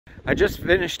I just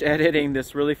finished editing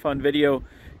this really fun video.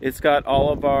 It's got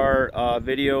all of our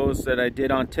videos that I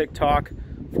did on TikTok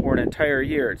for an entire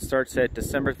year. It starts at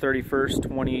December 31st,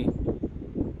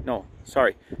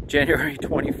 January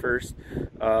 21st,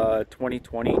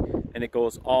 2020, and it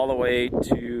goes all the way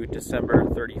to December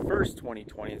 31st,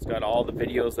 2020. It's got all the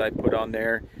videos I put on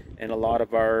there and a lot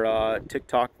of our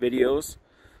TikTok videos.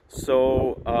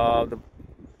 So the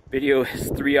video is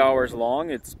 3 hours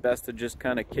long. It's best to just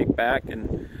kind of kick back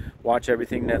and watch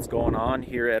everything that's going on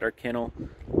here at our kennel.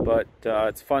 But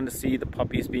it's fun to see the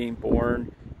puppies being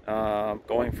born,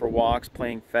 going for walks,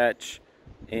 playing fetch,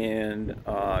 and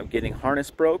getting harness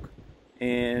broke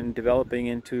and developing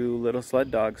into little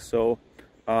sled dogs. So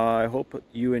I hope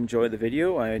you enjoy the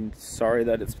video. I'm sorry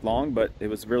that it's long, but it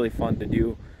was really fun to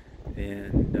do,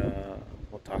 and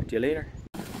we'll talk to you later.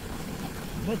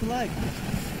 But like,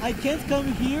 I can't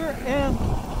come here and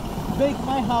make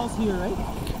my house here, right?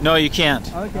 No, you can't.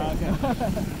 Okay.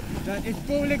 It's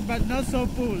public, but not so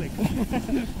public.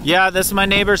 Yeah, this is my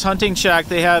neighbor's hunting shack.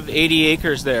 They have 80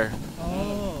 acres there.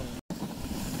 Oh.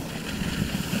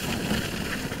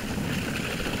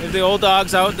 We have the old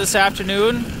dogs out this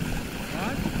afternoon.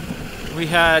 What? We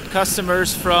had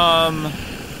customers from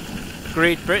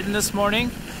Great Britain this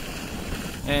morning,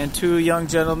 and two young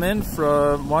gentlemen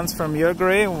one's from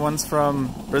Uruguay and one's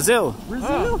from Brazil. Brazil?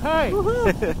 Oh, hi.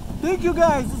 Thank you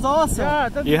guys, it's awesome. Yeah,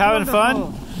 that's You having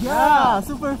wonderful. fun? Yeah,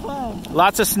 super fun.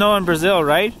 Lots of snow in Brazil,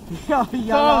 right? Yeah,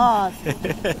 lot.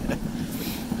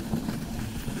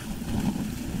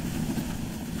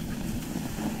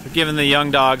 We're giving the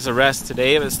young dogs a rest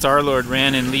today, but Star-Lord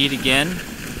ran in lead again.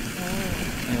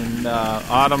 And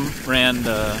Autumn ran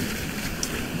the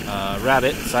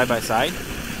rabbit side by side.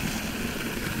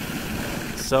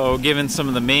 So giving some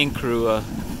of the main crew a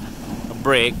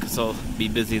break, so they'll be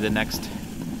busy the next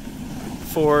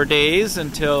 4 days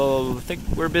until, I think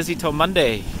we're busy till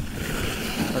Monday.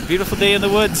 A beautiful day in the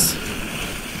woods.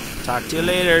 Talk to you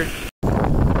later.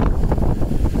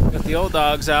 Got the old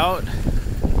dogs out.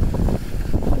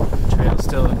 Trail's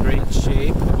still in great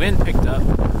shape. The wind picked up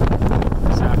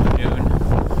this afternoon.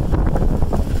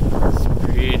 It's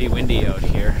pretty windy out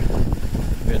here.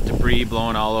 We got debris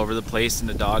blowing all over the place, and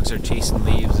the dogs are chasing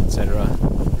leaves, etc.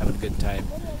 Having a good time.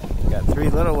 We got 3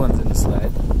 little ones in the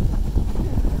sled.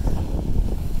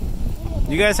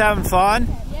 You guys having fun?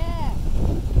 Yeah.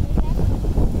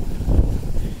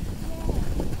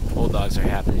 Old dogs are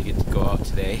happy to get to go out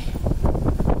today.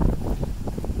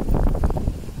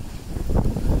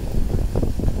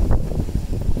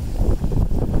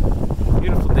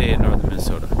 Beautiful day in northern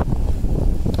Minnesota.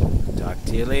 Talk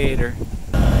to you later.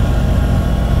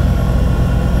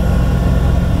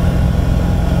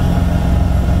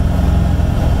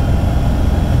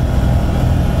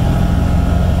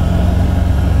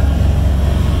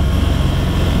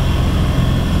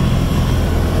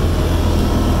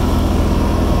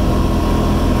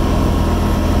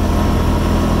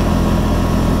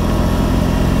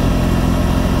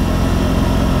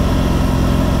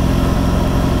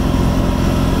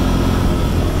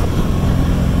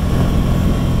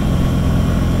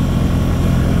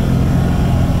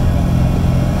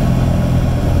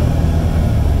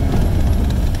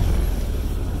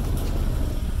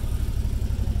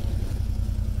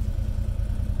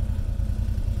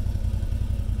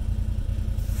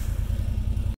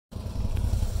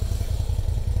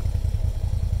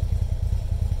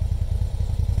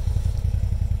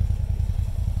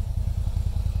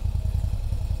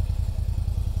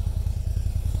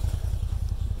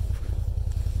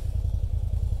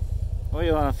 Oh,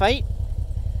 you want to fight?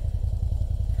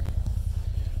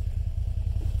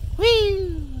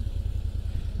 Whee!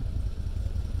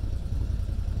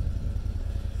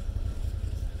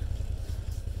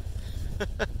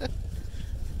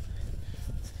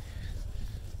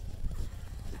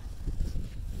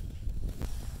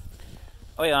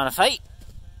 Oh, you want to fight?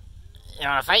 You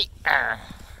want to fight? Ah!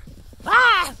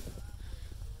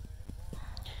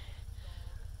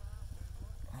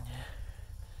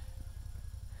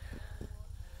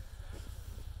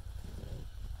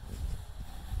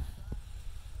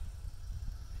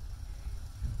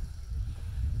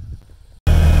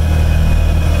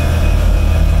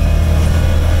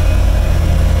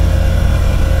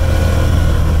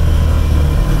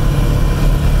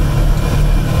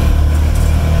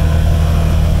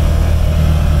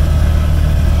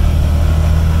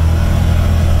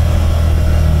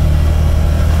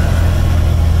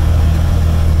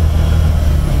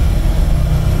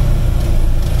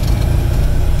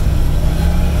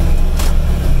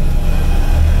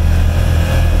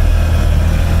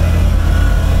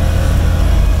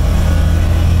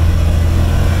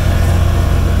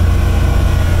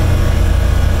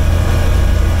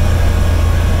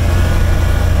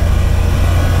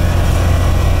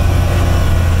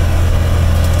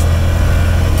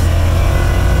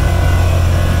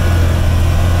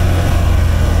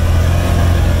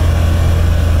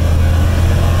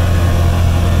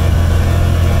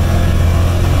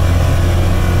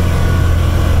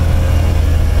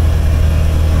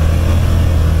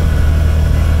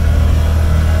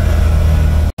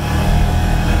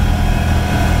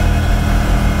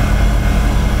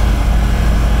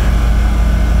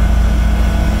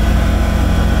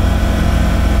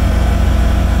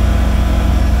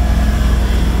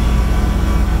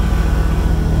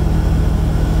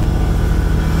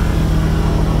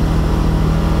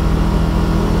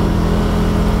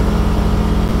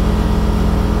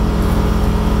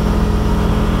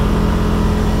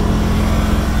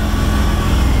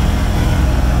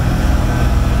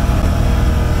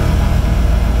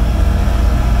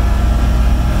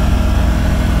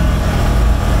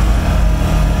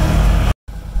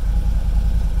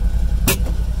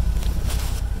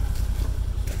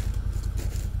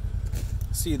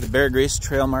 bear grease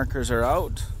trail markers are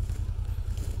out.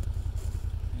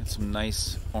 And some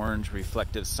nice orange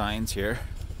reflective signs here.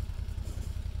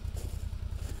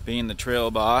 Being the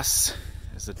trail boss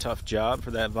is a tough job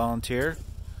for that volunteer.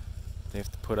 They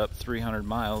have to put up 300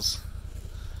 miles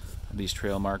of these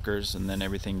trail markers and then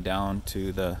everything down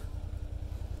to the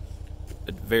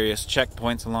various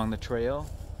checkpoints along the trail.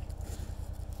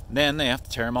 Then they have to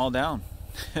tear them all down.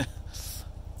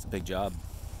 It's a big job.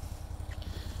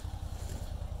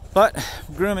 But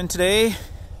grooming today,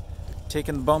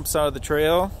 taking the bumps out of the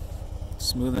trail,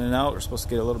 smoothing it out. We're supposed to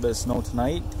get a little bit of snow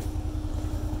tonight.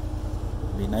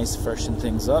 Be nice to freshen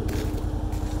things up.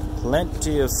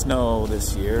 Plenty of snow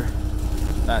this year,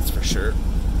 that's for sure.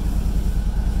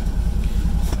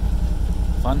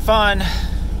 Fun, fun.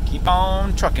 Keep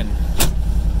on trucking.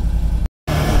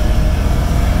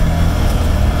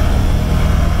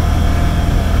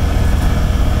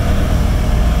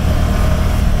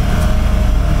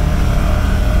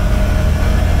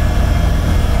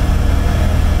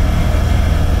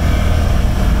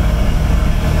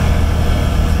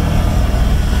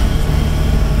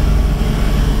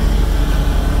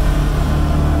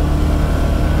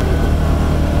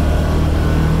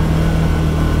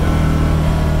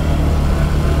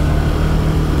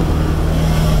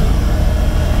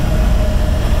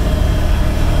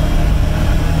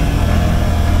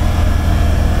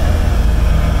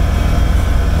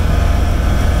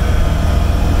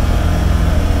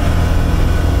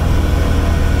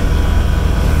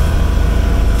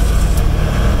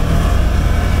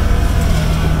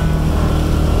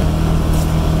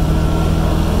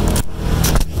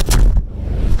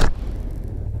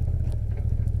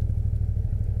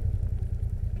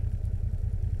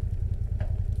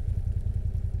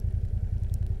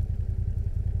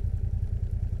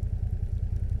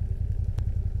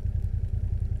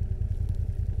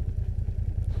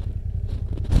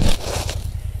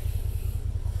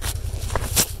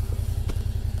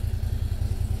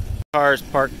 Cars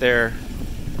parked there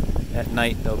at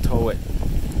night, they'll tow it.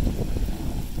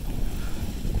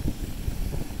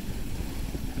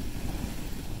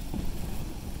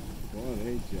 Boy,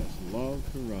 they just love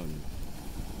to run.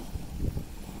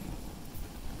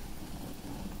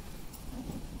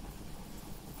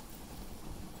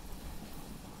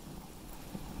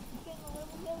 It's getting a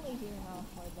little hilly here now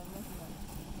for them, isn't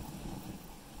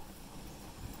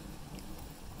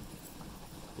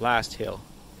it? Last hill.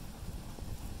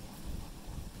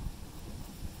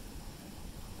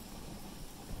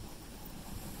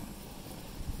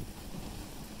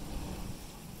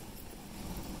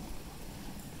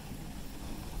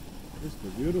 Just a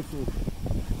beautiful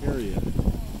area. We're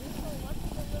so lucky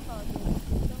to live out here.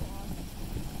 It's so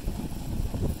awesome.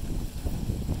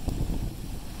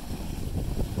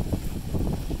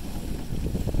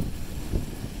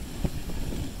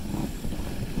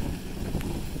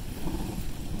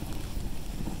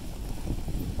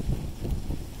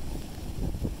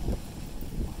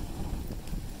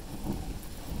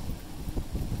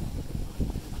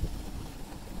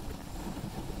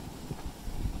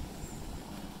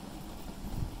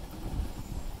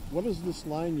 What is this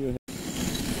line you have?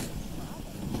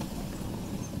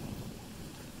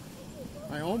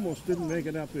 I almost didn't make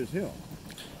it up his hill.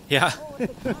 Yeah. Oh,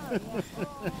 it's a car, yeah.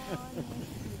 Oh,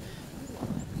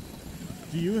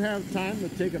 Do you have time to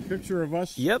take a picture of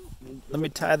us? Yep. Let me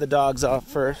tie the dogs off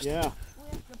first. Yeah.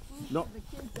 we have to prove No. to the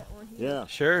kids that we're here. Yeah.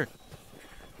 Sure.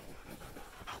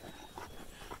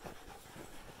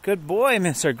 Good boy,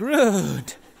 Mr.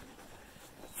 Groot.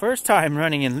 First time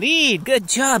running in lead. Good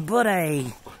job,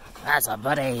 buddy. That's a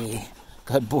buddy.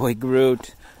 Good boy,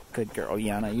 Groot. Good girl,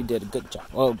 Yana. You did a good job.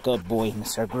 Oh, good boy,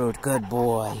 Mr. Groot. Good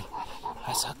boy.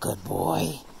 That's a good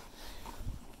boy.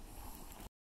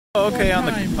 Okay, on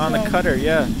the cutter,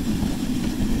 yeah.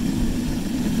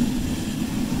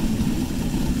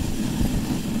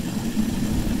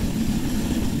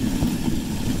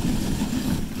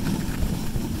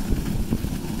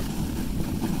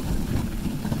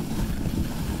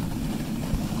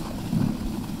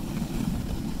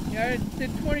 Yeah, I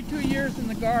did 22 years in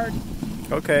the Guard,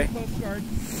 Okay. Coast Guard.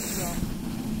 So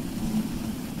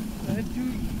I had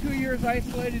two years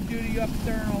isolated duty up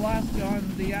there in Alaska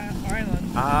on the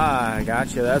island. Ah, I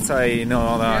gotcha. That's how you know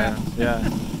all that. Yeah.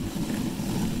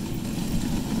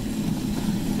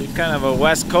 You're kind of a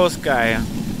West Coast guy. Huh?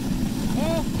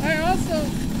 Well, I also,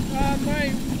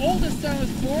 my oldest son was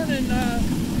born in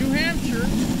New Hampshire,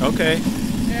 Okay.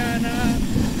 and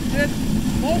did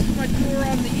most of my tour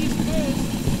on the East Coast,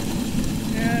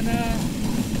 and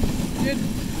did,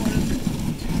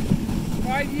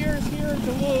 5 years here in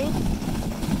Duluth,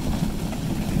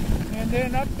 and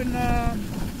then up in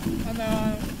on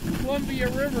the Columbia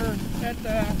River at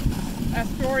the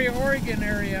Astoria, Oregon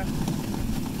area.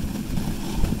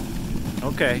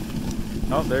 Okay.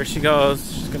 Oh, there she goes.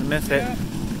 She's gonna miss it. Yeah.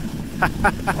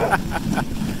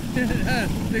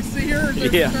 They see her.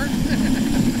 Yeah. No.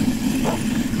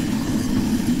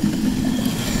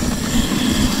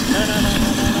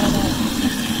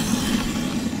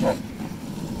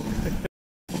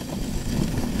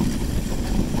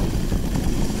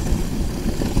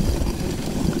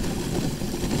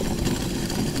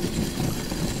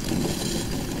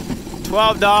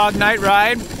 12-dog night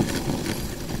ride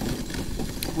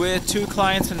with 2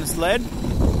 clients in the sled.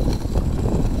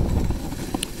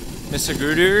 Mr.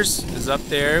 Gruders is up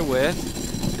there with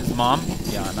his mom,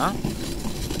 Yana.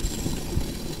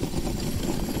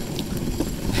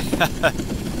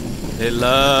 They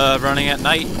love running at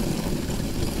night.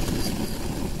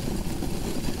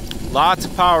 Lots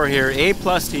of power here. A+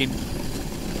 team.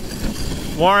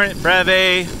 Warrant,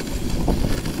 Breve,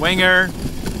 Winger,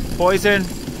 Poison,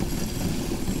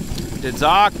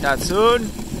 Didzak, Datsun,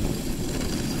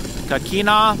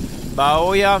 Kakina,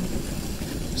 Baoya,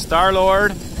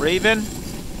 Star-Lord, Raven,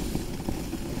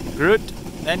 Groot,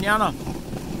 and Yana.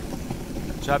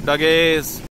 Chop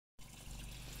doggies.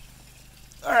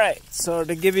 Alright, so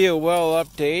to give you a well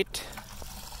update,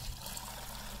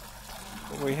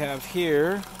 what we have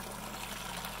here,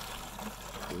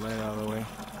 light out of the way,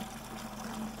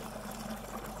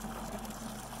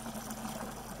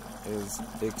 is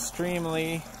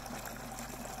extremely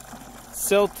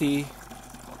silty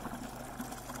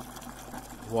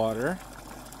water.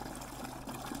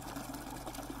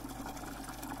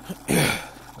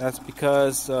 That's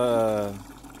because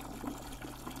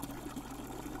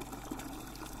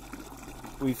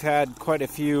we've had quite a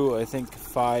few, I think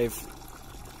 5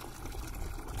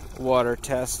 water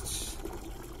tests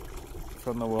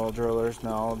from the well drillers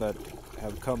now that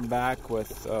have come back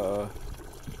with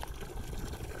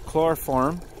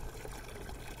chloroform.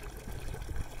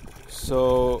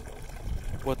 So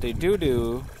what they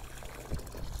do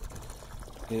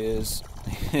is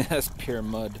that's pure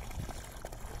mud.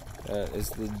 That is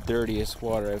the dirtiest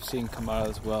water I've seen come out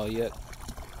of this well yet.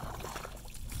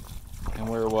 And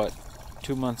we're what,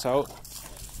 2 months out?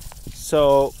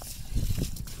 So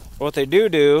what they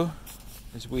do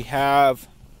is we have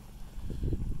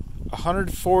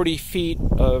 140 feet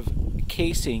of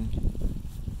casing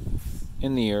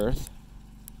in the earth,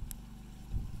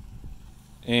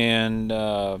 and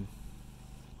there's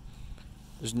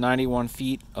 91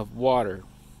 feet of water.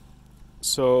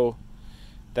 So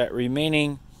that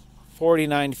remaining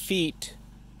 49 feet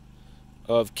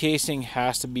of casing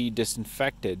has to be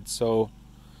disinfected. So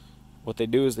what they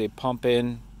do is they pump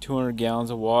in 200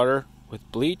 gallons of water with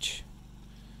bleach,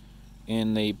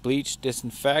 and they bleach,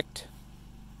 disinfect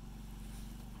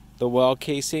the well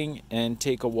casing, and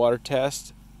take a water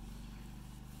test,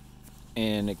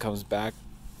 and it comes back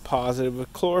positive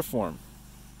with chloroform.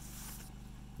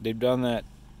 They've done that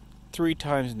 3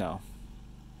 times now.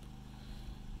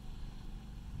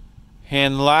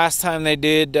 And last time they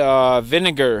did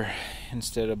vinegar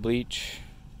instead of bleach.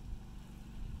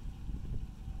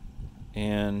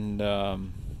 And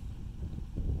I'm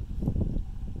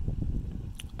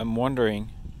wondering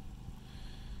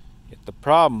if the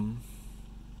problem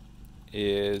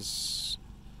is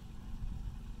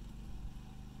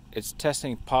it's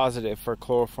testing positive for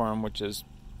chloroform, which is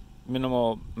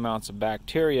minimal amounts of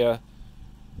bacteria,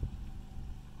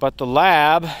 but the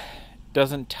lab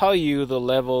doesn't tell you the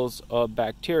levels of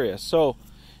bacteria. So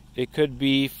it could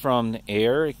be from the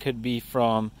air, it could be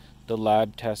from the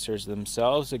lab testers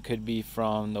themselves, it could be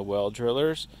from the well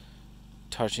drillers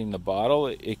touching the bottle,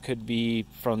 it could be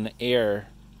from the air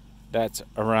that's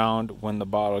around when the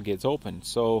bottle gets opened.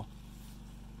 So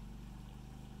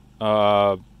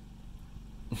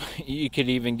you could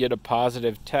even get a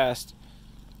positive test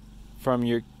from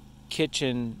your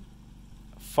kitchen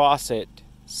faucet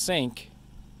sink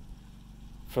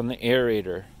from the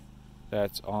aerator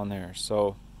that's on there.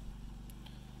 So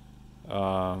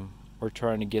we're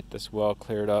trying to get this well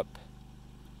cleared up.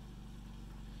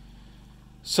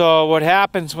 So what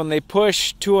happens when they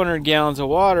push 200 gallons of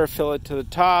water, fill it to the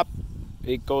top,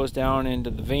 it goes down into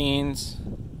the veins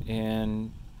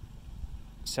and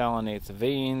salinates the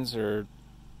veins or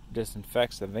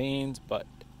disinfects the veins, but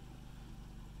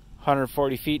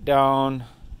 140 feet down,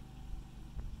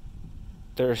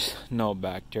 there's no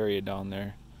bacteria down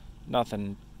there.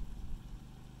 Nothing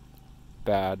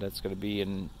bad that's going to be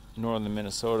in northern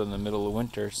Minnesota in the middle of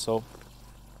winter. So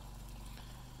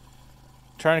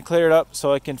trying to clear it up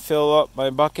so I can fill up my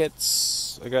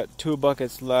buckets. I got 2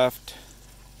 buckets left.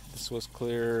 This was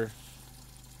clear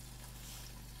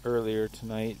earlier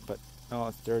tonight, but now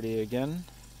it's dirty again.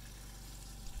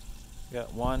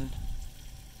 Got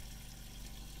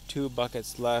 2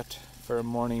 buckets left for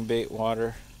morning bait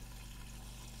water.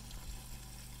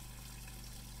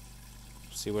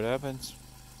 See what happens.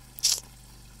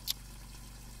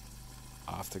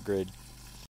 Off the grid.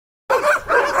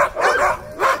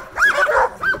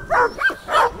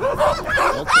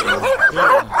 Okay.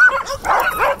 Yeah.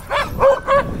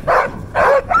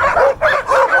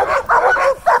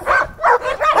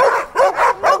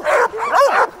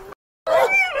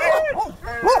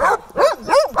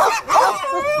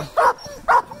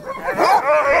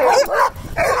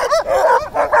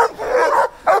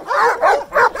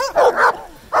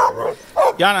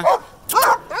 Yana.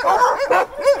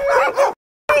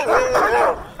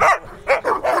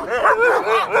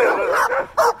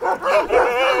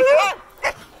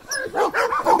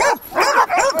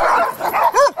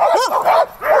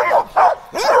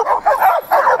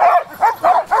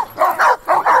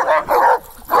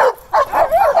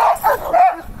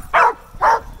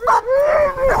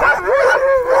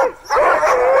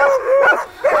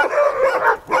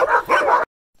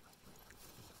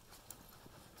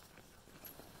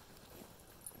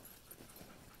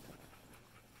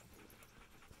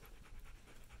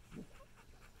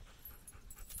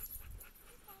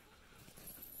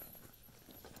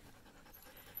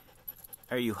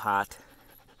 Are you hot?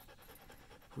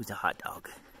 Who's a hot dog?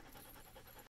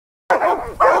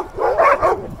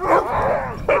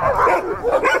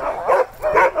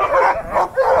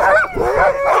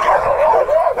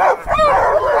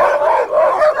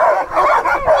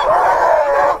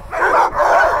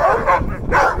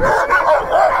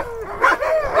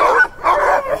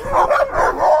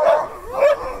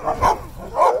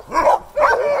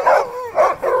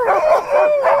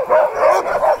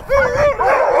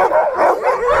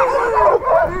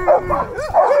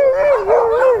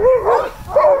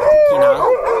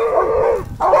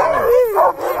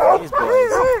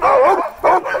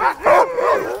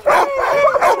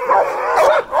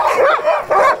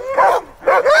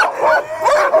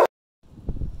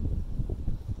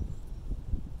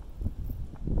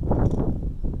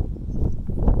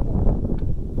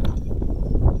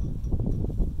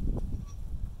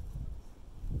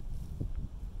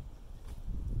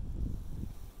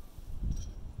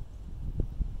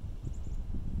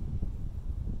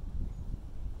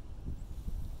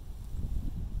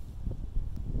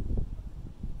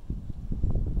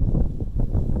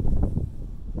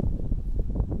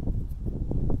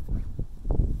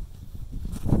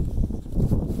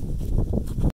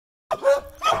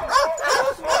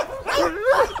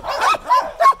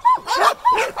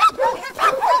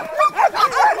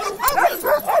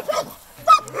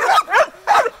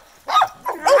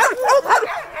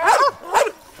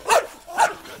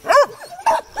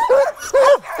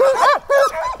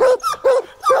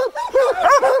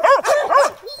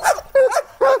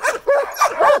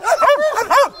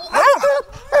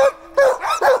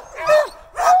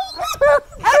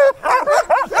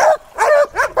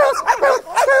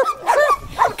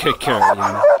 Take care of you.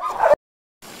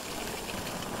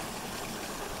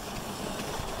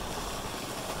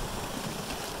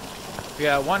 We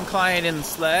got one client in the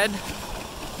sled.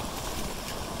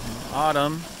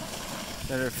 Autumn.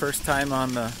 That her first time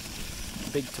on the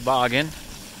big toboggan.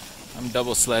 I'm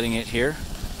double sledding it here.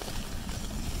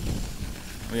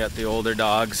 We got the older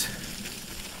dogs.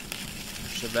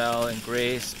 Chevelle and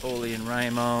Grace, Oli and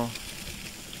Rimo,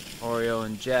 Oreo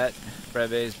and Jet,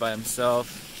 Breve's by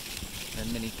himself,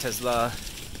 and Mini Tesla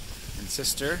and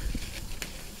sister.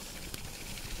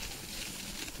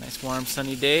 Nice warm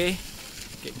sunny day,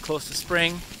 getting close to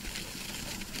spring.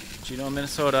 Juneau,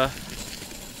 Minnesota.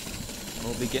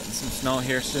 We'll be getting some snow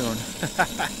here soon.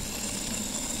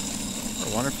 What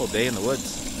a wonderful day in the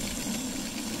woods.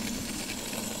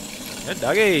 Good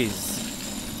doggies.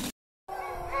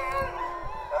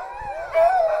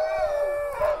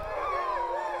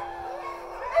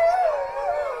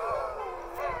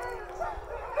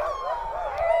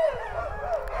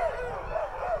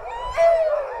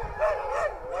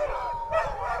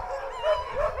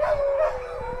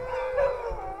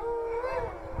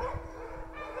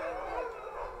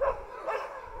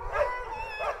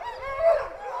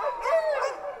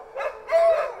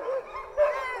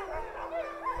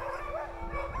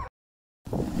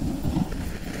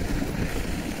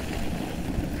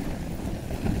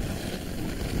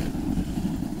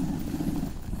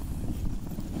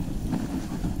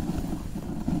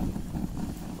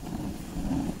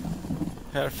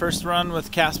 Had our first run with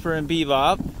Casper and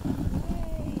Bebop.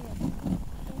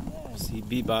 See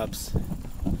Bebop's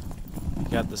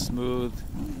got the smooth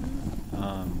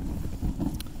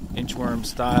inchworm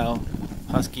style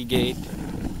husky gait.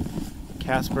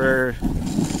 Casper,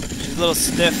 she's a little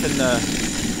stiff in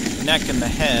the neck and the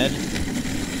head.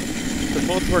 They're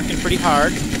both working pretty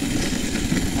hard.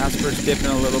 Casper's dipping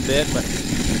a little bit, but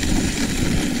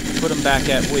put them back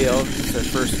at wheel. It's their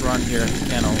first run here at the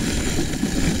kennel.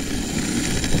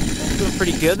 Doing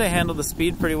pretty good. They handle the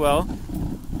speed pretty well.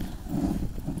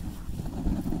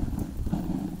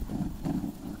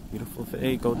 Beautiful.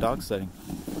 Hey, go dog sledding.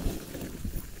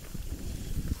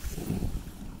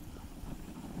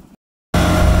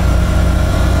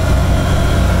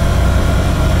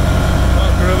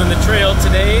 Well, grooming the trail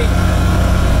today.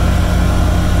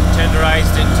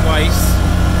 Tenderized it twice.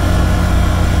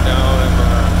 Now I'm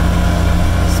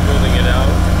smoothing it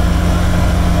out.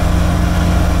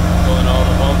 Pulling all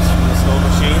the bumps from the snow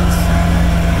machines.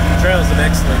 The trail's in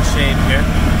excellent shape here.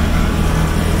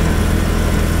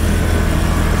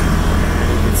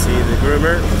 You can see the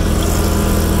groomer.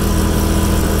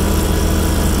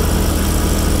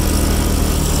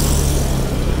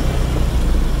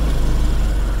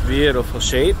 Beautiful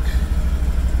shape.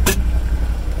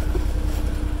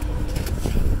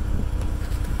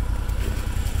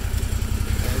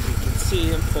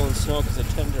 See, I'm pulling snow because I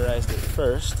tenderized it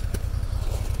first.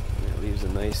 And it leaves a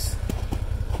nice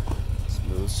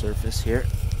smooth surface here.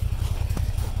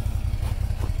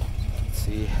 You can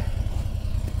see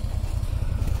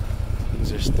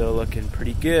things are still looking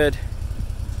pretty good.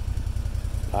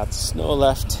 Lots of snow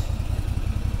left.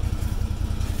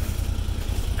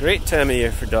 Great time of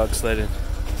year for dog sledding.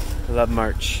 I love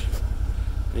March.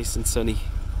 Nice and sunny.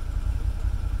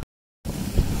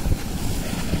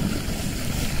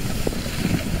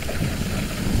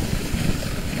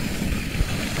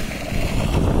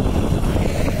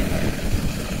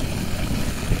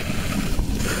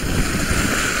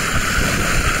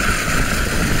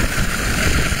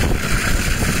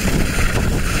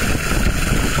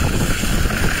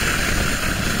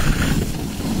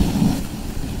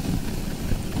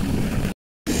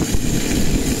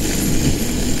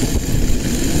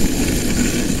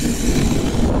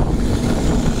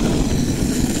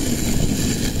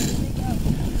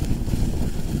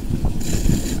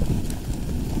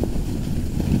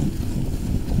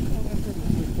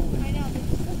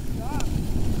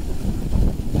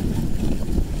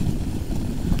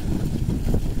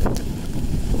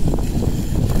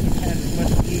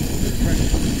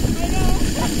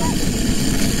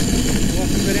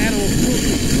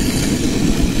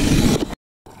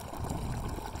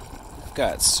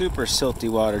 Got super silty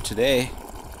water today.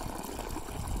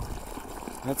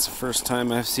 That's the first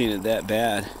time I've seen it that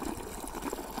bad.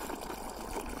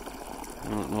 I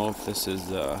don't know if this is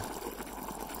a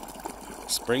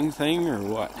spring thing or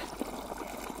what.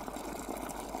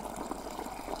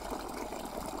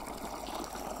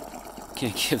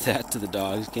 Can't give that to the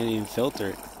dogs. Can't even filter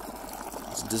it.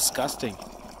 It's disgusting.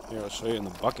 Here, I'll show you in the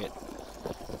bucket.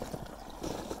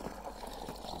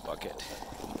 Bucket.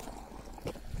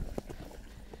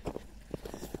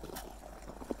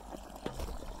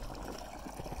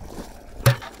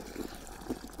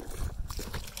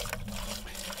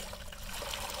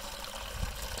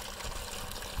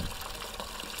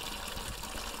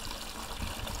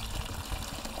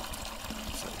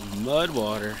 Mud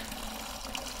water.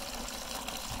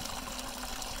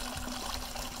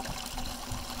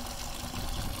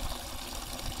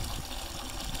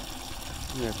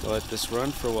 I'm gonna have to let this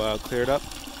run for a while, clear it up.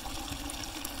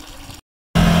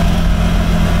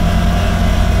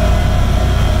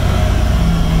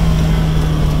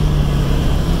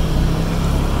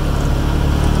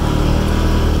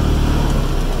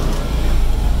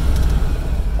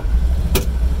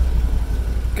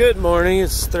 Good morning,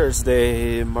 it's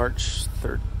Thursday, March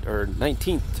 3rd or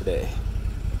 19th today.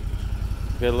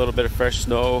 We got a little bit of fresh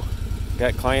snow.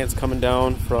 Got clients coming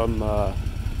down from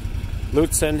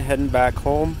Lutzen, heading back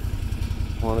home.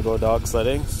 Want to go dog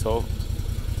sledding, so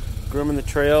grooming the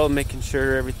trail, making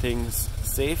sure everything's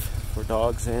safe for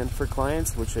dogs and for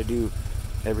clients, which I do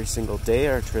every single day.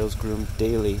 Our trail's groomed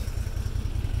daily.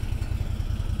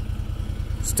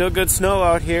 Still good snow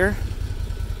out here.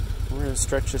 We're going to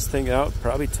stretch this thing out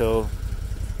probably till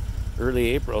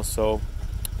early April, so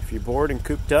if you're bored and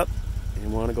cooped up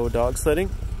and want to go dog sledding,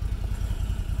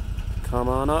 come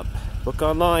on up, book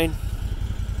online.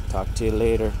 Talk to you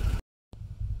later.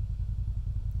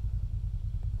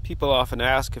 People often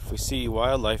ask if we see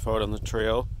wildlife out on the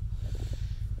trail.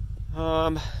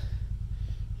 You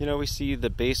know, we see the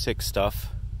basic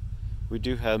stuff. We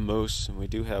do have moose and we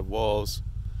do have wolves.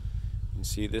 You can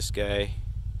see this guy.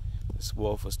 This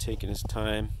wolf was taking his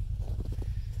time,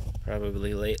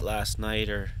 probably late last night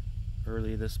or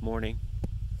early this morning.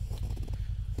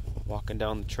 walking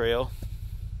down the trail.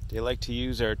 They like to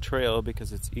use our trail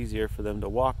because it's easier for them to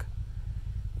walk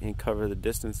and cover the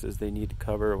distances they need to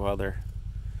cover while they're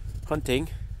hunting.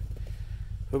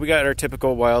 But we got our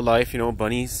typical wildlife, you know,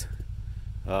 bunnies,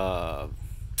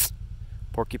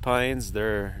 porcupines.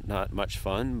 They're not much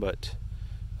fun, but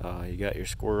you got your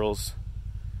squirrels,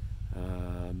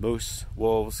 moose,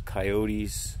 wolves,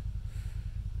 coyotes,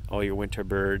 all your winter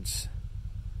birds,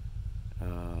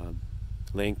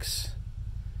 lynx,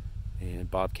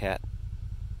 and bobcat.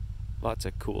 Lots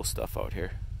of cool stuff out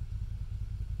here.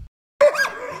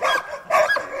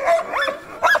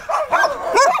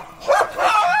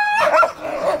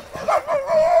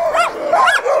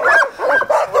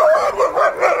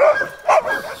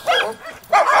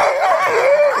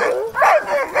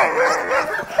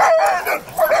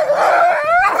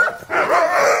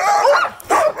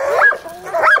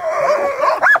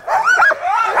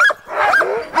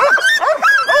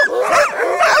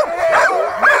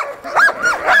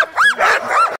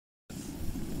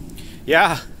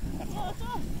 Yeah.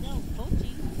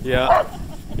 Yeah.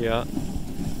 Yeah.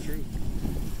 True.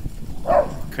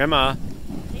 Come on.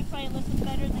 They probably listen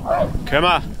better than kids. Come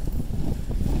on.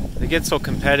 They get so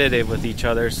competitive with each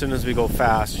other as soon as we go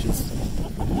fast.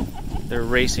 They're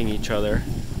racing each other.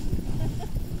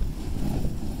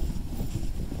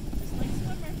 Just like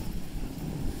swimmers.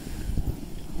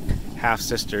 Half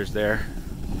sisters there.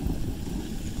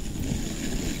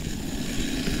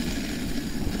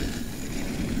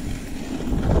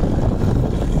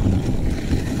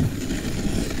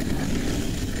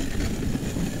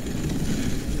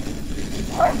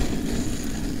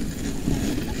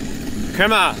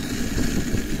 Come on.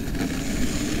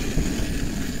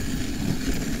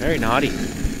 Very naughty. Look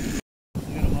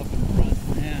at them up in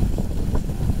front, man.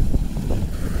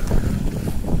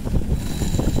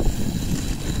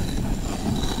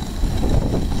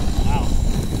 Wow.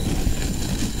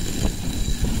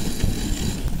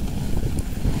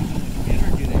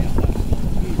 Energy they have left.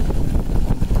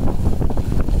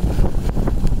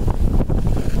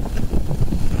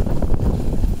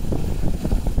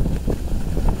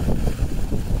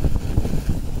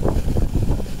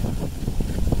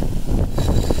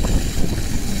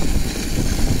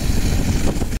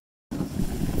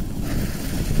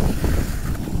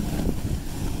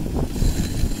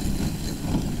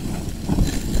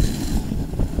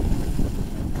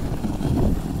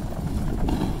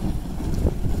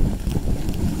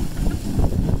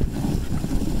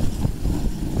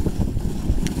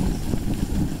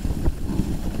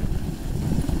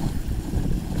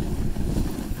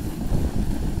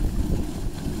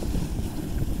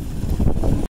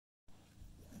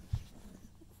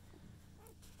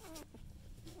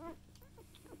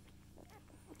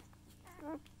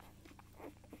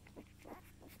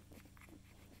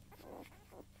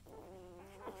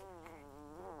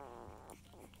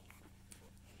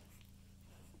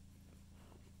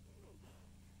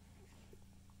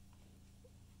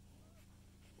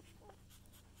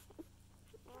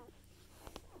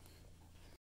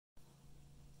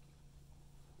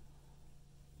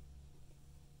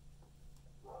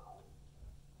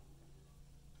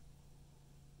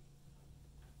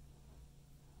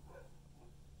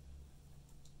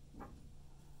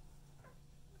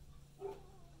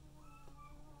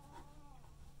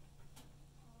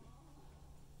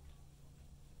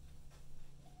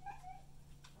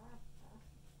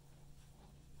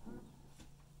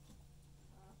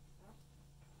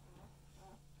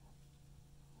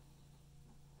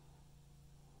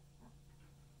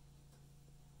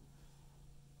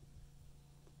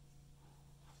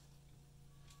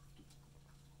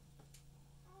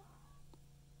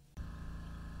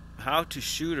 How to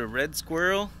shoot a red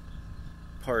squirrel,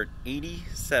 part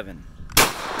 87.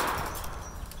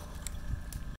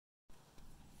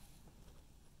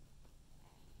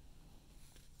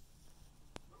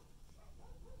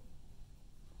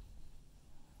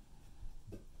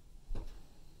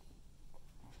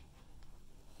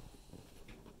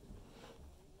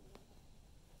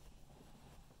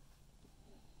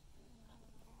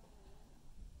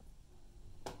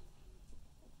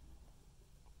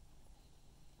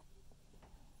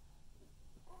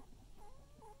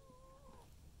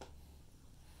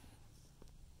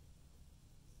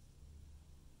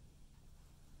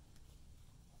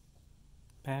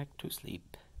 Back to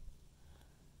sleep.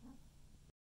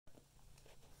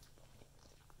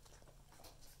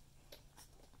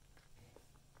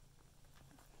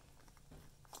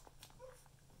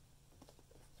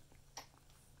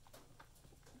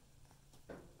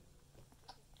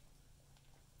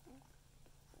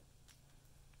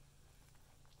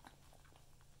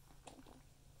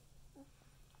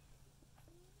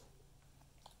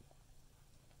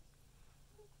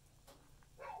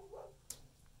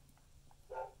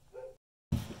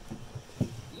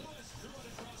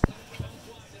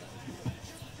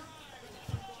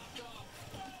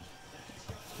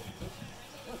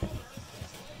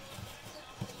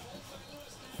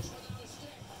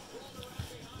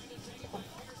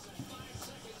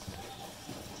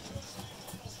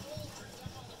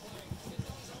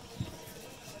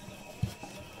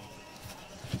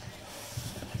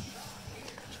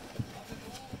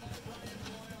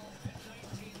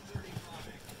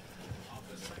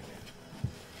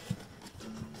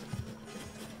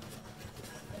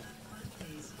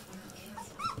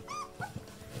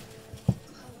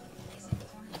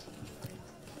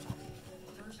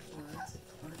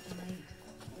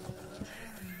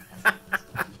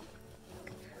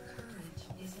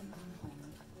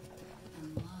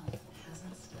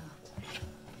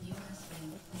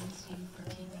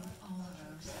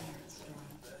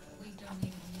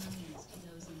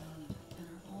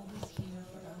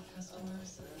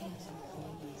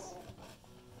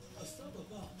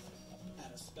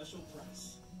 special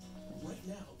price. Right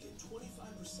now, get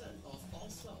 25% off all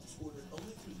subs ordered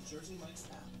only through the Jersey Mike's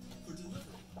app for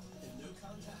delivery and no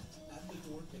contact at the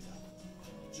door pickup.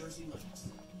 Jersey Mike's.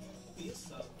 Be a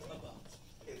sub above.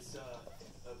 It's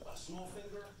a small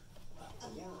finger, a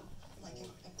worm, like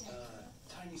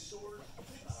a tiny sword,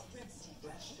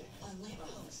 breadstick, a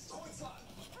lamppost. coinside.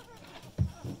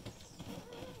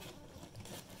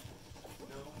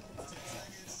 No.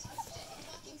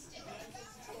 Walking stick.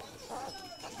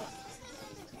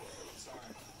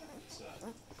 Sorry. It's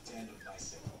a tandem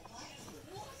bicycle.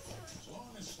 As long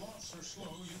as slots are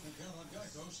slow, you can count on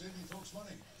Geico saving folks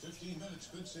money. 15 minutes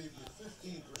could save you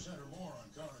 15% or more on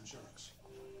car insurance.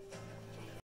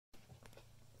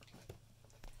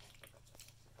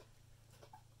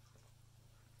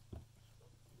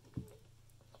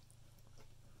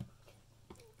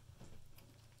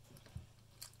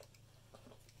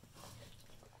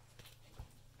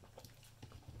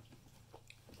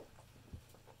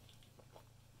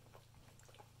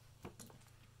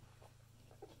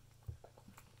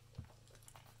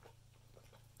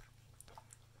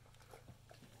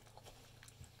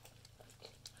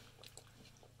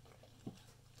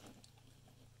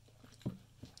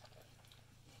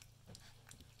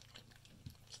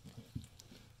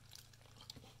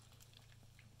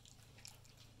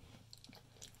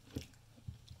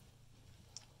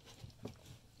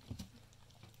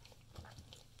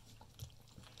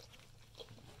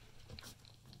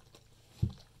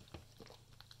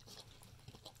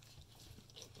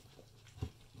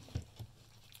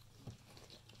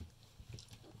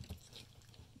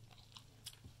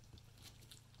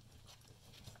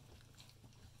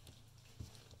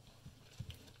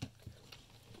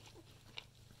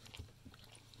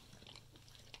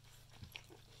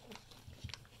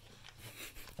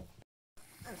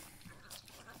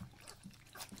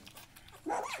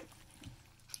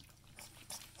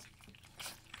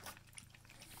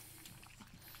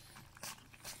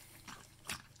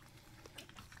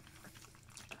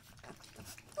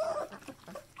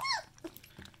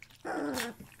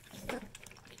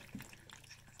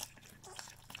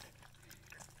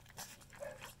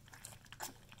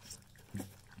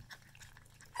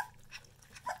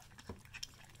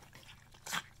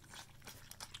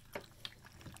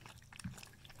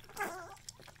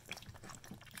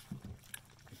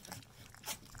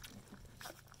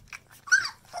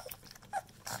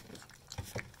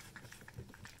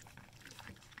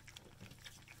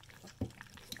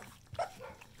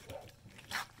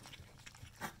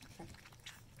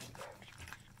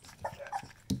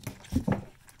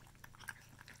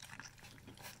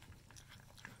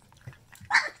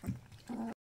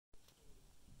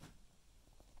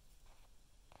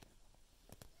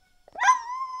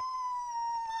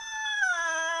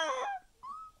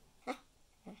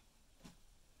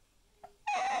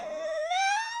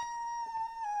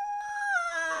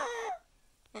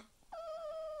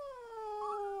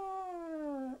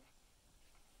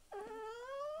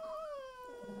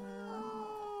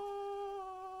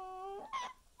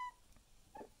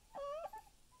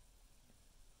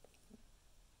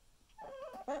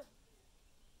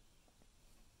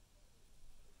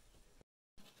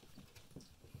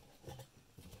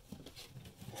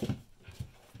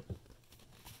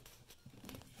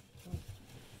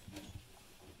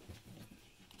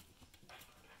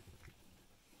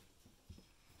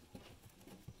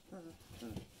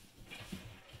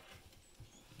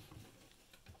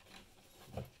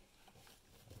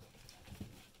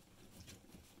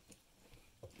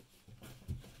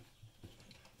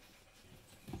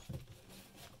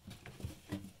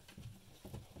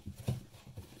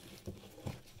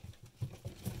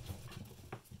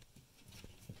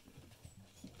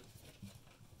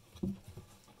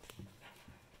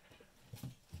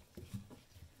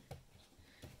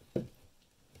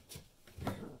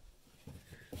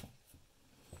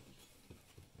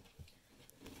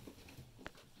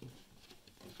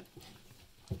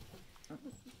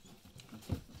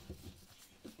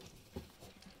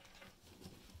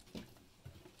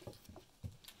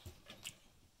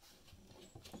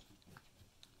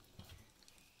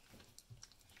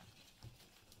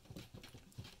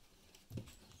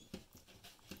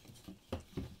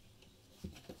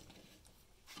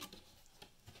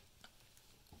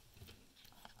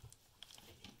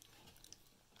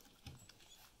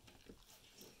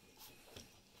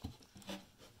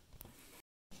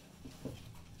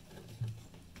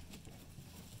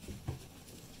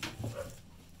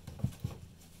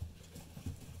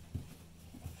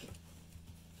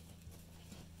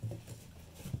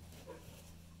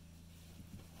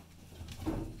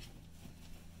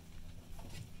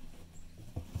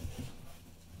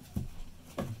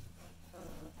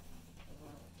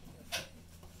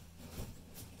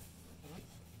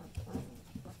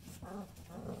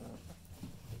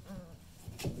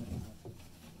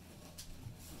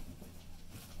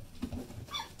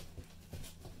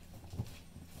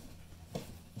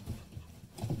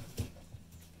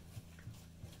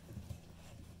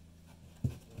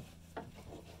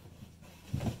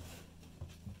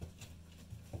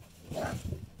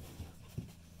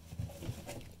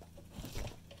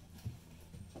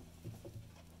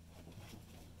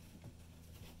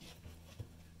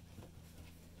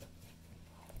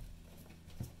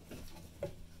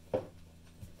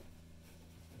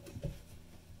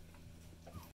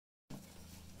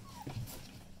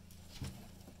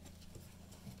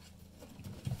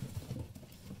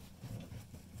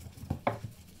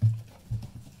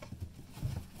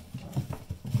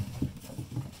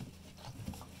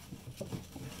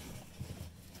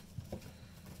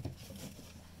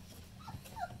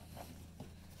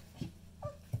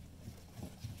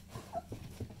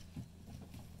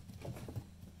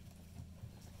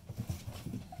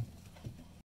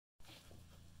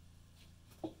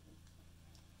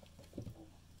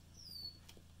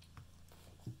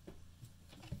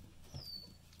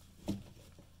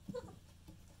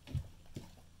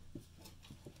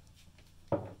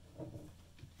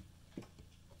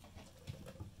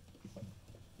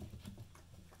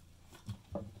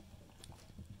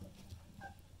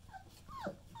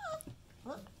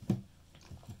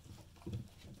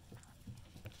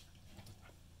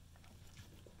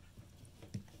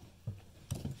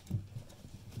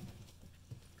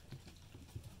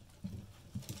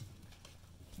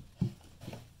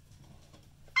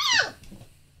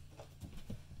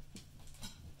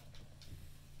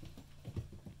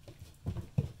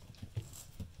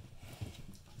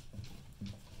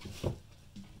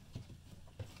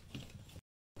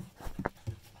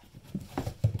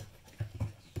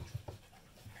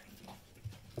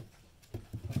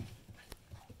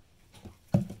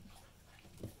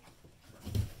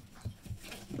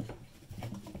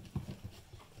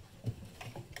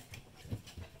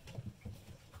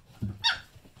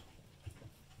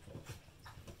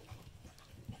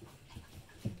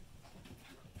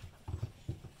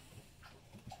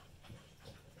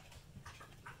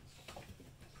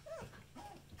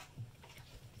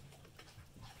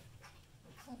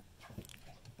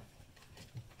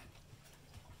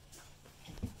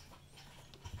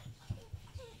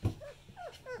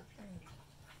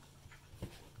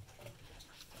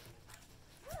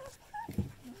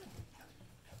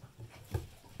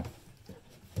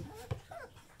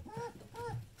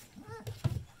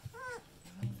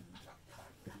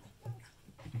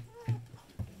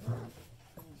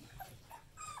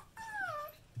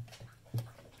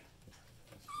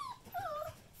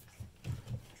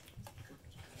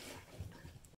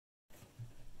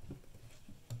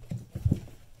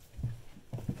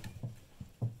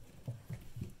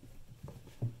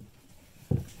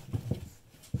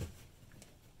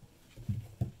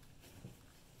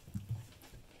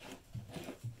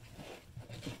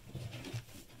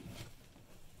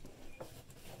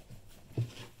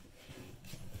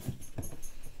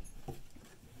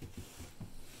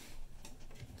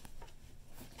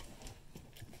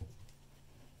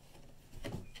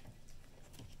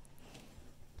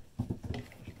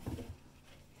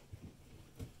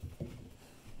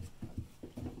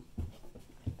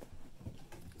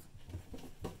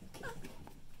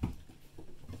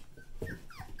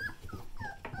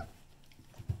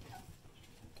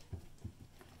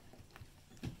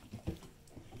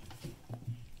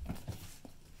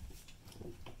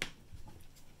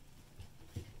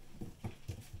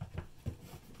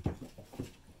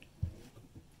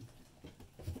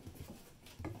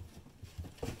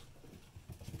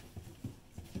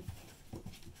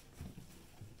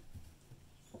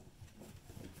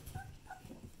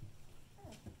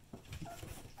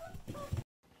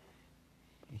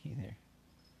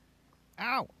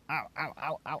 Ow, ow,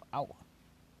 ow, ow, ow.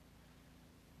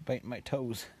 Biting my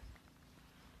toes.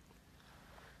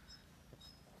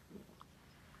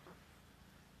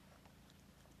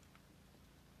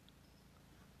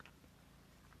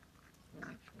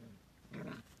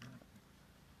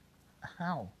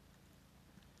 Ow.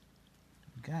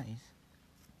 Guys.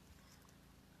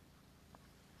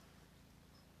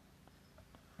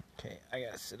 Okay, I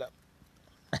gotta sit up.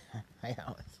 Hi,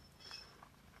 Alice.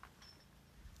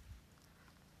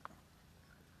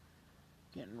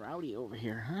 Getting rowdy over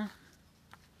here, huh?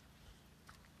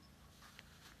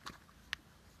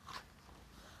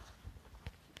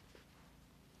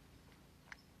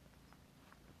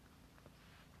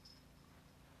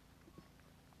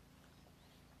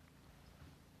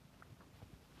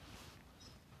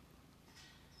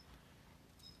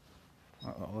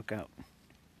 Uh-oh, look out.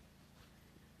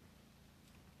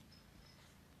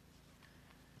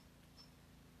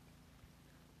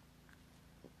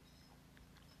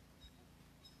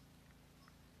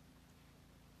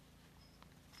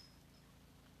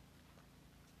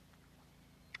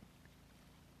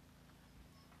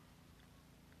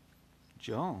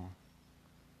 Joe.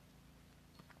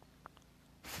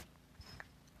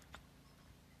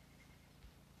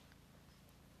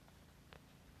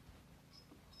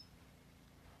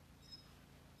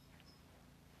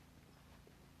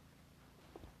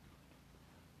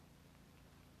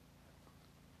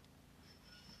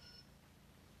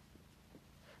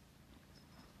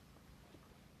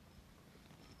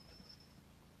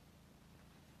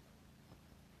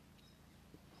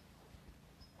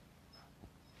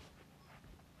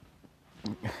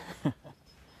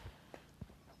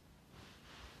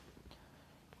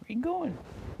 Where you going?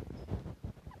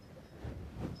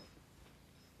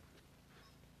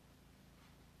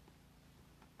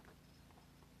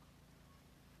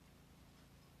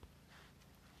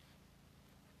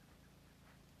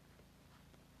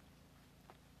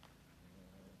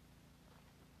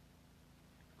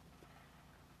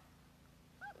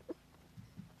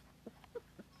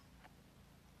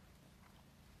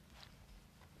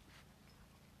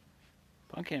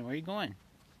 Pumpkin, where you going?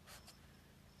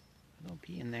 Don't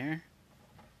pee in there.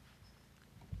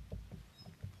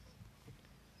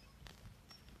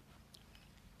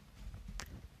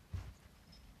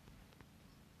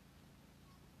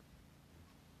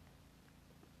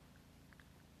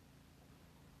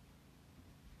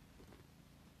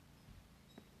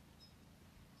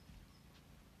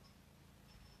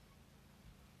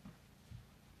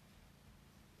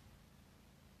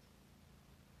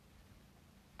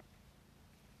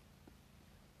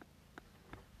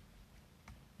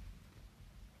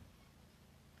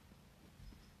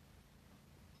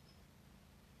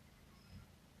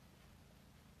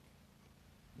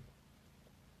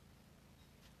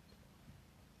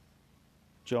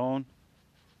 Joan?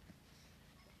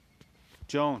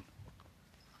 Joan?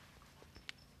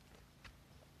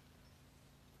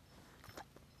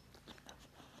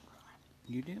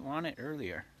 You didn't want it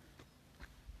earlier.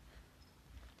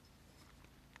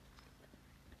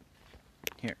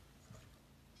 Here.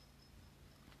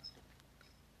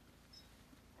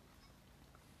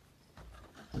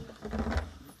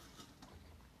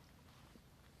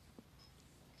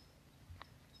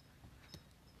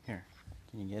 Here.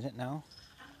 Can you get it now?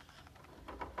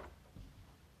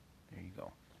 There you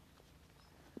go.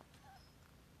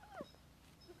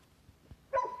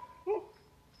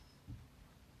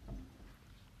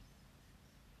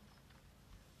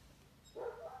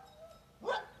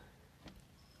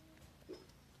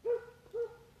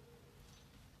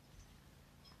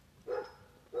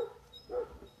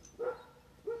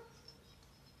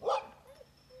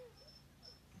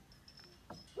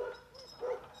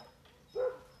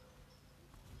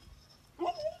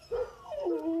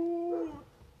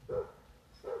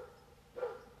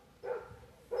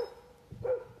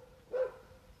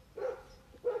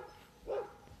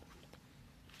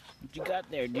 What you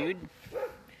got there, dude?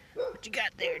 What you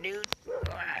got there, dude?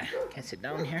 Can I sit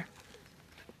down here?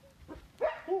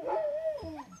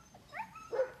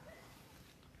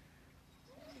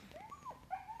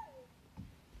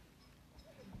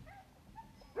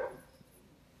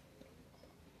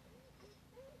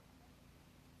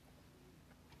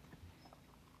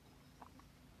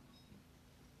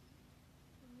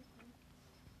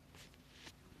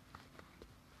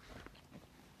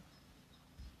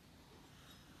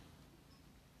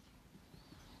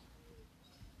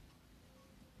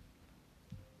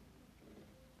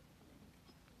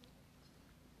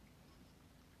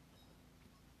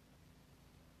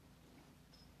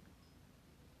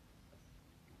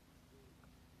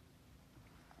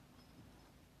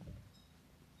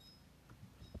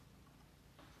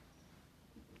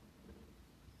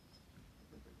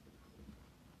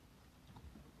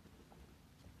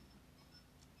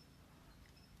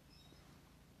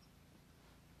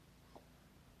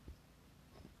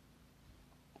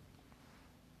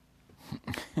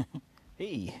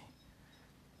 Hey.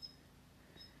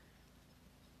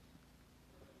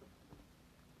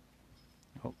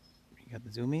 Oh, you got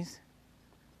the zoomies?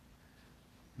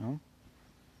 No?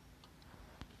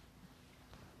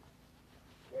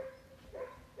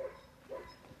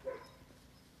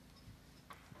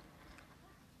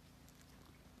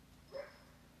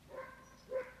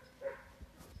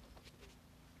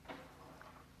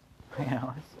 Hi,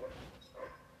 Alice.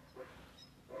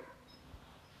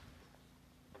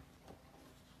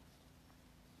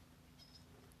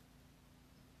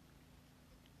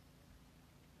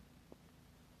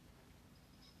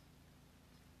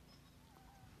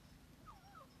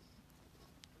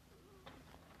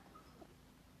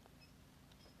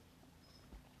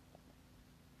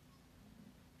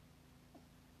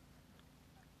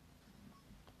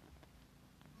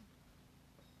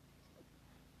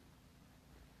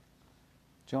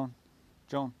 Joan,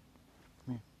 Joan,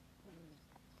 come here.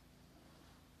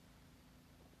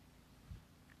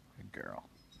 Good girl.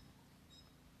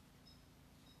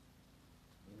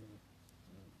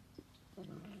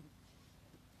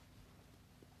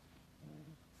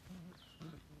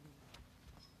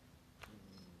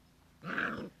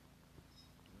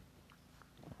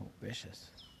 Oh,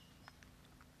 vicious.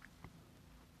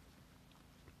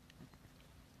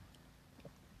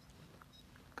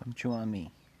 Come chew on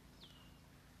me.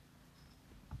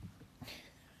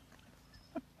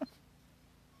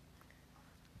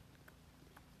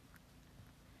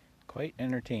 Quite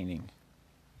entertaining.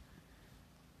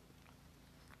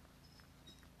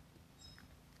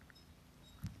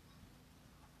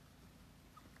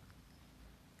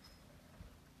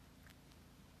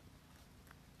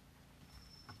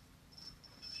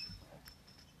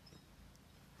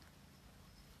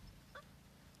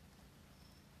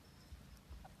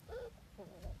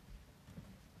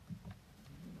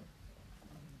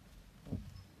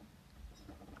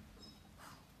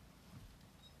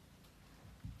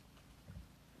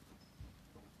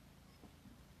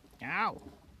 Ow!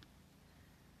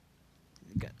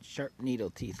 They got sharp needle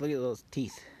teeth. Look at those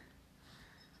teeth.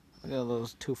 Look at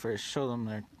those two first. Show them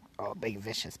they're all big,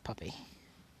 vicious puppy.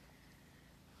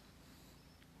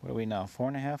 What are we now?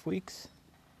 4.5 weeks?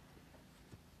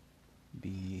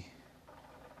 Be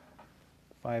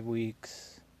 5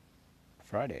 weeks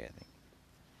Friday, I think.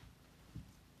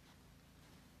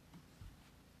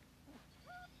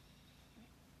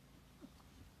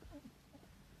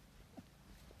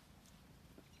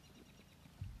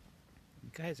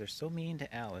 You guys are so mean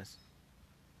to Alice.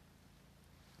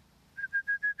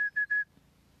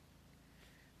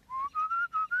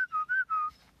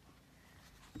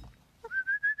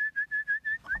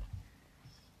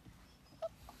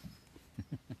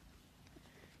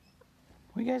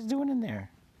 What are you guys doing in there?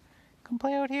 Come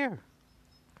play out here.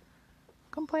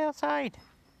 Come play outside.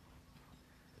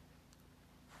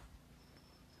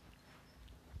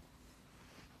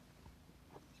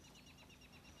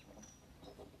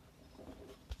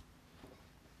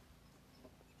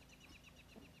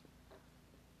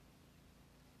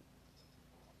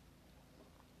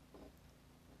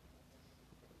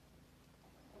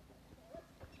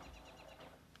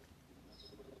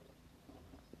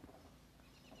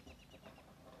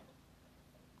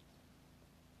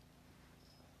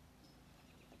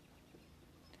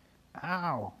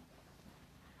 Ow!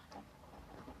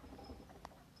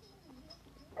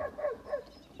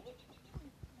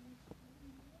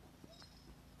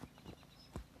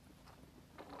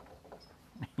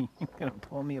 You gonna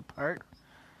pull me apart?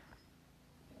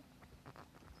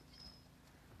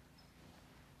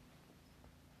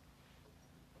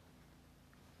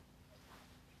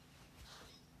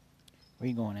 Where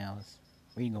you going, Alice?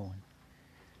 Where you going?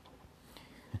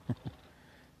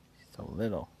 She's so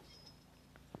little.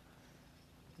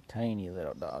 Tiny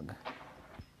little dog. I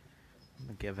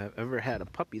don't think I've ever had a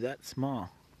puppy that small.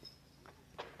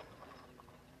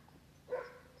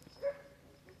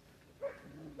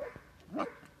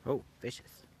 Oh,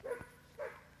 vicious.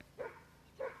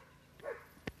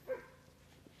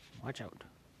 Watch out.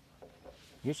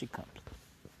 Here she comes.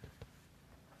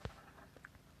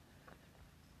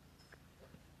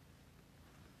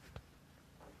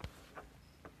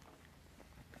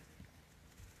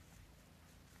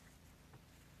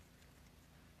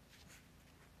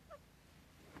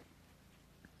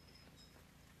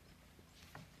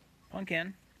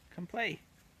 Pumpkin, come play.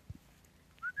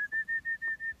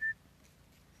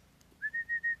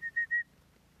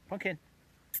 Pumpkin.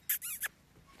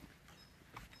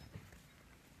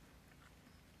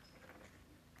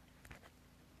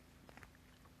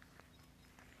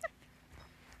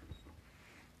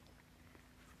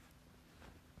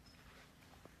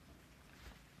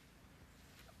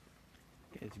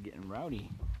 It's getting rowdy.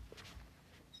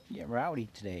 Getting rowdy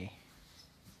today.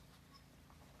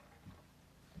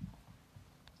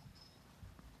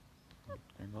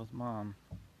 There goes Mom.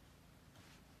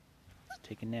 Let's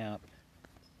take a nap.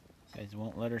 You guys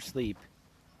won't let her sleep.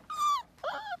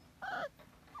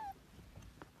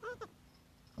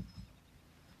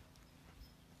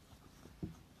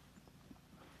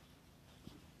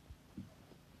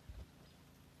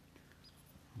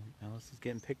 Alice is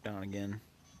getting picked on again.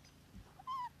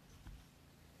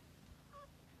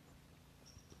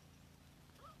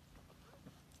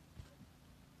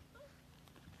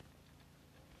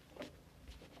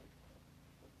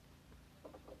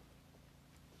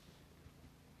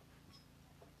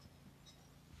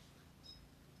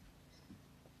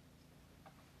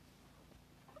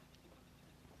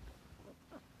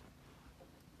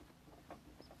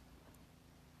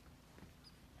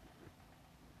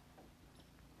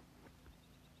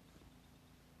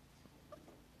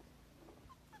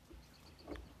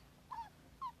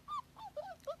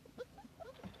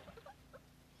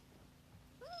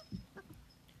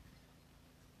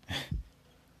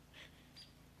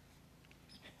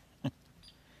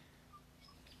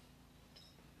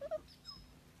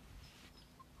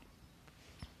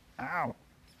 Ow!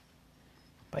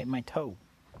 Bite my toe.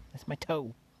 That's my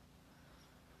toe.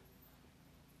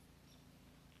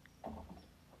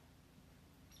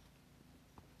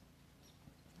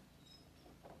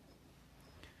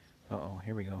 Uh-oh,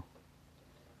 here we go.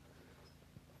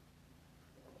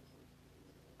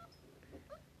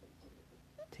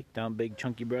 Take down big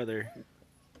chunky brother.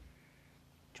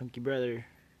 Chunky brother.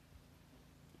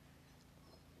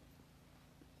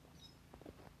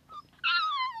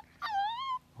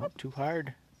 Oh, too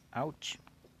hard. Ouch.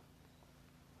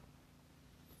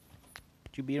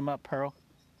 Did you beat him up, Pearl?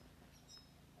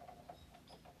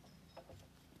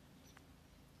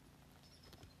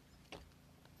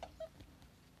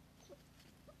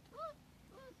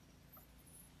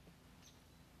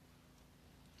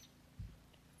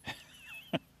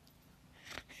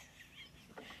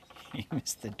 You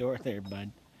missed the door there, bud.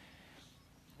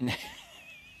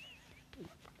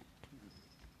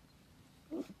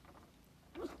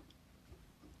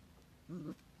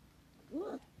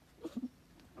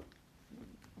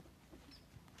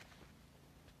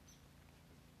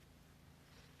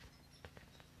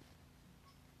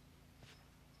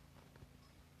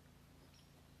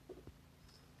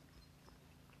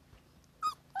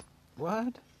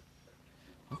 What?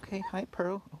 Okay, hi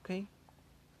Pearl. Okay.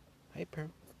 Hi Pearl.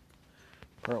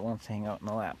 Pearl wants to hang out in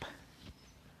the lap.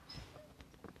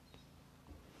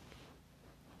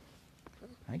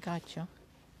 I gotcha.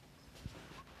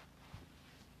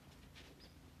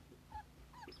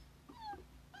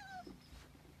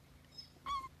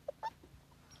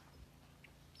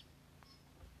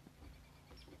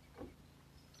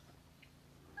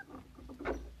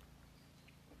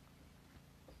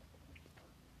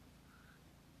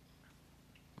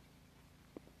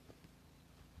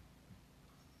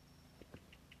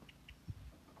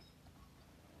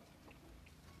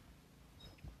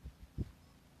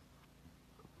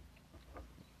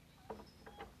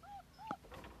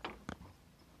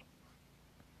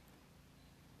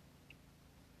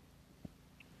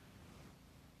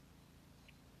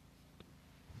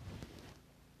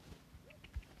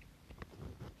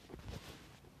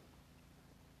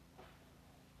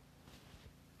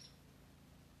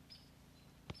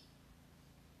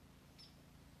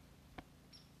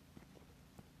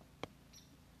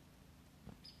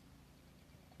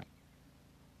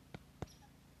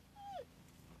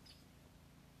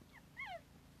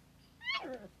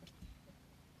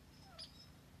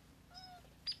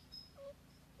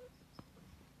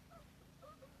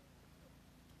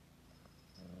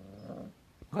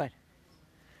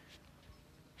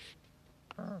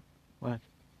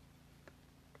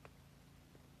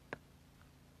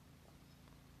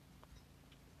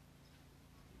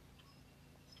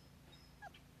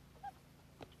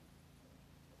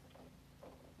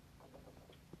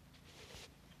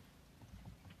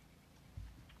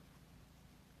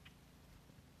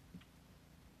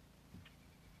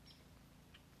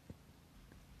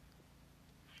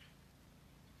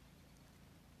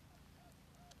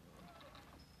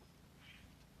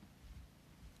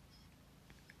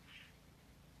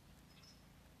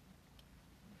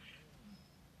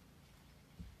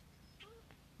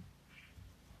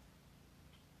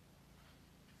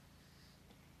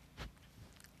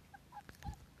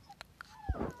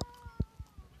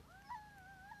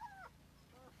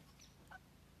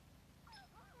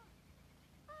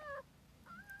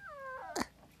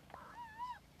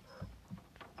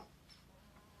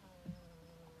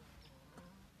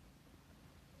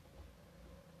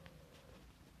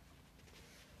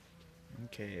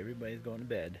 Okay, everybody's going to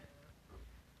bed.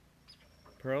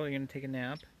 Pearl, you gonna take a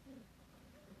nap?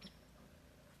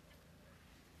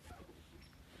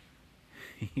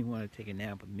 You want to take a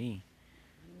nap with me?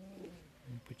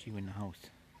 I'll put you in the house.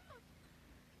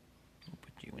 I'll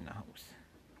put you in the house.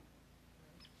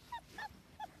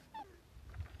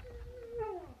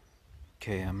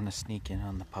 Okay, I'm gonna sneak in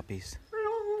on the puppies.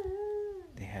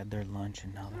 They had their lunch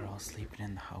and now they're all sleeping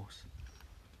in the house.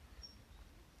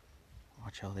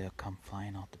 Watch how they'll come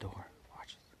flying out the door.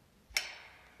 Watch it.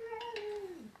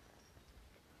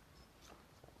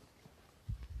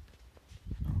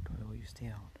 No, Doyle, you stay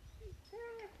out.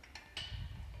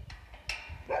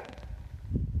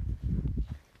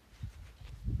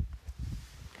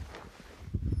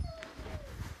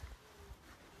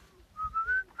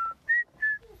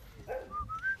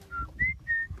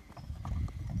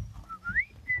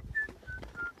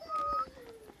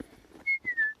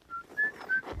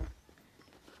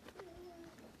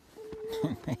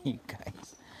 You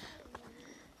guys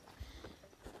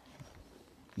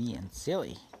being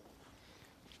silly.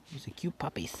 These are cute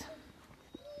puppies.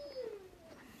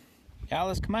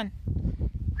 Alice, come on.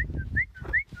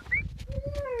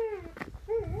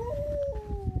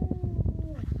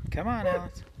 Come on,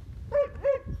 Alice.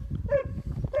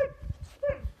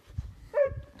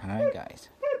 Hi, guys.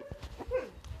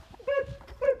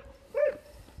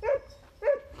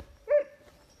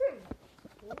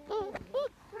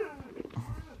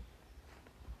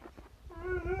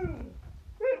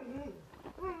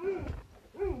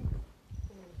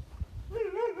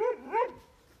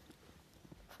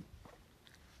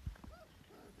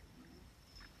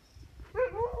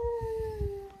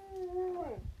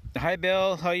 Hi,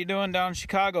 Bill. How you doing down in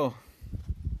Chicago?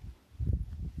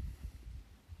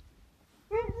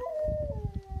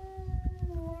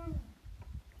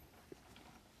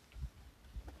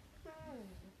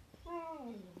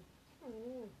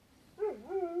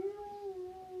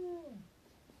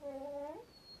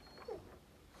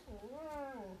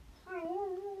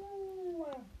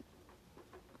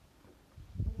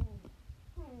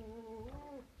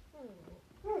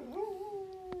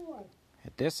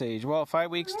 At this age, well, 5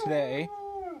 weeks today,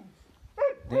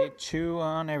 they chew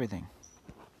on everything.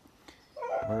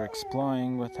 We're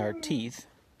exploring with our teeth.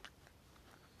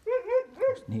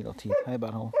 There's needle teeth. Hi,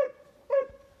 butthole.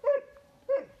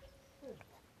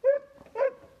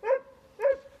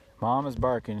 Mom is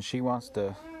barking. She wants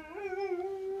to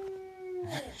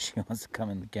come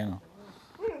in the kennel.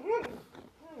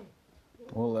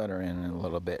 We'll let her in a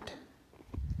little bit.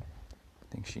 I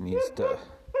think she needs to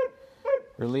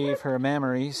relieve her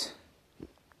memories.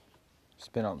 She's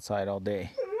been outside all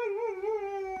day.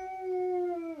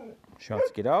 She wants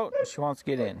to get out, she wants to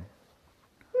get in.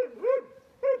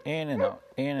 In and out,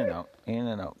 in and out, in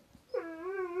and out.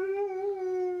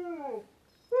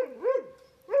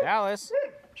 Alice!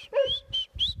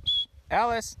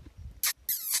 Alice!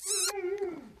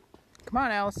 Come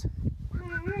on, Alice.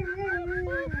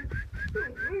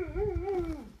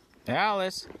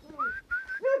 Alice!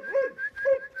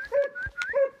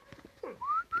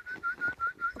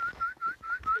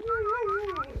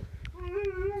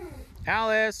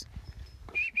 Alice!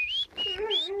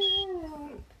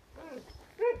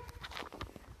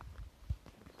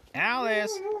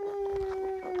 Alice!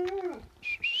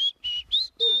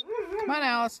 Come on,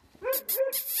 Alice.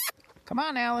 Come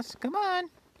on, Alice. Come on.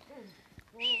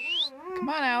 Come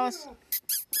on, Alice.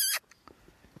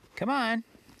 Come on.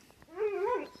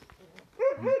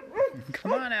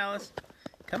 Come on, Alice.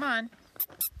 Come on.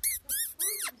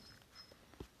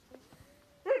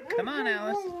 Come on,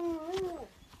 Alice.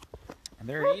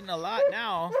 They're eating a lot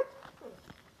now.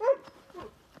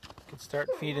 Could start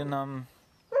feeding them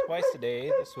twice a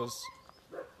day. This was,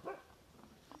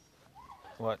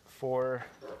 what, 4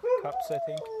 cups, I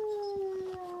think?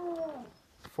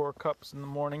 4 cups in the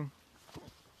morning.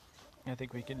 I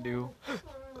think we can do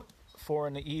 4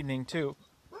 in the evening, too.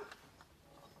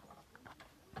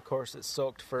 Of course, it's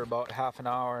soaked for about half an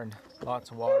hour in lots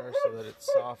of water so that it's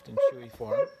soft and chewy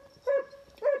for them.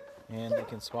 And they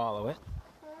can swallow it.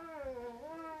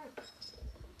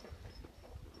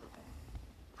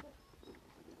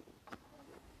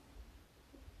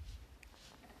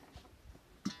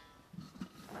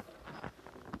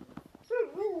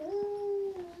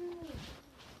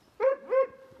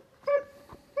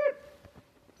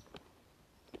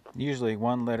 Usually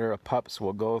 1 litter of pups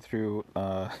will go through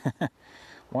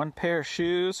 1 pair of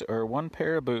shoes or 1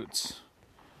 pair of boots.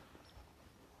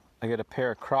 I got a pair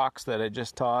of Crocs that I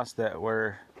just tossed that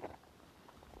were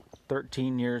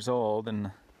 13 years old, and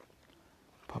the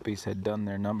puppies had done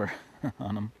their number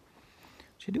on them.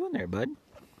 What you doing there, bud?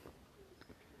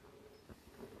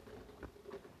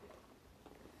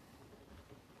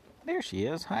 There she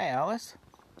is. Hi, Alice.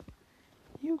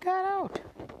 You got out.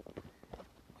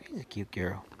 She's a cute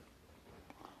girl.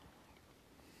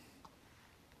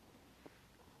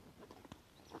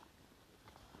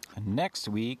 And next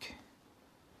week,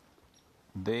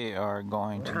 they are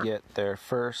going to get their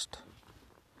first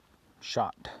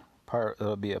shot.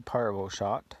 It'll be a parvo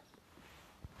shot.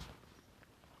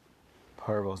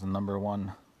 Parvo's the number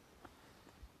one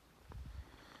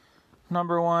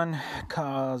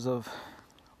cause of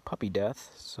puppy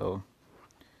death, so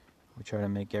we try to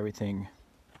make every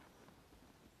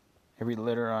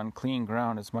litter on clean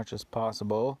ground as much as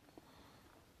possible.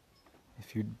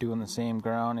 If you're doing the same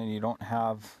ground and you don't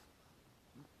have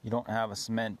a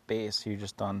cement base, you're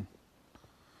just on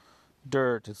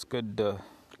dirt, it's good to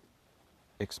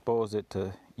expose it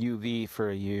to UV for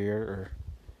a year, or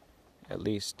at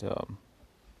least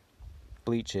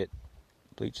bleach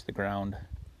the ground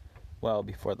well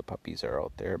before the puppies are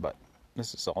out there. But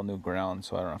this is all new ground,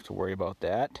 so I don't have to worry about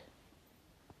that.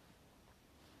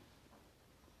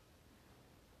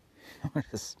 We're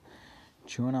just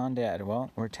chewing on Dad.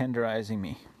 Well, we're tenderizing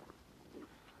me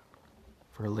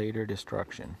for later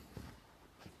destruction.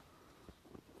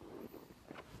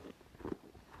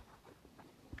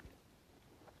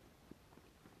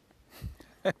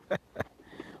 They've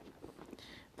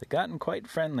gotten quite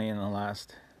friendly in the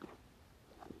last,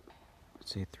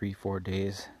 let's say, 3-4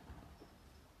 days.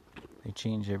 They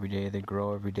change every day, they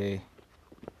grow every day.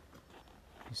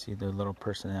 You see their little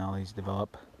personalities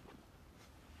develop.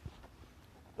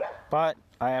 But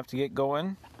I have to get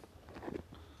going,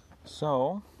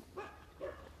 so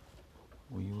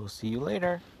we will see you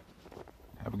later.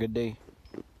 Have a good day.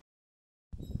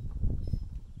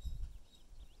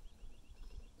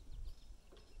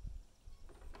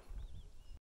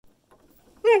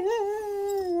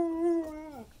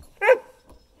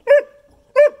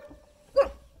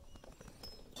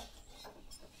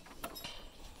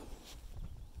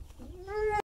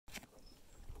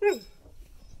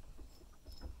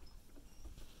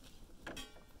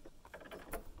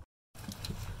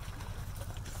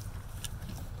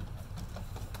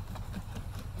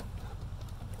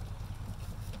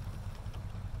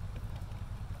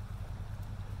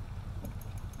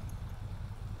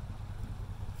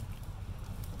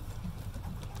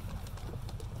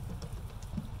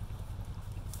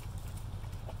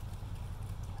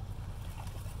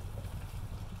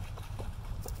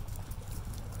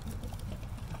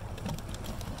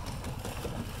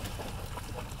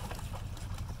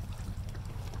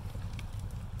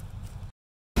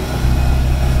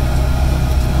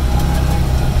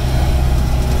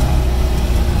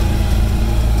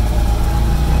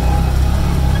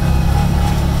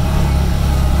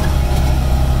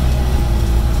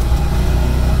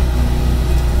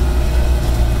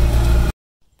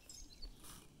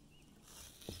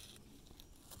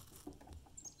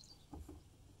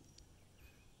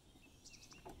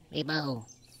 Hey, Bo.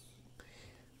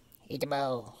 Hey, the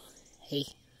Bo. Hey.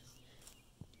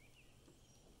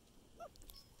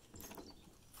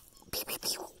 Pew, pew,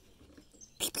 pew.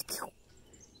 Pew, pew, pew.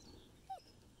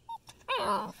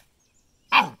 Ow.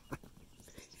 Ow.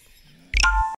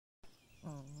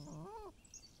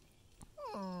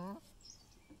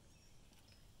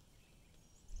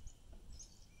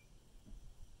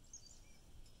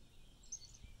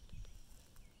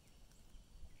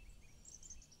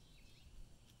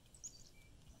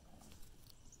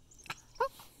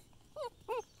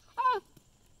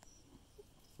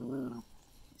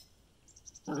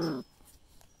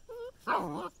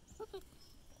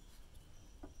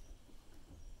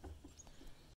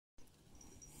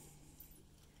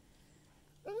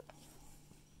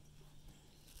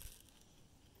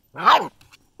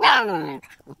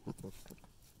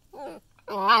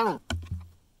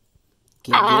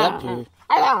 Can't get up here.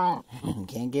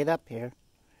 Can't get up here.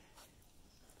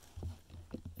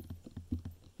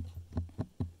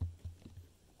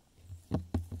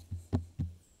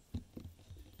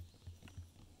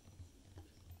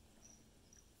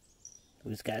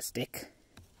 Who's got a stick?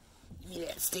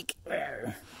 Yeah, stick.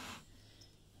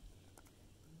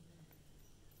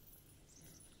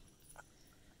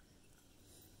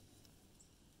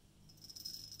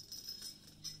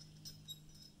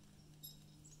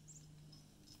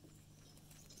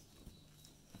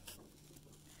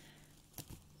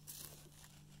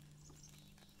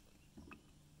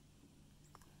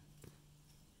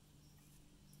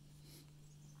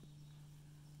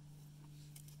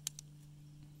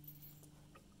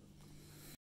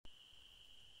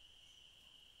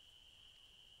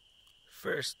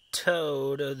 First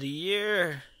toad of the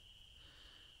year.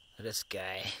 Look at this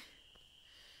guy.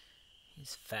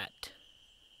 He's fat.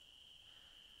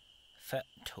 fat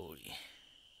toady.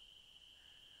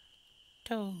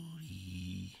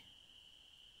 Toady.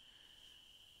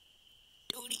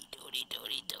 Toady, toady,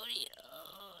 toady, toady.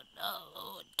 Oh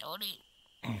no, toady.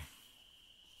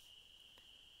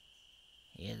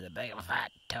 Here's a big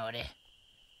fat toady.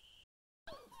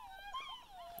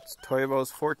 It's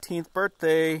Toivo's 14th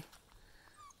birthday.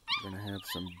 We're gonna have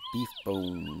some beef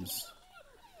bones.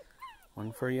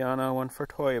 One for Yana, one for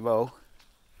Toivo.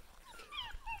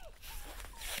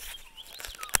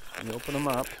 You open them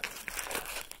up.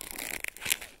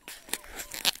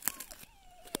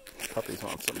 Puppies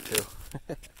want some too.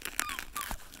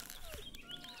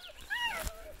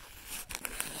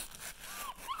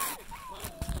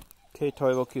 Okay,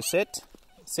 Toivo, can you sit?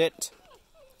 Sit.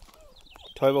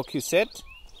 Toivo, can you sit?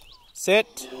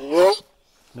 Sit.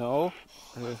 No.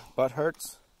 His butt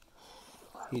hurts.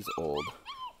 He's old.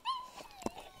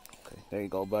 Okay, there you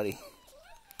go, buddy.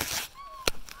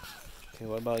 Okay,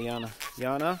 what about Yana?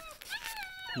 Yana,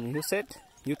 can you sit?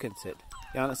 You can sit.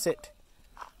 Yana, sit.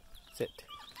 Sit.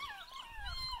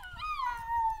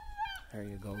 There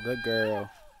you go, good girl.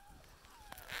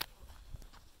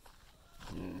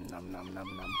 Nom nom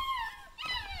nom nom.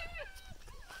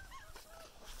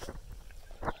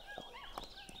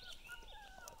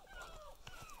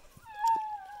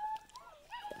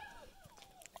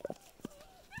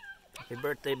 Happy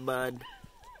birthday, bud.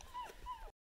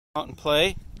 Come out and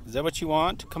play. Is that what you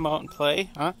want? Come out and play,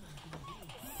 huh?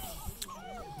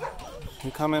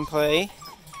 You come and play.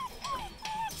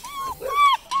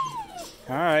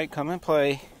 Alright, come and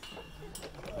play.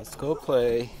 Let's go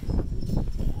play.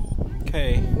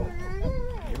 Okay.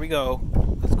 Here we go.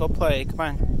 Let's go play. Come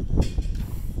on.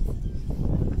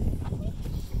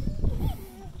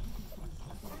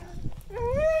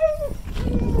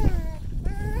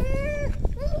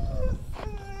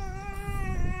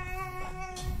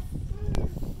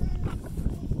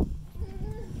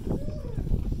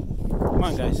 Come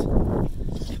on, guys.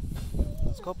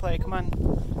 Let's go play. Come on.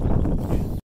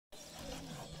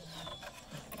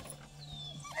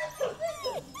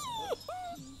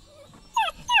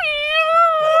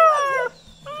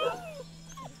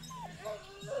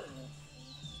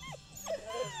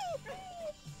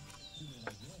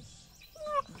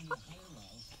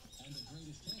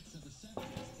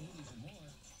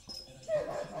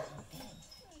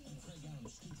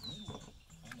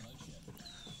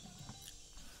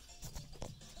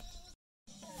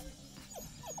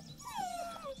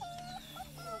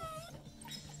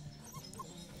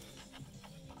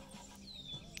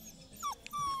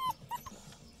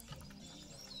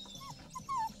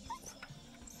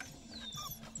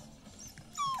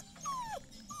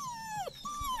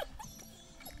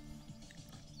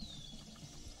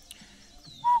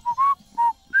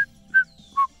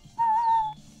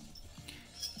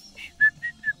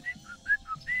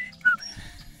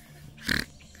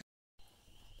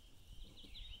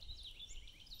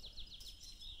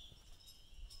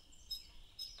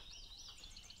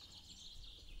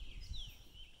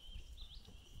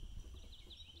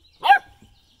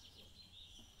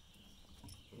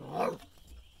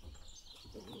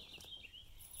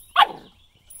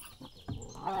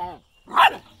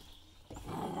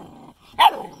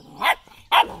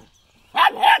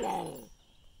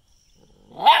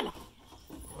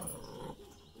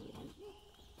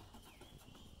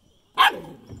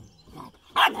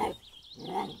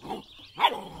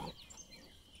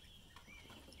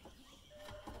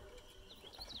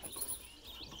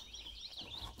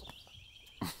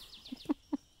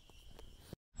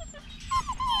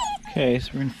 Okay,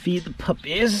 so we're gonna feed the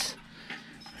puppies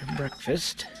for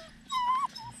breakfast.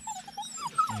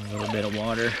 And a little bit of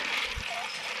water.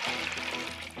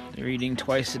 They're eating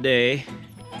twice a day.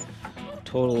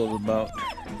 Total of about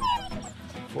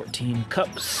 14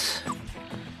 cups.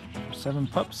 7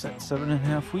 pups at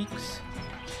 7.5 weeks.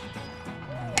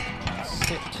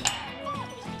 Sit.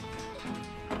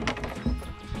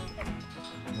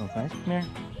 Go guys, come here.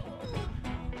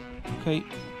 Okay,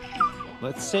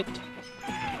 let's sit.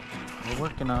 We're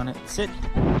working on it. Sit.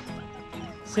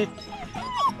 Sit.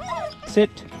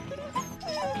 Sit.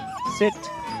 Sit.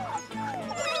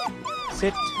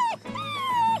 Sit.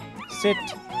 Sit.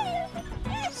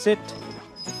 Sit.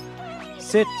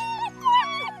 Sit.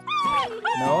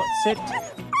 No, sit.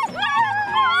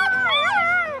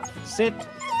 Sit.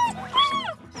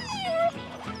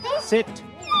 Sit.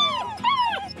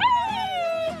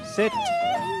 Sit.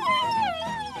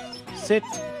 Sit.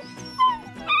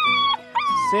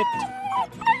 Sit.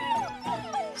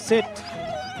 Sit.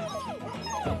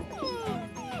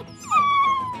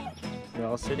 You're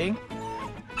all sitting?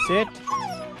 Sit.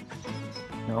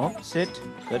 No, sit.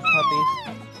 Good puppies.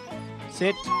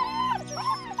 Sit.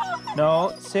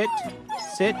 No, sit,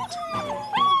 sit,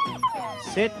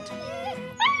 sit,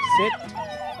 sit,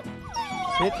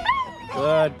 sit.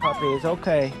 Good puppies.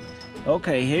 Okay.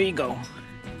 Okay, here you go.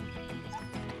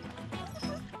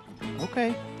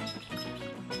 Okay.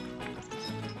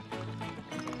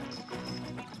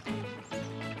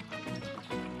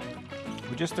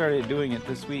 We just started doing it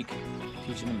this week,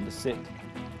 teaching them to sit.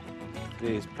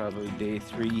 Today is probably day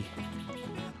 3.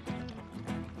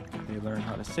 They learn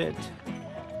how to sit.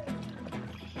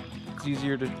 It's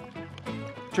easier to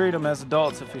train them as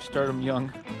adults if you start them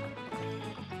young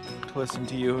to listen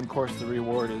to you, and of course the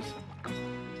reward is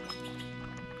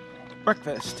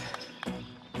breakfast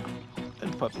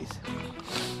and puppies.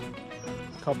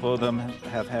 A couple of them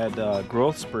have had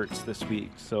growth spurts this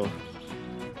week, so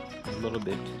a little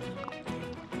bit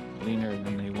leaner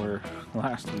than they were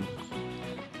last week.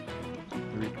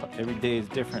 Every day is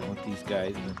different with these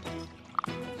guys,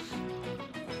 but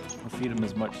I'll feed them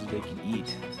as much as they can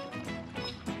eat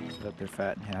so that they're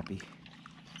fat and happy.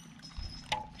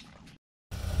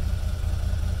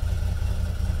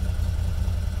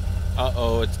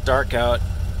 Uh-oh, it's dark out.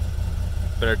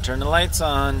 Better turn the lights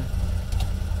on.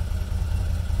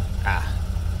 Ah,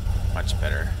 much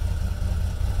better.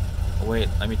 Oh, wait,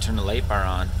 let me turn the light bar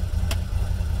on.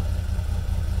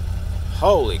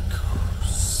 Holy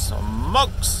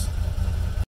smokes!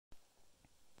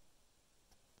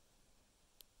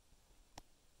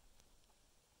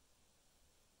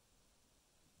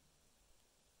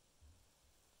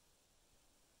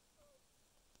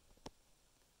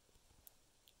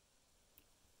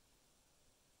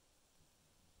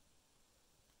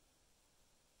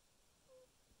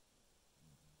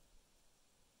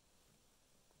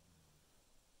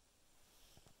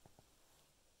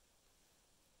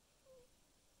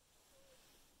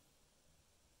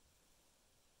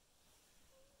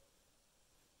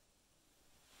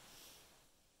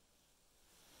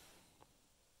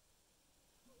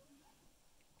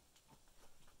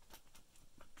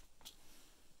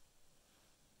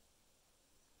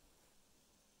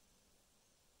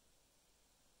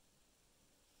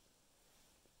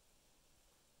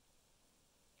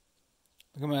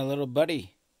 Look at my little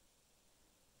buddy.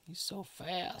 He's so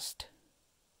fast.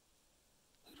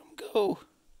 Look at him go.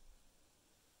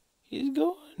 He's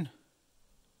going.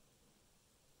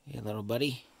 Hey, little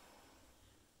buddy.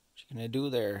 What you gonna do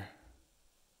there?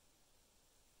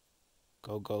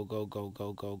 Go, go, go, go,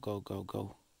 go, go, go, go,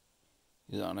 go.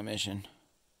 He's on a mission.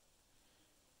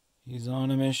 He's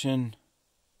on a mission.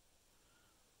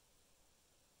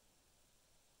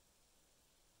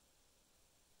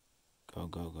 Go,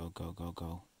 go, go, go, go,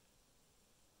 go.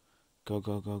 Go,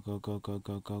 go, go, go, go, go,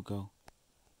 go, go, go.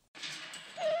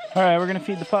 Alright, we're gonna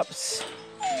feed the pups.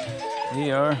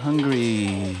 They are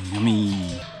hungry.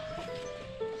 Yummy.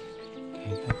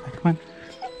 Okay, come on.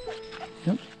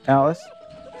 Yep, Alice.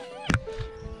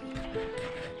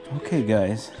 Okay,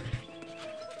 guys.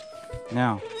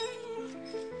 Now,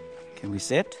 can we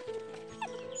sit?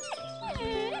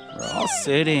 We're all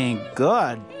sitting.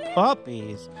 Good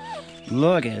puppies.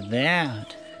 Look at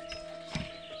that.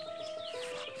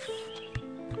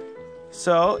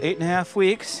 So, 8.5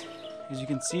 weeks. As you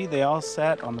can see, they all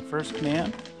sat on the first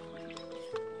command.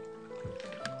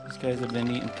 These guys have been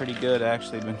eating pretty good. I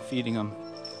actually been feeding them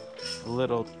a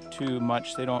little too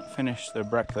much. They don't finish their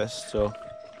breakfast, so.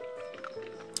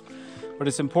 But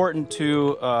it's important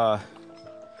to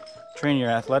train your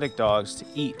athletic dogs to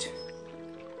eat.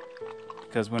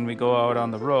 Because when we go out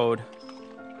on the road,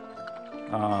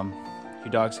 your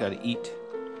dog's got to eat.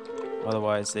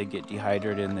 Otherwise, they get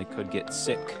dehydrated and they could get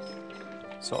sick.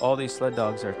 So all these sled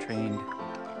dogs are trained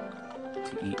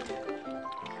to eat.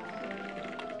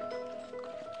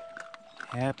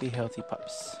 Happy, healthy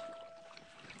pups.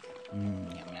 Yum,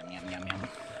 yum, yum, yum, yum.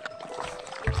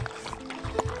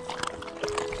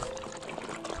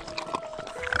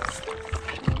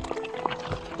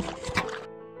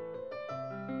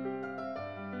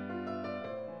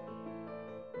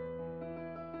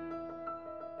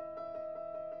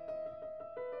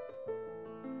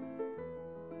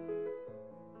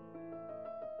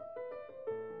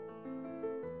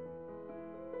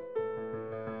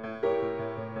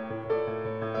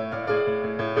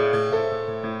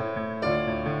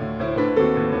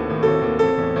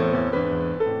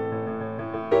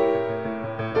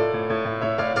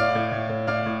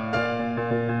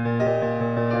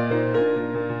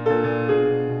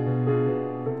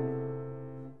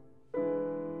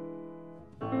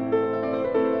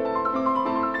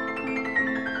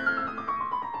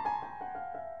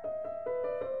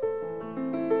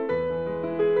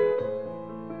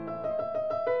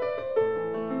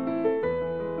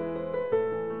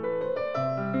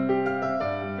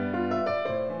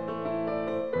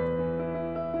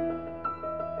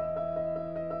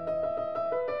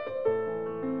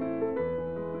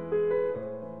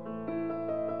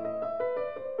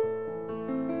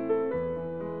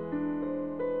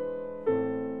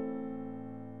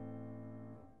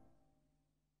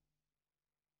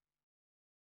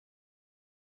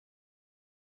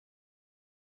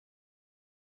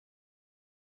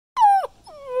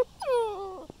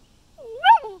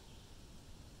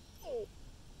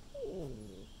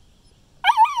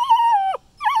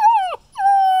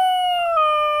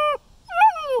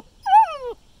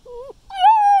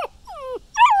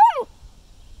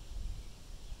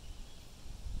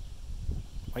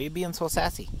 Why are you being so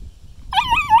sassy?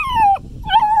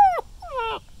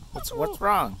 What's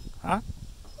wrong? Huh?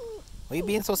 Why are you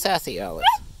being so sassy, Alice?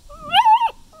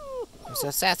 You're so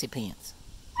sassy pants.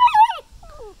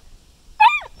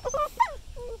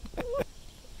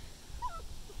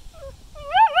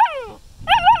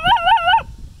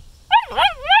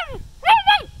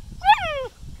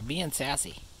 You're being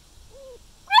sassy.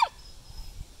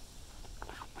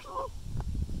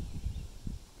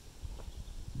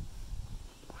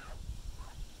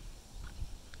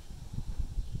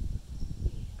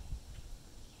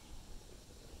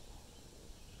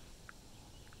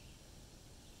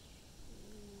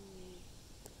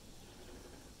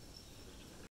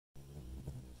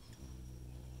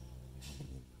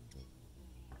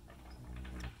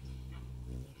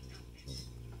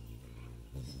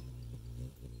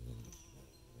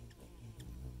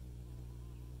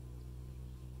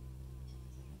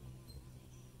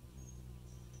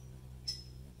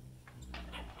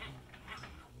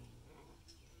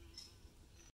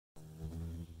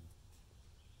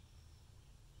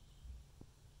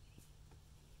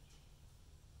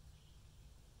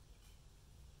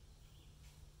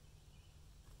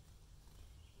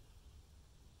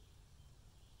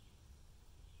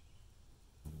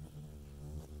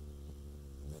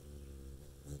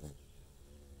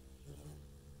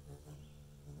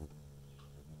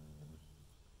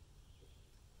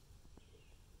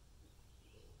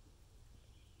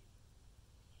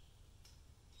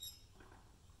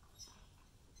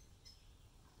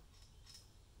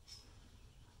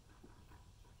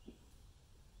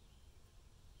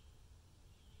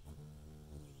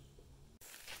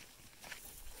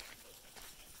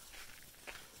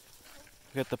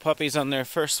 We got the puppies on their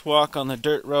first walk on the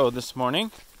dirt road this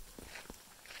morning.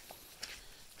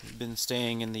 They've been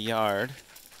staying in the yard.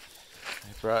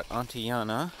 I brought Auntie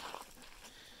Yana.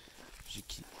 She's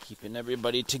keeping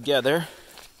everybody together.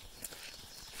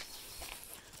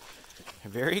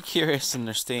 They're very curious and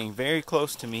they're staying very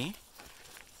close to me,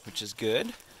 which is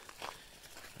good.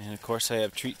 And of course I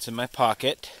have treats in my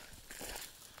pocket.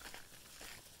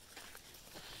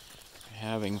 They're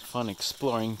having fun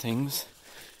exploring things.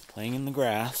 Playing in the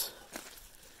grass.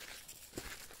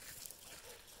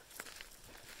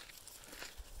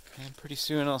 And pretty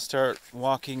soon I'll start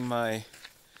walking my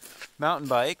mountain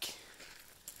bike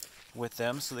with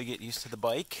them so they get used to the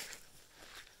bike.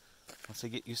 Once they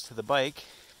get used to the bike,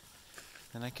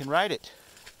 then I can ride it.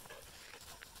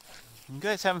 You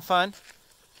guys having fun?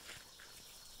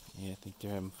 Yeah, I think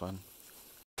they're having fun.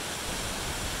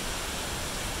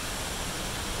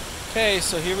 Okay,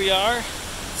 so here we are.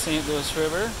 St. Louis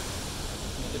River,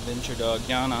 adventure dog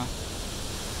Yana.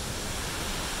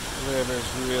 The river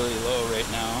is really low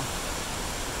right now.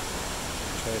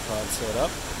 Tripod set up.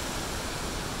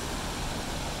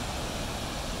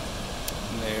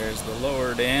 And there's the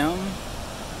lower dam.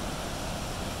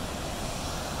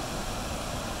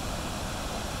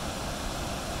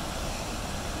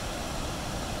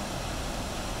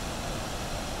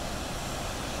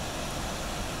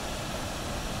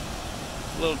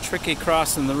 A little tricky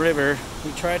crossing the river.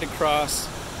 We tried to cross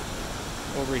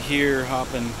over here,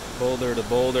 hopping boulder to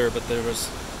boulder, but there was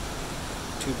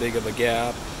too big of a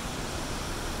gap.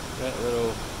 Got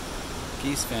little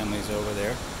geese families over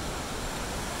there.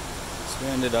 So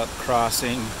we ended up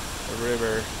crossing the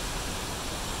river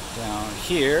down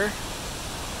here,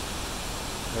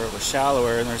 where it was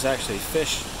shallower, and there's actually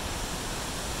fish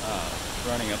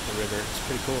running up the river. It's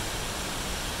pretty cool.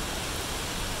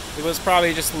 It was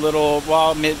probably just a little,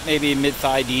 well, maybe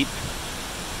mid-thigh deep,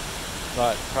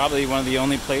 but probably one of the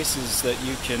only places that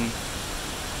you can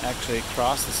actually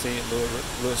cross the St.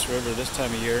 Louis River this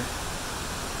time of year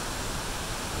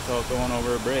without going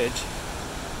over a bridge.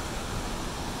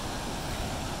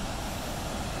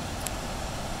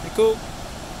 Pretty cool.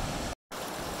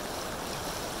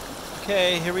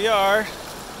 Okay, here we are,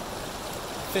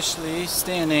 officially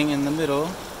standing in the middle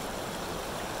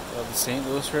of the St.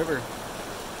 Louis River.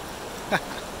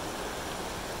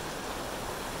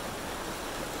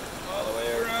 All the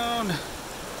way around.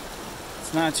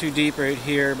 It's not too deep right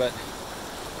here, but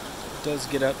it does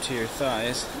get up to your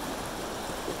thighs.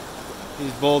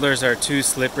 These boulders are too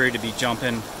slippery to be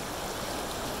jumping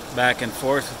back and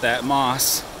forth with that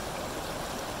moss.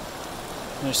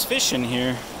 There's fish in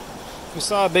here. We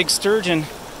saw a big sturgeon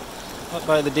up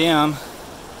by the dam.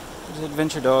 There's an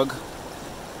adventure dog.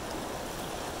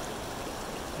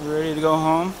 You ready to go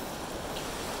home?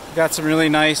 Got some really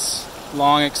nice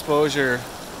long exposure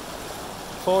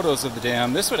photos of the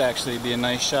dam. This would actually be a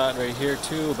nice shot right here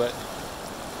too, but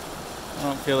I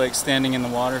don't feel like standing in the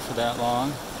water for that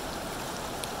long.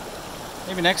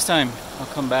 Maybe next time I'll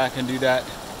come back and do that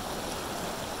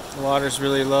The water's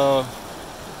really low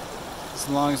as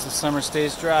long as the summer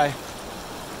stays dry.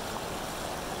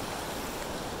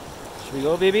 Should we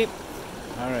go, baby?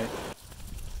 All right.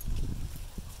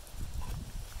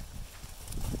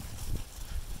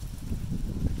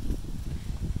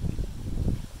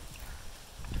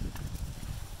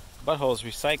 Butthole's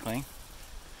recycling.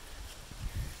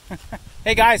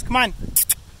 Hey guys, come on.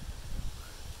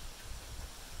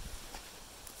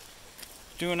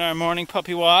 Doing our morning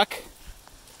puppy walk.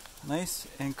 Nice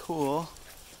and cool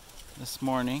this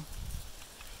morning.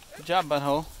 Good job,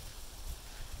 Butthole.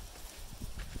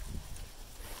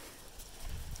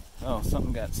 Oh,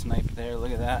 something got sniped there.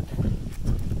 Look at that.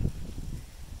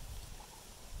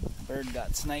 Bird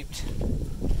got sniped.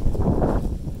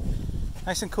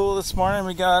 Nice and cool this morning.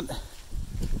 We got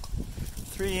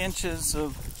 3 inches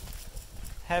of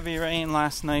heavy rain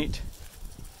last night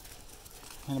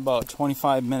in about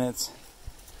 25 minutes.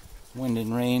 Wind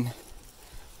and rain.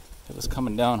 It was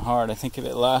coming down hard. I think if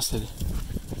it lasted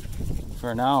for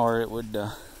an hour, it would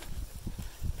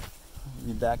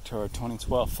be back to our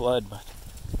 2012 flood. But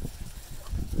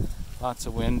lots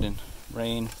of wind and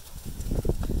rain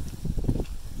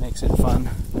makes it fun.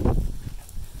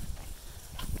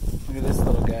 Look at this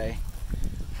little guy.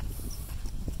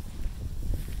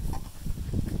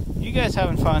 You guys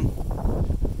having fun?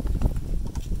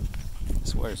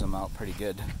 This wears them out pretty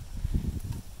good.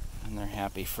 And they're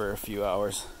happy for a few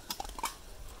hours.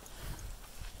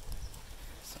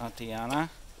 Santiana.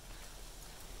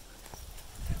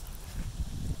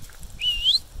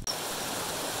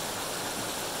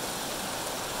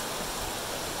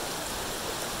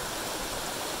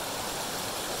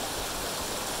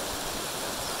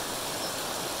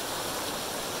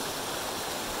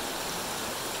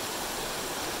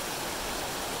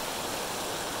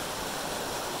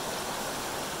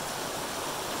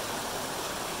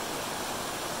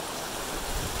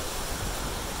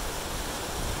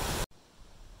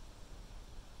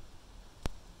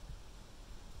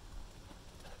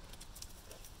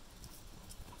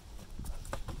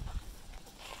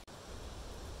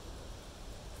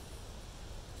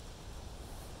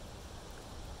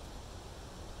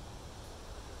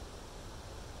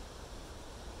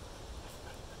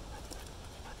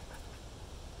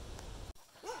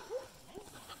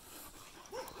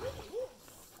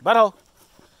 Butthole.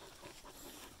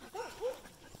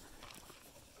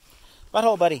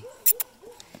 Butthole, buddy.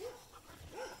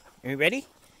 Are you ready?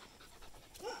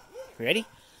 You ready?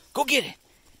 Go get it.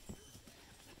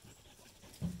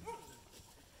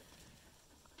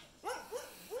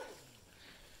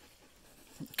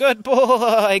 Good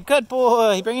boy. Good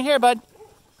boy. Bring it here, bud.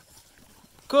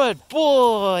 Good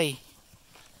boy.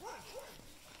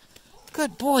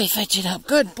 Good boy. Fetch it up.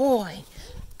 Good boy.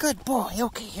 Good boy.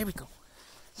 Okay, here we go.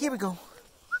 Here we go.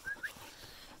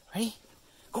 Ready?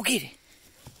 Go get it.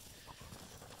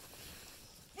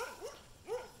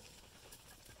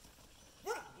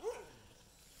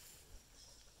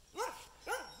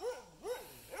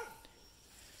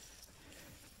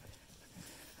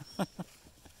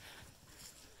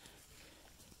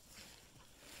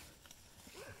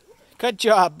 Good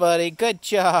job, buddy. Good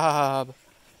job.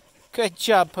 Good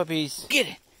job, puppies. Get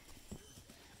it.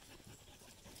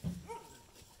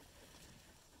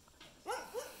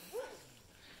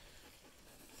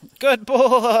 Good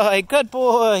boy. Good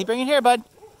boy. Bring it here, bud.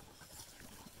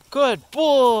 Good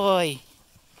boy.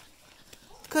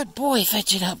 Good boy.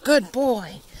 Fetch it up. Good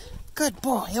boy. Good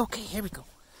boy. Okay, here we go.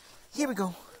 Here we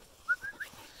go.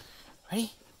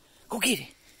 Ready? Go get it.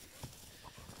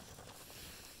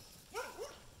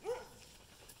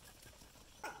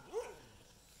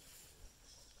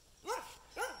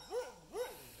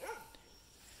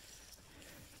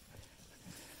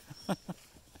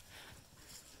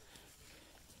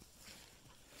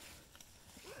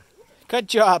 Good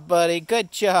job, buddy.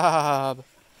 Good job.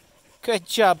 Good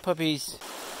job, puppies.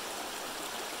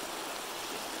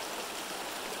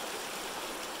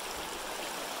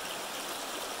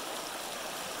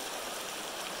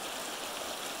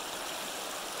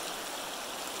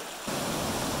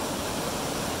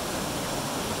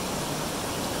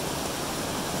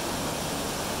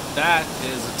 That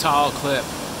is a tall clip.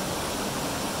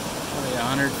 Probably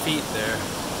 100 feet there.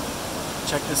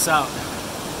 Check this out.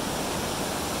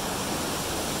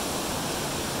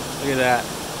 Look at that.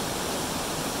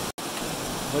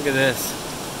 Look at this.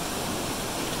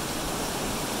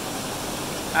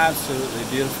 Absolutely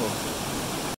beautiful.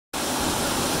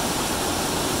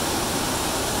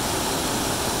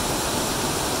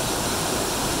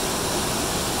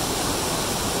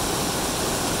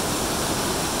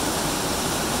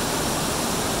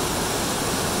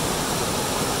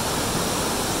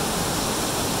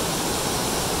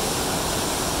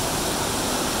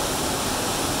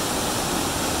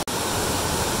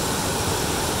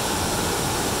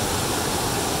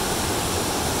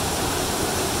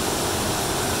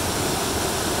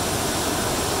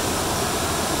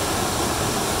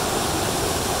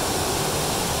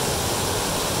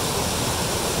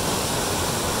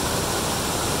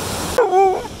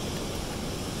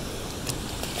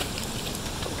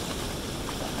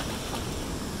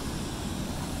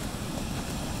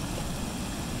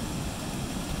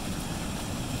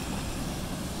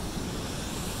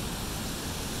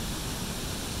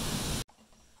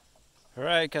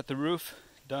 Alright, got the roof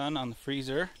done on the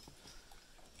freezer.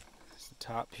 It's the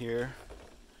top here.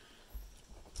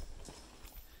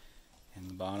 And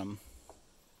the bottom.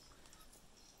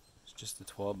 It's just the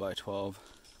 12 by 12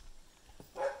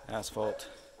 asphalt.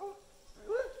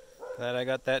 Glad I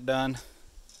got that done.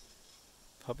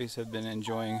 Puppies have been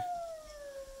enjoying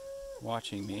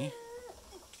watching me.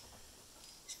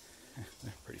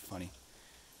 They're pretty funny.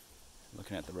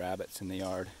 Looking at the rabbits in the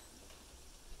yard.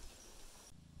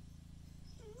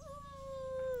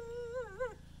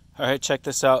 Alright, check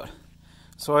this out.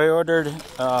 So I ordered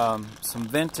some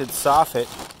vintage soffit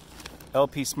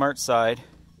LP Smart Side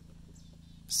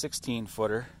 16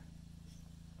 footer.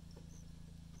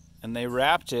 And they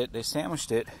wrapped it, they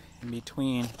sandwiched it in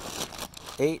between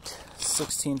 8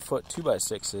 16-foot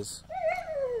 2x6s.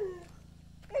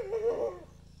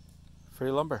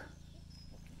 Free lumber.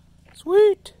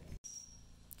 Sweet!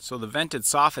 So the vented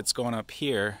soffit's going up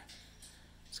here.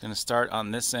 It's going to start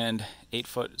on this end. 8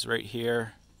 foot is right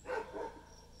here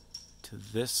to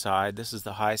this side. This is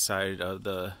the high side of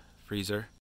the freezer.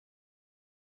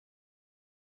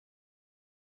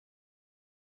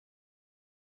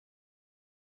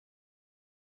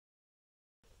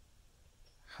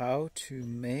 How to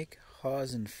make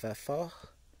Hasenpfeffer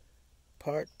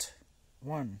Part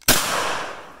 1.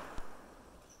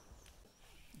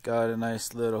 Got a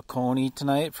nice little coney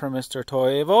tonight for Mr.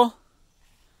 Toivo.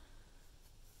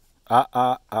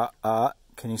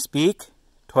 Can you speak?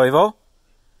 Toivo?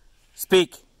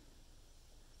 Speak.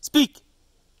 Speak.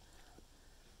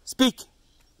 Speak.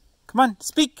 Come on,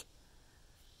 speak.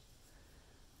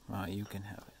 Well, you can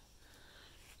have it.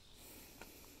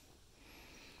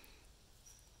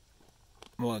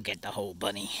 We'll get the whole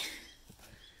bunny.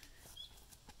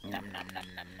 Nom nom nom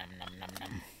nom nom nom nom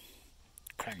nom.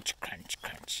 Crunch, crunch,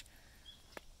 crunch.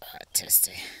 Ah,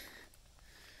 tasty.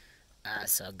 Ah,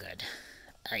 so good.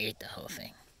 I ate the whole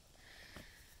thing.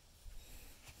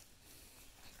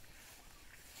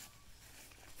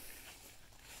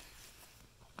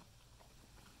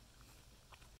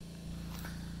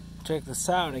 Check this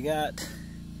out. I got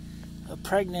a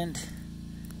pregnant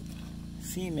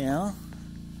female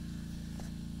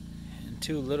and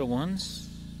 2 little ones.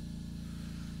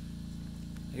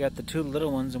 I got the 2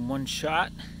 little ones in one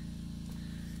shot.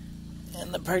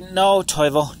 And the pregnant... No,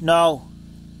 Toivo. No.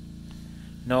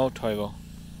 No, Toivo.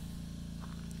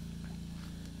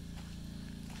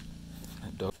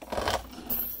 That dog.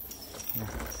 Here.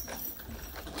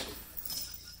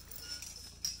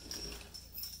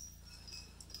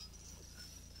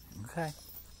 Okay.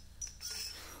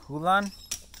 Ulan.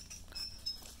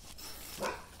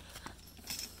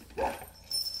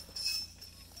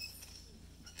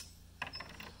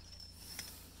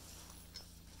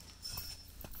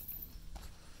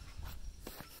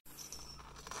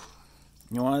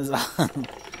 You want this?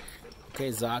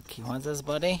 Okay, Zach, you want this,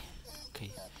 buddy?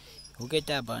 Okay, go get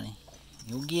that bunny.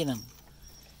 You get him.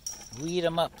 You eat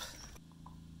him up.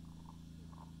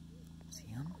 See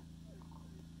him?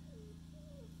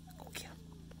 Go get him.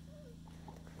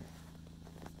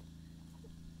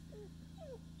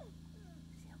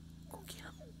 See him? Go get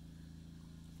him.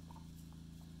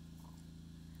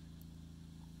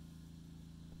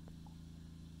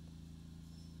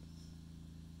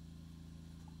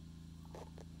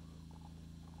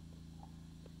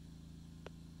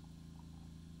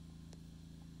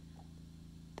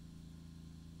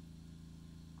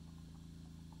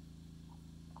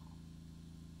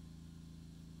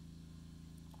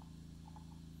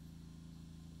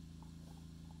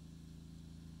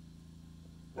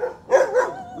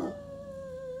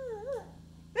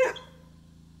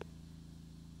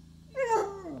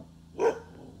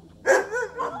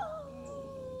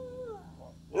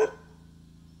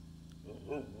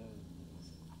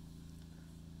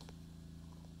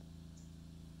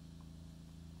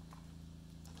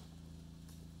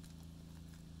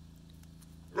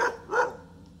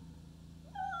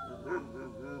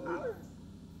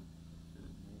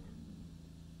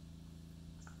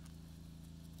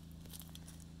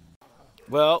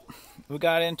 Well, we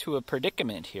got into a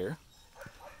predicament here.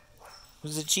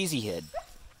 Who's a cheesy head?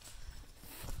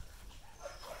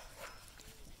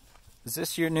 Is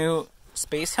this your new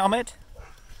space helmet?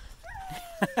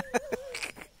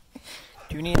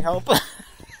 Do you need help?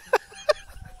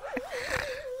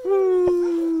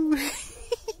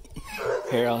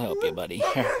 Here, I'll help you, buddy.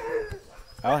 Here.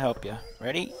 I'll help you.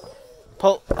 Ready?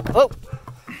 Pull. Oh!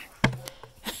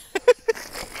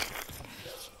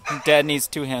 Dad needs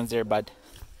 2 hands there, bud.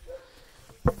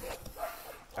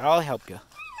 I'll help you.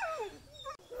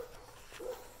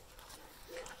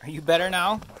 Are you better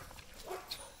now?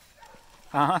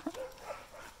 Uh-huh.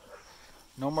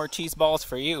 No more cheese balls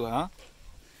for you, huh?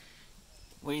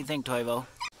 What do you think, Toivo?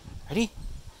 Ready?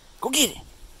 Go get it!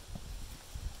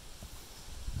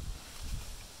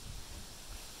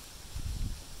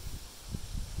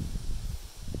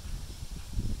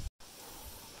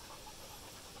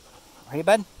 Ready,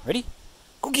 bud? Ready?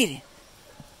 Go get it!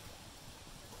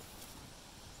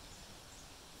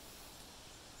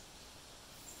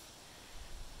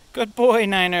 Good boy,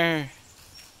 Niner!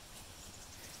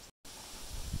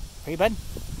 Ready, bud?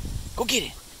 Go get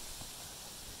it!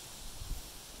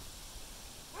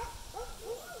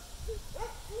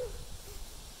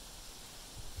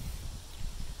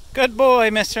 Good boy,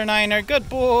 Mr. Niner. Good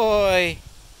boy.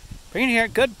 Bring it here.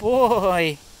 Good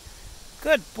boy.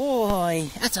 Good boy.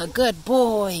 That's a good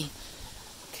boy.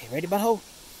 Okay, ready, butthole?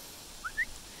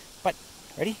 But,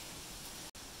 ready?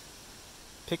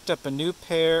 Picked up a new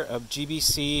pair of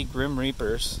GBC Grim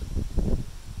Reapers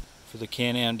for the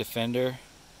Can-Am Defender.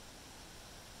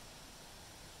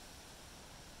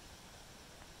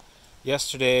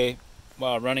 Yesterday,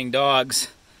 while running dogs,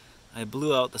 I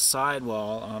blew out the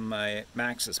sidewall on my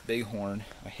Maxxis Bighorn.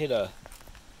 I hit a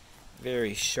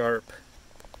very sharp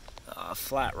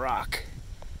flat rock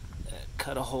that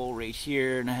cut a hole right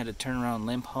here, and I had to turn around and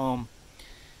limp home.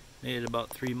 Made it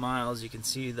about 3 miles. You can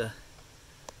see the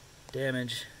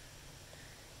damage,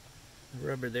 the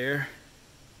rubber there.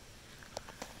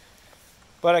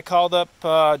 But I called up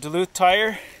Duluth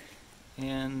Tire,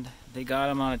 and they got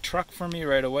them on a truck for me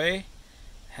right away.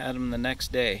 Had them the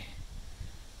next day.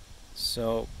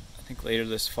 So I think later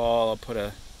this fall I'll put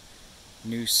a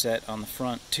new set on the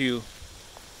front too.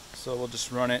 So we'll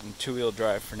just run it in 2-wheel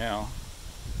drive for now.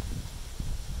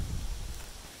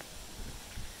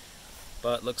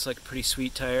 But looks like a pretty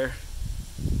sweet tire.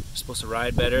 They're supposed to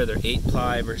ride better. They're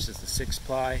 8-ply versus the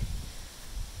 6-ply.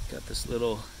 Got this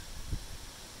little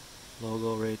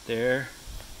logo right there.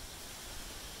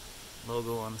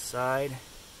 Logo on the side.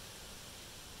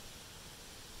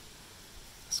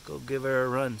 Let's go give her a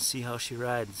run, see how she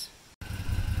rides.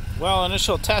 Well,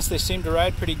 initial test, they seem to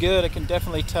ride pretty good. I can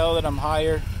definitely tell that I'm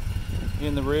higher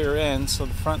in the rear end, so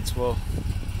the fronts will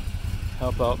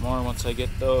help out more once I get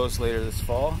those later this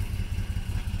fall.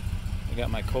 I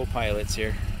got my co-pilots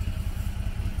here.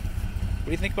 What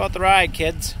do you think about the ride,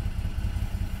 kids?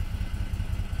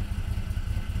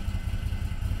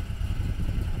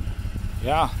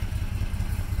 Yeah.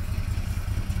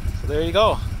 So there you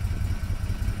go.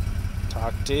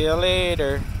 Talk to you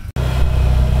later.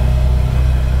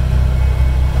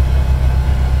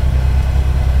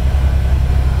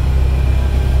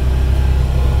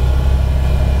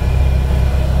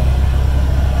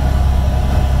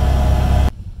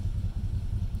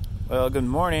 Well, good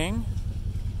morning.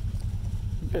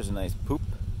 There's a nice poop.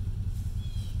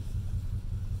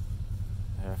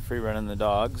 Free running the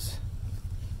dogs.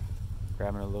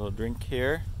 Grabbing a little drink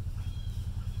here.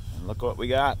 And look what we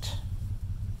got.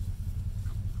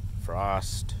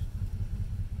 Frost.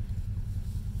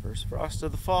 First frost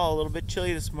of the fall. A little bit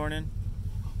chilly this morning.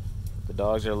 The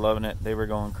dogs are loving it. They were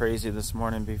going crazy this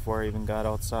morning before I even got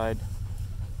outside.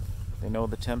 They know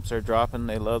the temps are dropping.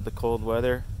 They love the cold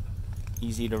weather.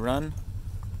 Easy to run.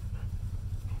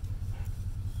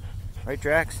 Right,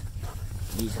 Drax?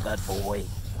 He's a good boy.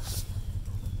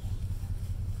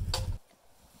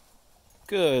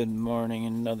 Good morning.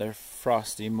 Another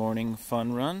frosty morning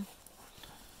fun run.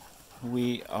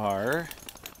 We are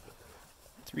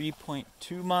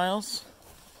 3.2 miles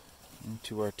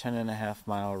into our 10.5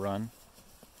 mile run.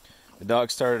 The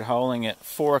dogs started howling at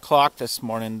 4 o'clock this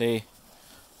morning. They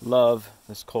love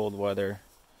this cold weather.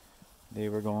 They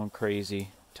were going crazy,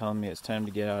 telling me it's time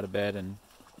to get out of bed and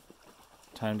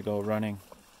time to go running.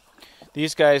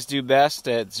 These guys do best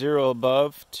at 0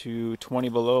 above to 20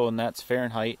 below, and that's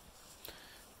Fahrenheit.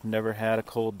 Never had a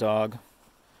cold dog.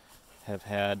 Have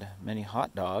had many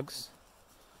hot dogs,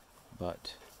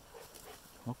 but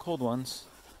no cold ones.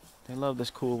 They love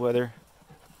this cool weather.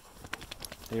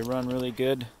 They run really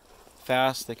good,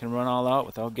 fast. They can run all out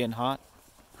without getting hot.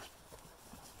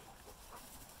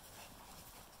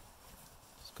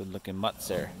 It's good looking mutts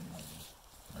there.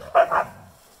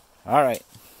 Alright.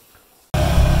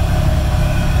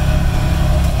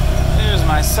 There's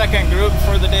my second group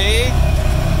for the day.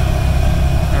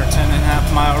 Our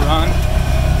 10.5 mile run.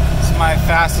 It's my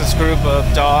fastest group of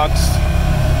dogs,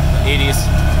 80s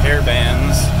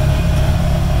hairbands.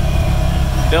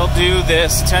 They'll do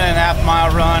this 10.5 mile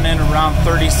run in around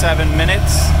 37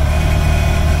 minutes.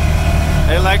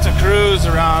 They like to cruise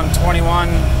around 21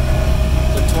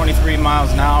 to 23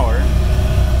 miles an hour.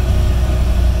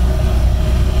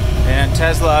 And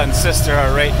Tesla and sister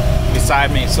are right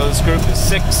beside me, so this group is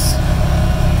 6.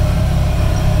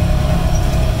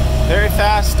 Very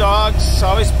fast dogs,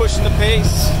 always pushing the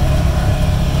pace.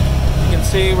 You can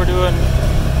see we're doing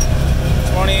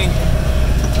 20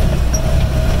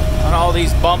 on all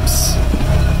these bumps.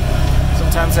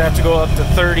 Sometimes I have to go up to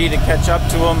 30 to catch up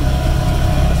to them,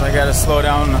 because I gotta slow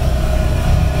down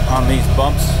on these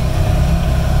bumps.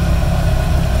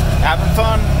 Having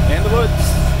fun in the woods.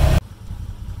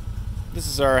 This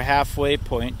is our halfway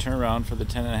point turnaround for the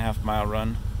 10.5 mile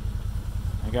run.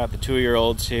 I got the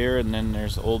 2-year-olds here, and then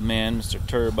there's old man, Mr.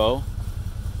 Turbo.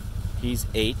 He's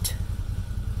 8.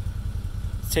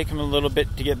 It's taken him a little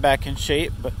bit to get back in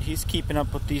shape, but he's keeping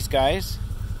up with these guys.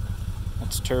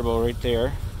 That's Turbo right there.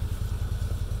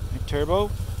 Hey, Turbo.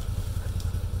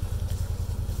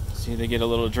 See, they get a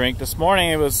little drink. This morning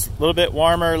it was a little bit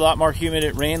warmer, a lot more humid.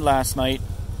 It rained last night,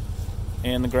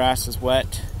 and the grass is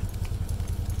wet.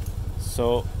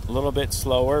 So a little bit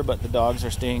slower, but the dogs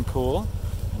are staying cool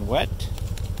and wet.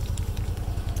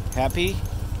 Happy.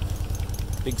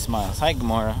 Big smiles. Hi,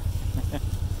 Gamora.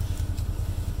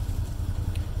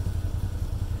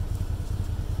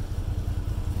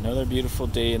 Another beautiful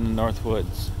day in the North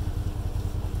Woods.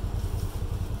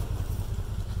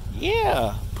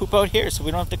 Yeah, poop out here so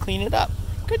we don't have to clean it up.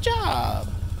 Good job.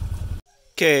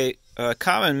 Okay, a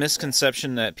common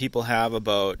misconception that people have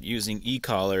about using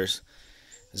e-collars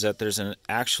is that there's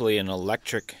actually an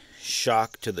electric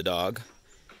shock to the dog.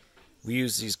 We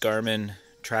use these Garmin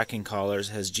tracking collars,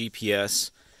 has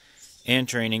GPS and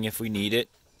training if we need it.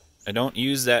 I don't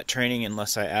use that training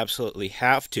unless I absolutely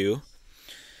have to.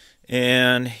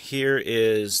 And here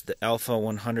is the Alpha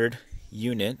 100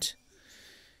 unit.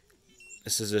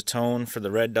 This is a tone for the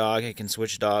red dog. I can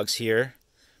switch dogs here.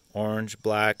 Orange,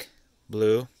 black,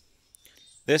 blue.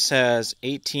 This has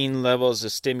 18 levels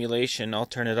of stimulation. I'll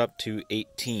turn it up to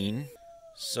 18.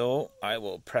 So I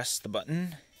will press the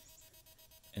button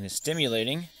and it's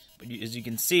stimulating. But as you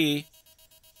can see,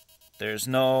 there's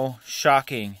no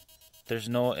shocking. There's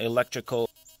no electrical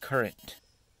current.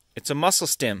 It's a muscle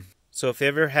stim. So if you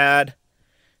ever had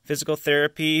physical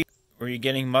therapy or you're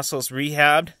getting muscles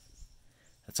rehabbed,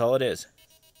 that's all it is.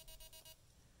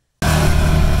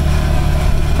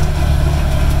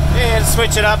 And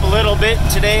switch it up a little bit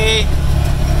today.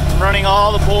 I'm running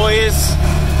all the boys,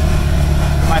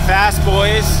 my fast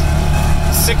boys,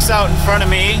 6 out in front of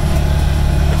me.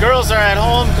 The girls are at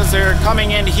home because they're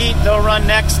coming in heat. They'll run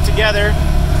next together.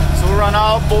 So we'll run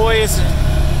all boys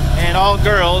and all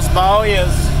girls. Bowie is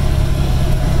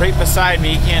right beside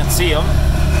me. You can't see him.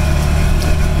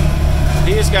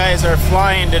 These guys are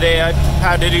flying today. I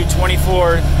had to do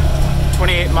 24,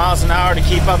 28 miles an hour to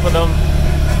keep up with them.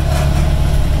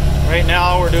 Right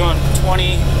now we're doing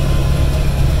 20.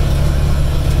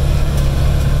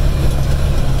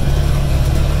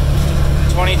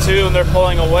 22 and they're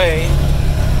pulling away.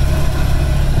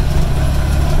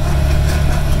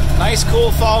 Nice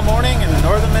cool fall morning in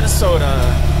northern Minnesota.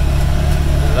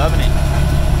 Loving it.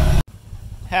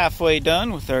 Halfway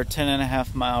done with our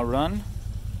 10.5 mile run.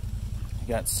 We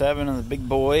got 7 of the big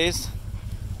boys.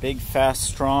 Big, fast,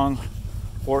 strong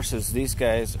horses. These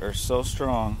guys are so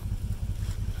strong.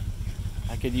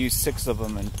 I could use 6 of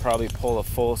them and probably pull a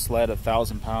full sled of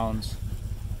 1,000 pounds.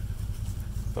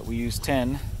 But we use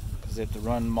 10 because they have to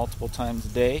run multiple times a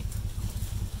day.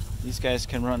 These guys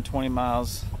can run 20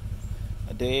 miles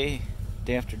a day,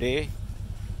 day after day.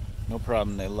 No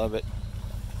problem. They love it.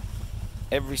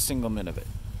 Every single minute of it.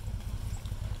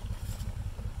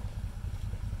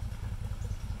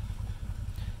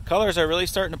 Colors are really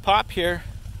starting to pop here.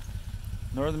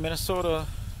 Northern Minnesota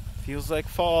feels like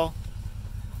fall.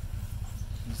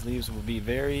 These leaves will be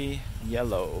very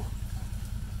yellow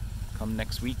come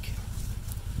next week.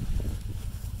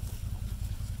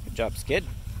 Good job, Skid.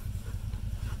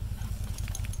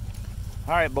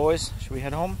 Alright, boys, should we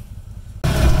head home?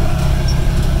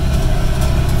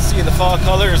 See the fall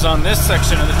colors on this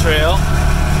section of the trail.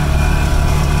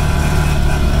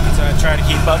 So I try to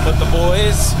keep up with the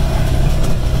boys.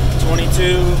 22,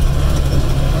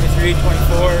 23, 24,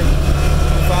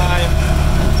 25.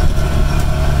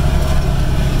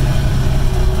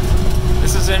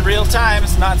 This is in real time,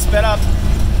 it's not sped up.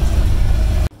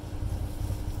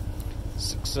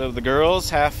 6 of the girls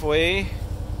halfway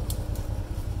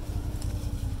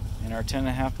in our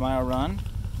 10.5 mile run.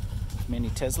 Mini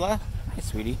Tesla. Hi,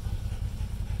 sweetie.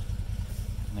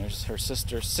 And there's her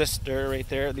sister right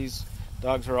there. These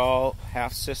dogs are all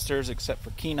half sisters except for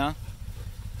Kina.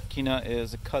 Kina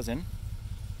is a cousin.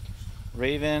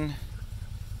 Raven,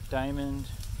 Diamond,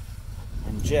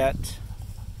 and Jet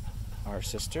are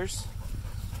sisters.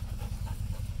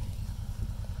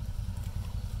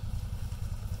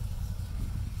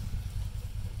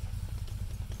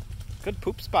 Good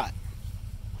poop spot.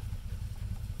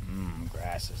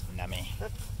 Yes, it's nummy.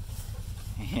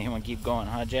 You want to keep going,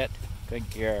 huh, Jet?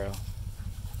 Good girl.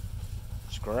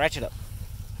 Scratch it up.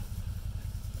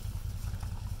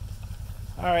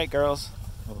 Alright, girls.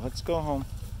 Well, let's go home.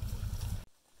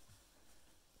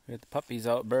 We got the puppies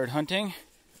out bird hunting.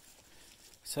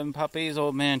 7 puppies,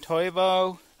 old man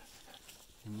Toivo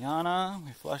and Yana.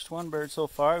 We flushed 1 bird so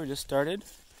far. We just started.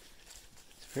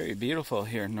 It's very beautiful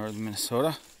here in northern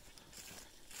Minnesota.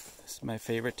 This is my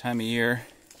favorite time of year.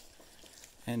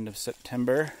 End of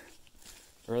September,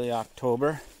 early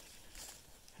October.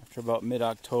 After about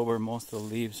mid-October, most of the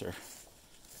leaves are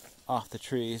off the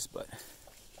trees, but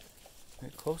we're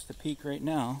close to peak right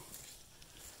now.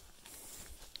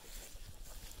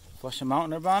 Flush them out,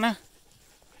 Nirvana.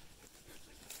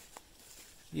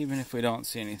 Even if we don't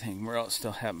see anything, we're out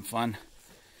still having fun.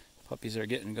 Puppies are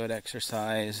getting good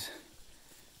exercise,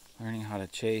 learning how to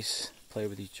chase, play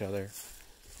with each other,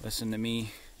 listen to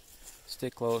me, stay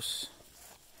close.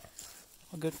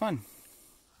 All good fun.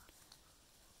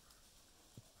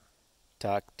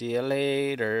 Talk to you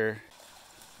later.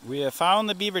 We have found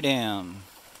the beaver dam.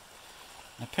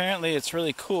 Apparently it's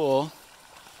really cool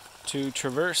to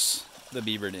traverse the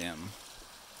beaver dam.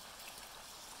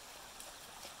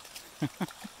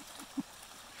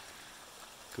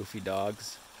 Goofy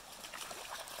dogs.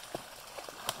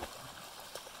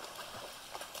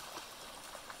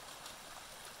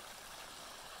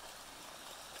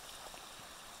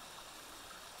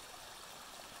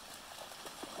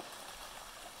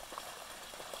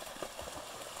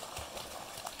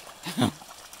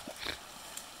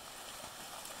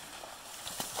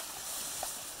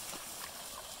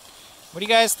 What do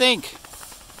you guys think?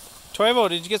 Toivo,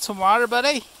 did you get some water,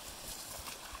 buddy?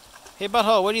 Hey,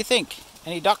 Butthole, what do you think?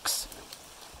 Any ducks?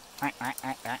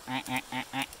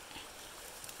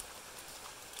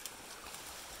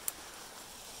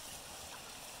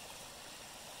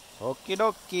 Okie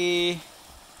dokie.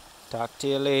 Talk to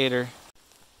you later.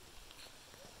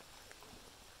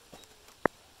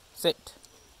 Sit.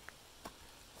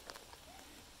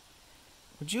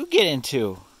 What'd you get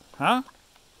into? Huh?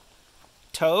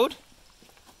 Toad?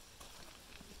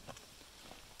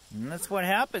 And that's what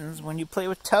happens when you play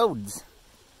with toads.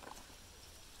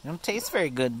 They don't taste very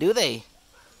good, do they?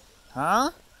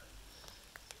 Huh?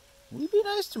 We be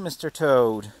nice to Mr.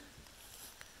 Toad.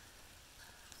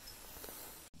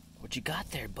 What you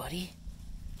got there, buddy?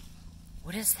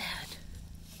 What is that?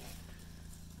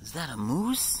 Is that a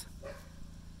moose?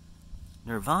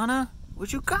 Nirvana?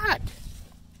 What you got?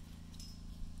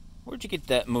 Where'd you get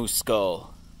that moose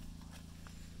skull?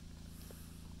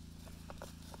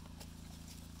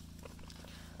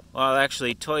 Well,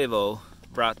 actually, Toivo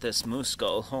brought this moose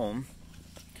skull home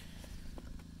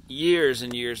years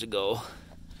and years ago.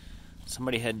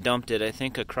 Somebody had dumped it, I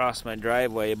think, across my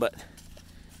driveway, but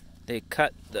they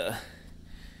cut the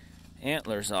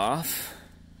antlers off.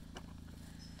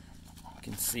 You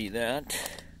can see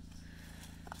that.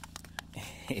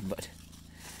 Hey, but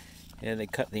yeah, they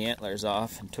cut the antlers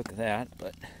off and took that,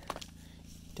 but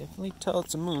definitely tell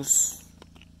it's a moose.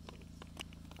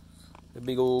 The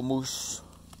big old moose.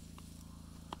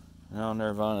 Now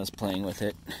Nirvana's playing with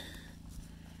it.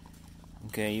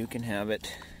 Okay, you can have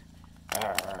it.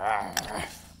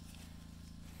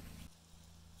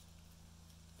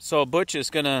 So Butch is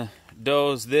gonna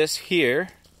doze this here.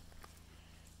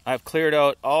 I've cleared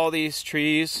out all these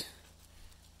trees.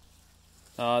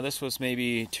 This was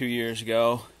maybe 2 years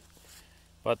ago,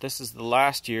 but this is the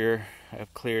last year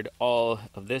I've cleared all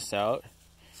of this out,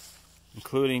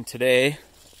 including today.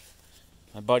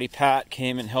 My buddy Pat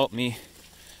came and helped me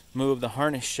move the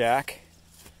harness shack.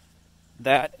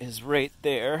 That is right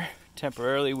there.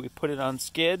 Temporarily we put it on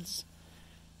skids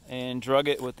and drug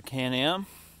it with the Can-Am.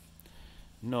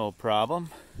 No problem.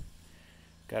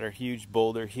 Got our huge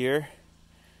boulder here.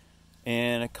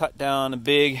 And I cut down a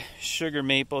big sugar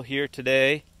maple here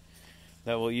today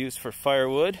that we'll use for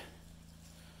firewood.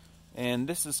 And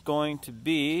this is going to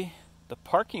be the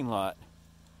parking lot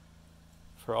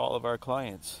for all of our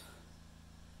clients.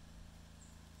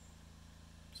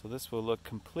 So this will look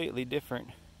completely different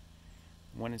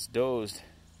when it's dozed.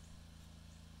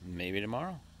 Maybe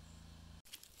tomorrow.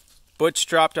 Butch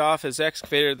dropped off his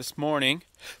excavator this morning.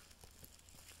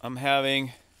 I'm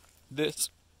having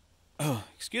this,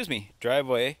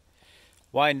 driveway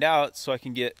widened out so I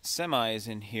can get semis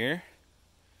in here.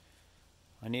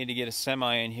 I need to get a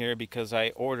semi in here because I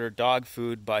order dog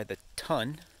food by the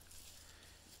ton.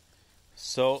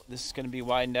 So this is going to be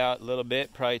widened out a little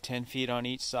bit, probably 10 feet on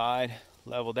each side.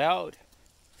 Leveled out,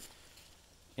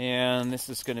 and this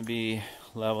is going to be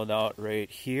leveled out right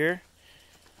here.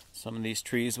 Some of these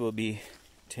trees will be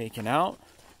taken out.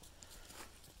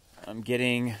 I'm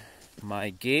getting my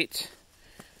gate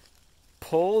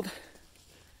pulled,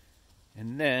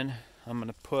 and then I'm going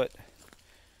to put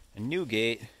a new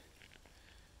gate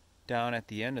down at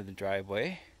the end of the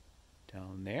driveway,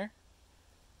 down there,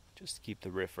 just to keep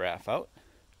the riffraff out.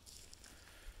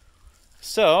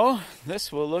 So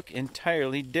this will look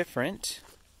entirely different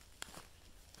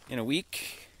in a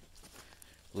week,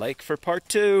 like for part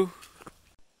 2.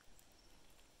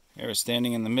 We're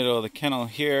standing in the middle of the kennel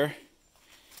here,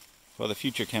 for the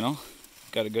future kennel.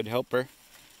 Got a good helper,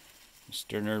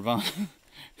 Mr. Nirvana.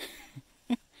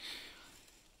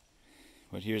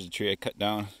 But here's a tree I cut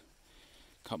down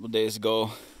a couple of days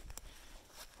ago.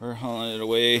 We're hauling it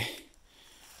away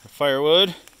for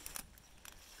firewood.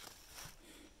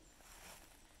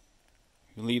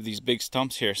 We leave these big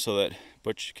stumps here so that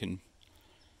Butch can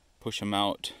push them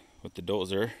out with the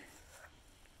dozer.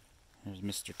 There's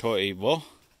Mr. Toy Evil.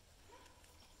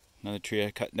 Another tree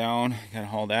I cut down. Gotta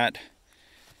haul that.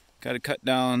 Gotta cut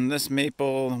down this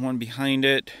maple, the one behind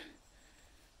it,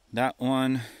 that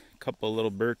one, a couple of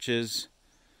little birches,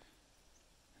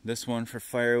 this one for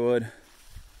firewood.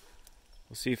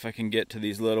 We'll see if I can get to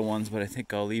these little ones, but I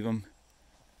think I'll leave them.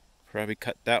 Probably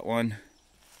cut that one.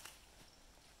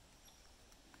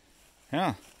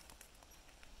 Yeah.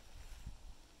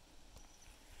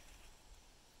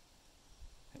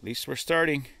 At least we're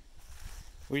starting.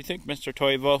 What do you think, Mr.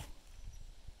 Toivo?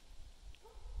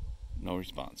 No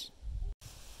response.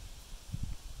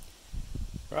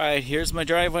 Right, here's my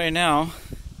driveway now.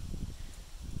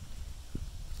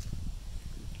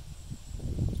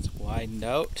 It's widened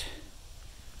out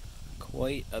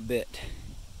quite a bit.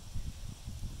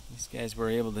 These guys were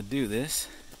able to do this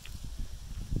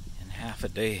in half a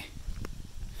day.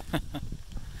 It's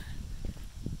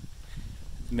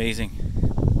amazing.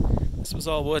 This was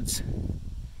all woods.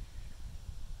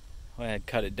 I had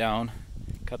cut it down,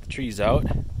 cut the trees out.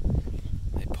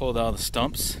 I pulled all the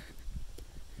stumps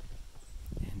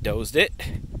and dozed it.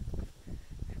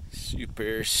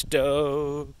 Super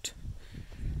stoked.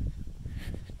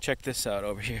 Check this out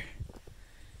over here.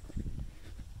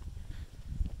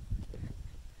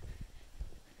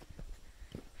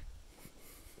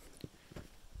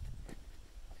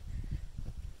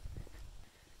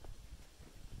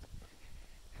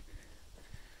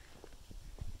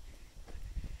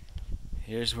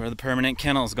 Here's where the permanent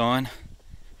kennel's going.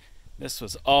 This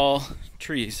was all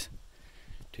trees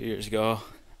 2 years ago.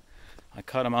 I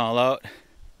cut them all out,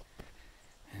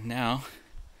 and now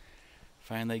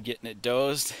finally getting it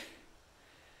dozed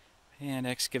and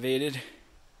excavated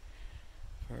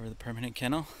for the permanent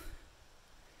kennel.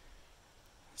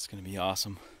 It's gonna be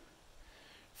awesome.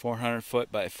 400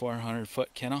 foot by 400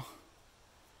 foot kennel.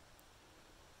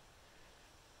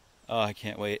 Oh, I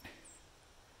can't wait.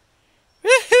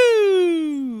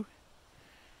 Woohoo!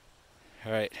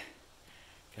 Alright,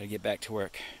 gotta get back to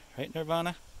work. Right,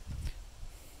 Nirvana?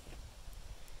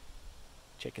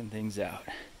 Checking things out.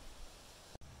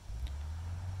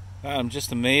 Wow, I'm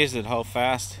just amazed at how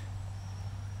fast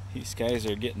these guys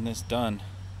are getting this done.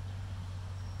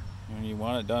 When you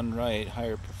want it done right,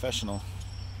 hire a professional.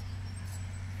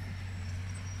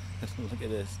 Look at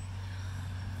this.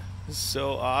 This is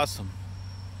so awesome.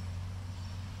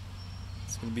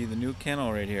 It's going to be the new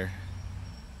kennel right here.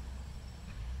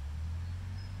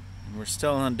 And we're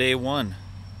still on day 1.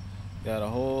 Got a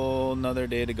whole nother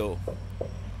day to go.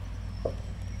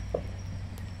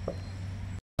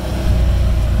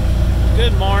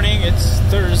 Good morning, it's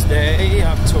Thursday,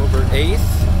 October 8th.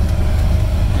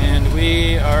 And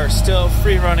we are still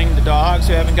free running the dogs.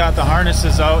 We haven't got the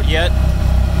harnesses out yet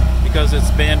because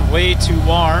it's been way too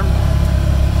warm.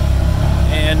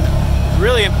 And the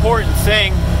really important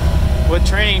thing with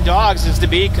training dogs is to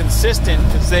be consistent,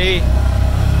 because they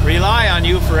rely on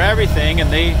you for everything,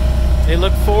 and they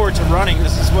look forward to running.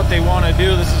 This is what they want to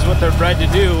do. This is what they're bred to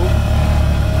do.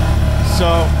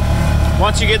 So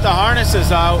once you get the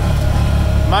harnesses out,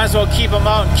 might as well keep them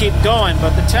out and keep going.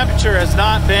 But the temperature has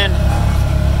not been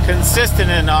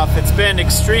consistent enough. It's been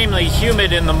extremely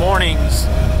humid in the mornings.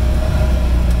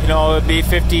 You know, it would be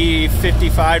 50,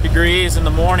 55 degrees in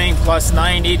the morning, plus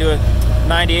 90 to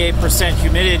 98%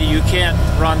 humidity. You can't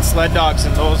run sled dogs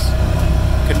in those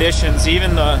conditions.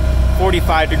 Even the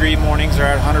 45-degree mornings are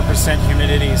at 100%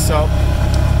 humidity. So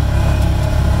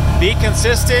be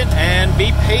consistent and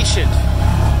be patient.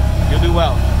 You'll do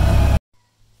well.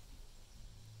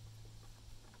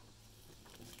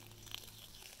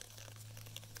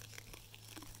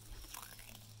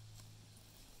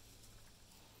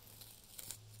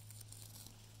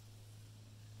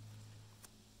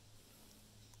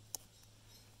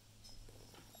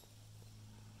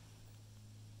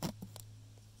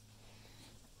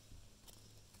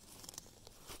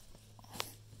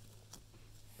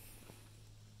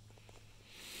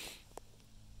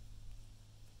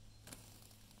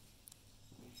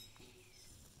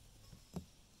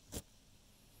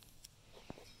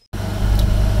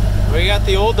 got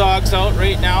the old dogs out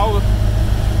right now,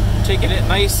 taking it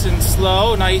nice and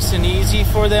slow, nice and easy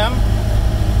for them.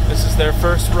 This is their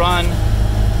first run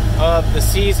of the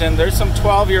season. There's some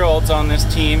 12-year-olds on this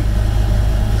team,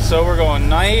 so we're going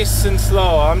nice and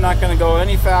slow. I'm not going to go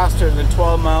any faster than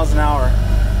 12 miles an hour.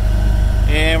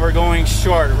 And we're going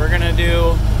short. We're going to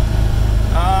do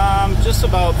just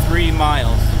about 3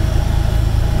 miles.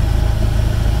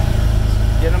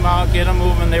 Get them out, get them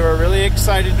moving. They were really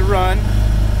excited to run.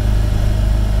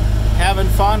 Having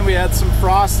fun. We had some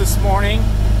frost this morning.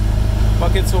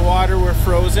 Buckets of water were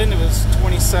frozen. It was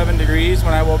 27 degrees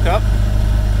when I woke up.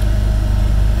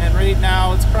 And right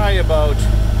now it's probably about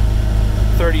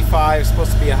 35. It's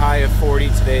supposed to be a high of 40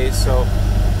 today, so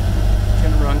I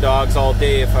can run dogs all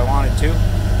day if I wanted to.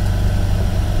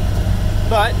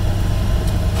 But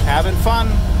having fun.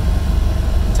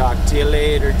 Talk to you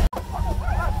later.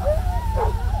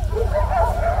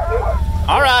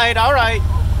 All right, all right.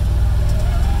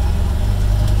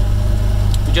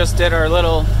 We just did our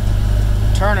little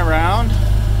turnaround.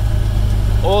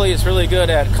 Ole is really good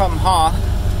at come ha.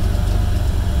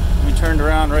 We turned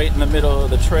around right in the middle of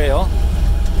the trail.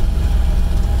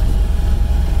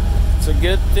 It's a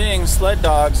good thing sled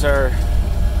dogs are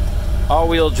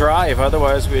all-wheel drive,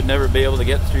 otherwise we'd never be able to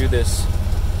get through this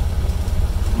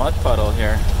mud puddle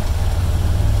here.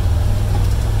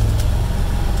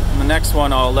 And the next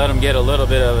one I'll let them get a little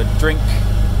bit of a drink.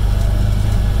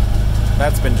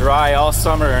 That's been dry all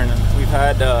summer, and we've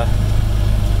had a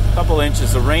couple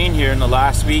inches of rain here in the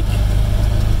last week,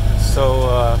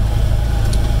 so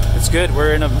it's good.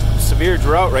 We're in a severe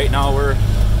drought right now. We're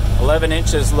 11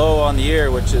 inches low on the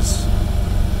year, which is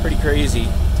pretty crazy.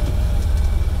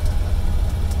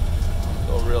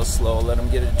 Go real slow, let them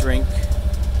get a drink.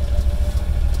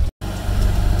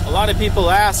 A lot of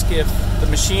people ask if the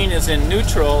machine is in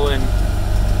neutral, and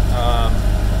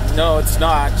no, it's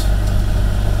not.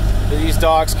 These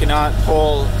dogs cannot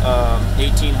pull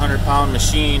 1,800-pound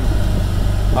machine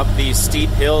up these steep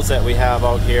hills that we have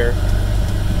out here.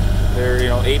 They're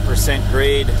 8%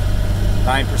 grade,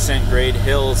 9% grade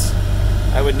hills.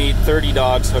 I would need 30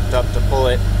 dogs hooked up to pull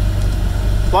it.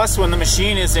 Plus, when the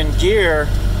machine is in gear,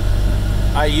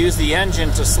 I use the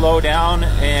engine to slow down,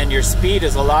 and your speed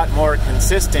is a lot more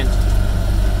consistent.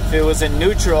 If it was in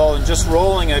neutral and just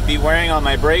rolling, I'd be wearing on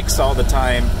my brakes all the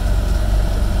time.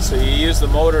 So you use the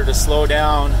motor to slow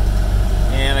down,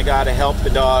 and I gotta help the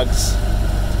dogs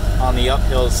on the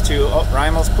uphills too. Oh,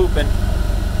 Rymel's pooping.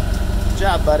 Good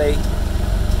job, buddy.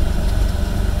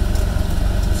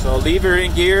 So leave her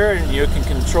in gear, and you can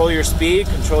control your speed,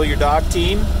 control your dog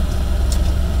team,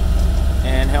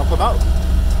 and help them out.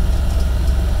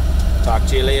 Talk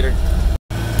to you later.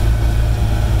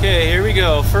 Okay, here we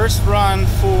go. First run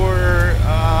for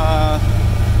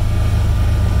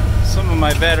some of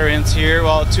my veterans here.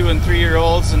 Well, 2- and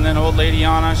 3-year-olds, and then old lady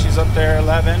Anna, she's up there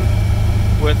 11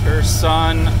 with her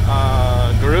son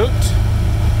Groot,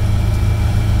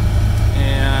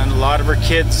 and a lot of her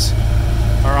kids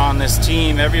are on this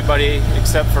team. Everybody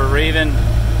except for Raven,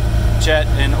 Jet,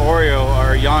 and Oreo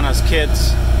are Yana's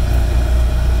kids.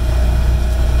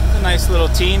 It's a nice little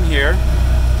team here.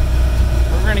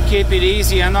 We're going to keep it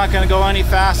easy. I'm not going to go any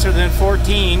faster than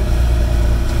 14.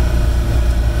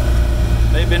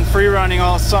 They've been free running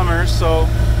all summer, so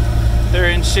they're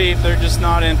in shape. They're just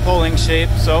not in pulling shape.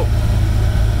 So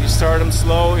you start them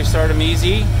slow, you start them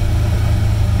easy.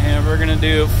 And we're going to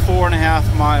do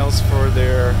 4.5 miles for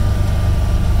their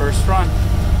first run.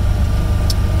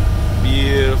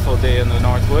 Beautiful day in the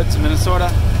Northwoods of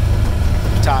Minnesota.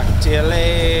 Talk to you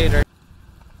later.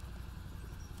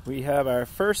 We have our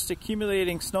first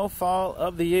accumulating snowfall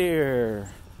of the year.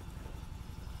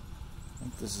 I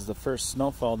think this is the first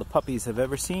snowfall the puppies have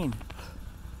ever seen.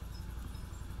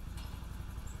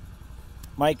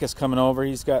 Mike is coming over.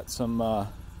 He's got some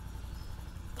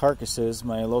carcasses,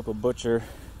 my local butcher,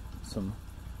 some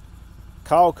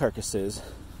cow carcasses.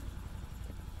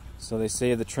 So they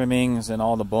save the trimmings and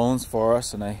all the bones for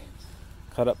us, and I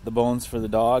cut up the bones for the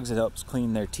dogs. It helps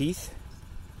clean their teeth.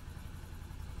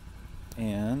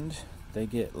 And they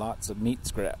get lots of meat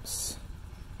scraps.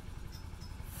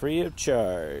 Free of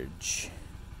charge.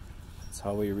 That's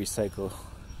how we recycle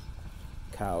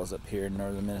cows up here in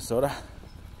northern Minnesota.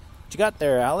 What you got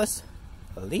there, Alice?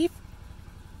 A leaf?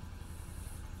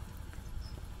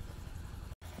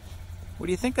 What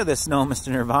do you think of this snow, Mr.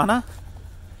 Nirvana?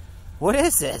 What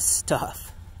is this stuff?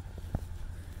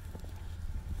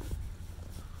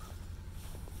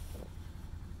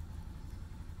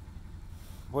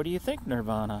 What do you think,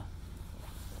 Nirvana?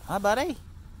 Huh, buddy?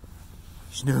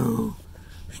 Snow,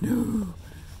 snow,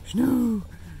 snow,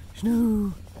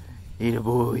 snow. Eat a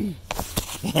boy.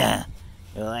 Yeah,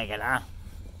 you like it, huh?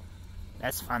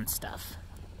 That's fun stuff.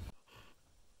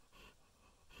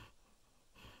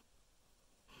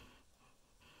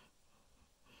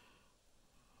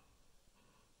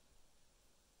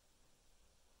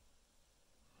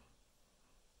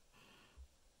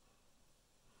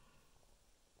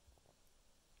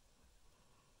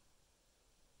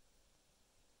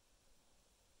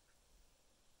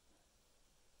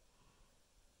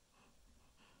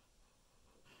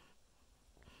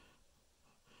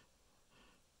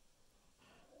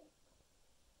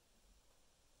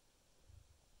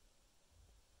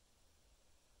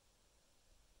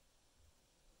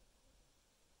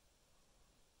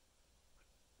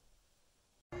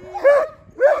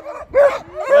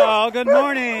 Well, good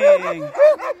morning.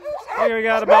 Here we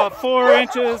got about 4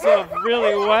 inches of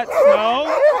really wet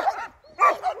snow.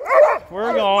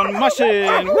 We're going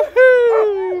mushing.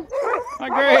 Woohoo! My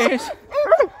Grace.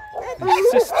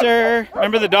 Sister.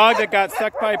 Remember the dog that got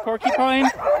stuck by a porcupine?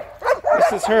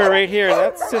 This is her right here.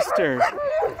 That's Sister.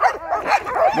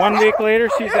 1 week later,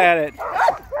 she's at it.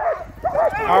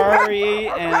 Ari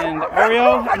and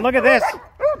Oreo. And look at this.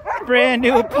 Brand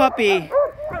new puppy.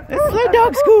 It's Sled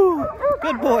Dog School.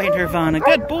 Good boy, Nirvana.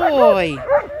 Good boy.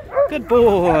 Good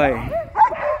boy.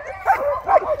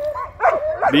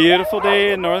 Beautiful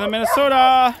day in northern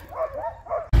Minnesota.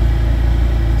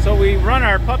 So we run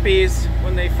our puppies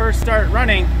when they first start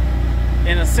running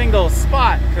in a single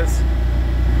spot because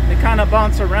they kind of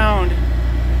bounce around,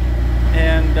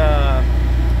 and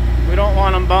we don't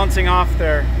want them bouncing off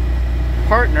their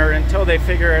partner until they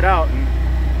figure it out. And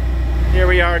here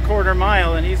we are, a quarter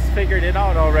mile, and he's figured it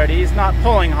out already. He's not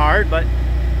pulling hard, but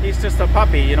he's just a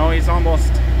puppy, you know. He's almost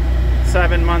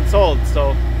 7 months old,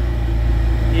 so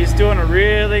he's doing a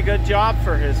really good job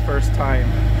for his first time.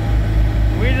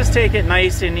 We just take it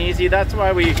nice and easy. That's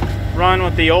why we run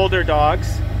with the older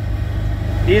dogs.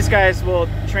 These guys will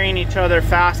train each other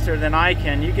faster than I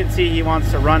can. You can see he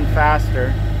wants to run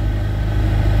faster.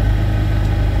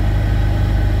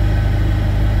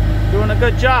 Doing a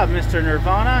good job, Mr.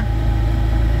 Nirvana.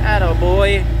 Atta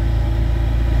boy.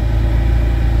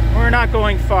 We're not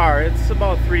going far. It's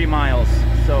about 3 miles.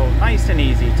 So nice and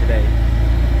easy today.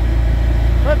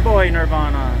 Good boy,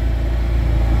 Nirvana.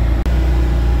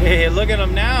 Hey, look at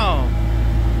him now.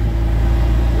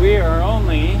 We are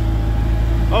only...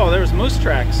 Oh, there's moose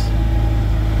tracks.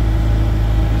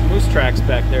 There's moose tracks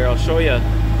back there. I'll show you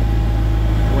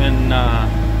when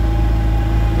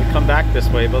we come back this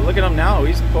way. But look at him now.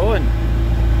 He's pulling.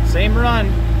 Same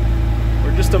run.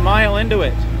 We're just a mile into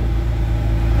it.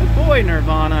 Good boy,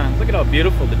 Nirvana. Look at how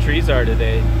beautiful the trees are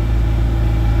today.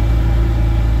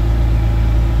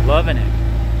 Loving it.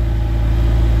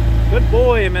 Good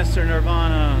boy, Mr.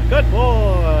 Nirvana. Good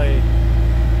boy.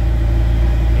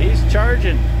 He's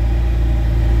charging.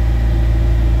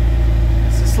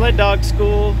 It's the Sled Dog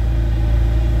School.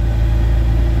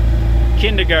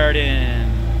 Kindergarten.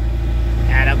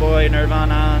 Attaboy,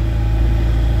 Nirvana.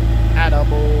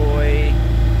 Attaboy.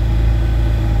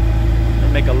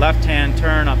 Gonna make a left-hand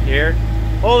turn up here.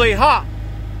 Holy ha!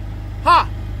 Ha!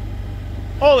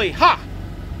 Holy ha!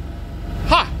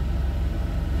 Ha!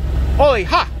 Holy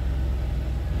ha!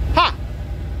 Ha!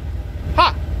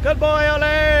 Ha! Good boy,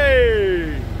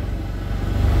 Ole!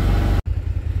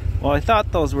 Well, I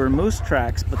thought those were moose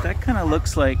tracks, but that kind of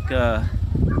looks like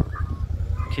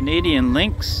Canadian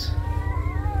lynx.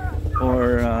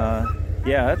 Or,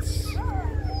 yeah,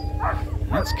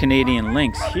 that's Canadian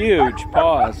lynx. Huge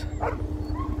paws.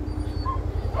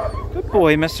 Good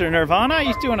boy, Mr. Nirvana.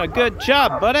 He's doing a good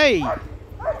job, buddy.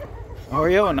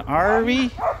 Oreo and Arby.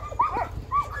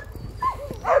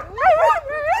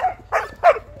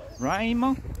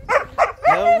 Raimo.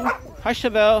 Hello. Hi,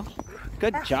 Chevelle.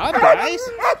 Good job, guys.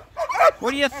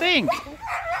 What do you think?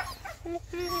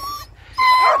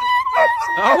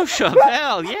 Oh,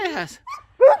 Chevelle, yes.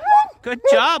 Good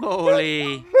job,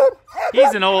 Ole.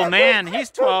 He's an old man. He's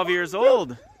 12 years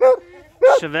old.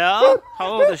 Chevelle?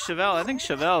 How old is Chevelle? I think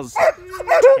Chevelle's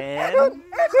 10.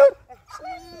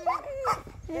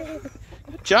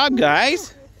 Good job,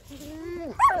 guys.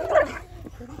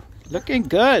 Looking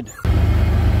good.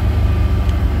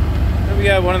 We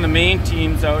got one of the main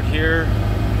teams out here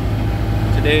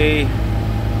today.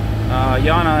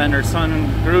 Yana and her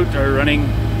son Groot are running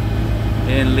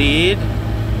in lead.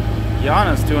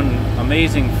 Yana's doing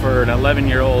amazing for an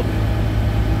 11-year-old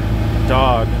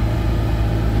dog.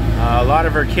 A lot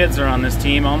of her kids are on this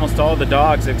team. Almost all the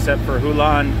dogs except for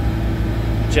Hulan,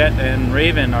 Jet, and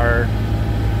Raven are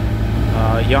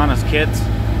Yana's kids.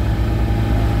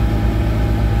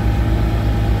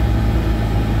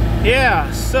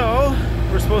 Yeah, so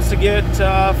we're supposed to get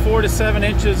 4 to 7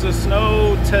 inches of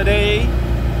snow today.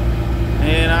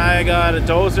 And I got a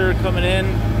dozer coming in.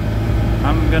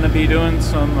 I'm gonna be doing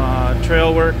some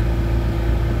trail work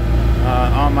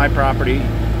on my property.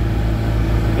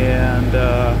 And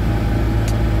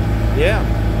yeah,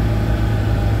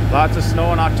 lots of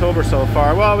snow in October so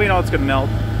far. Well, we know it's gonna melt.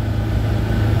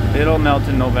 It'll melt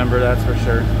in November, that's for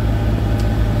sure.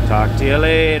 Talk to you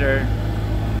later.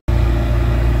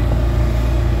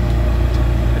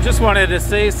 I just wanted to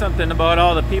say something about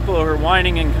all the people who are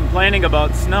whining and complaining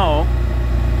about snow.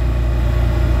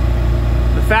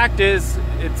 The fact is,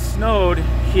 it snowed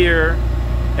here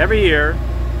every year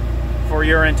for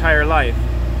your entire life.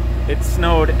 It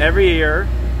snowed every year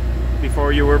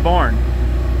before you were born.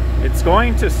 It's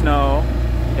going to snow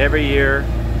every year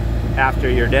after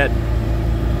you're dead.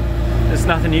 There's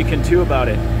nothing you can do about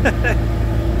it.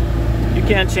 You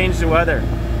can't change the weather.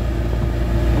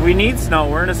 We need snow.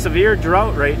 We're in a severe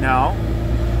drought right now.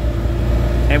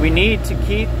 And we need to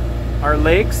keep our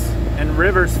lakes and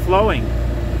rivers flowing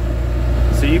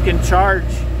so you can charge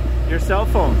your cell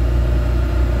phone.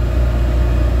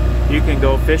 You can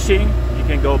go fishing, you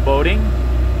can go boating,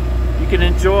 you can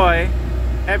enjoy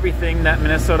everything that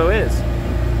Minnesota is.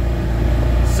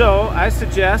 So I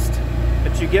suggest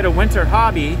that you get a winter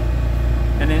hobby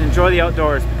and then enjoy the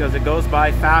outdoors, because it goes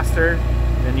by faster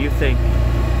than you think.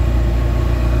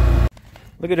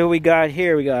 Look at who we got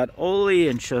here. We got Oli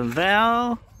and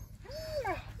Chevelle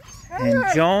and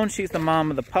Joan. She's the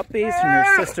mom of the puppies, and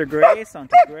her sister Grace,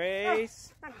 Auntie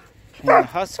Grace. And the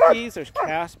Huskies, there's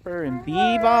Casper and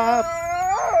Bebop.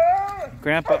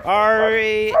 Grandpa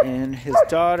Ari and his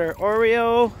daughter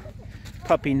Oreo.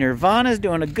 Puppy Nirvana's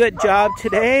doing a good job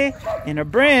today. And a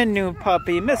brand new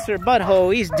puppy, Mr.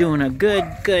 Butthole, he's doing a good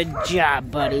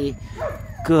job, buddy.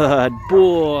 Good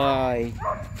boy.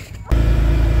 Good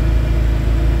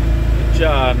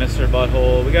job, Mr.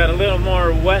 Butthole. We got a little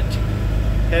more wet,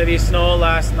 heavy snow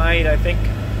last night. I think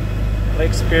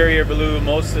Lake Superior blew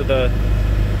most of the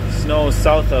snow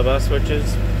south of us, which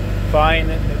is fine.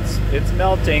 It's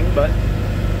melting, but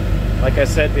like I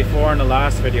said before in the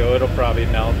last video, it'll probably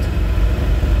melt.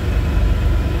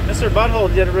 Mr. Butthole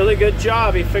did a really good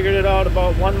job. He figured it out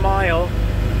about 1 mile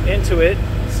into it,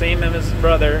 same as his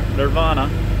brother Nirvana.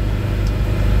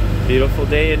 Beautiful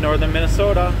day in northern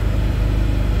Minnesota.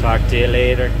 Talk to you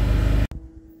later.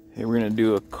 Hey, we're gonna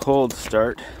do a cold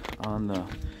start on the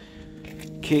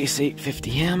Case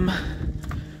 850M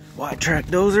wide track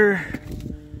dozer.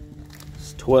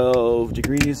 It's 12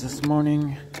 degrees this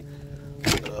morning.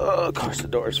 Of course the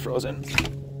door is frozen.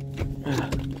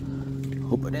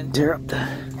 Hope I didn't tear up the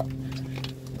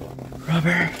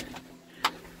rubber.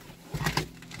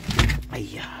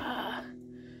 Hiya.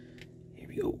 Here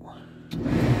we go.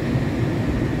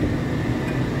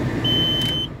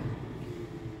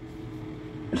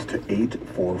 It's to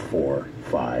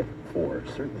 84454.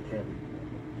 Certainly can.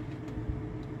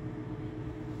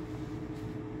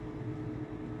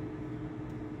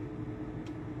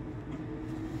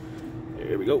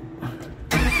 Here we go.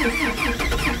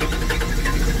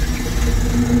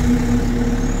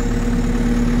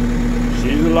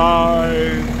 She's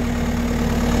alive.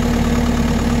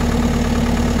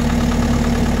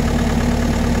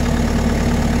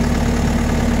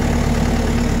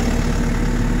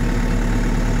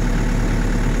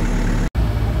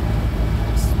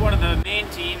 This is one of the main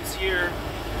teams here.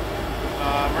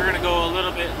 We're going to go a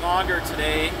little bit longer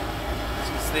today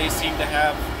since they seem to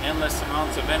have endless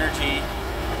amounts of energy.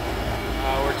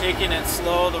 We're taking it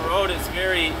slow. The road is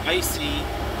very icy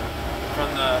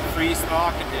from the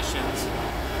freeze-thaw conditions.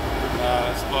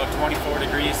 It's about 24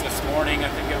 degrees this morning. I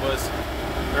think it was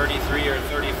 33 or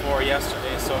 34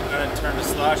 yesterday, so it kind of turned to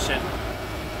slush. And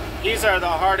these are the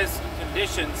hardest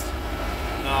conditions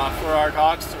for our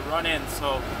dogs to run in,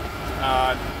 so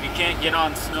we can't get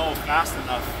on snow fast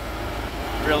enough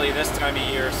really this time of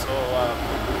year. So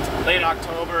late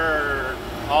October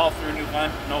all through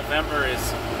November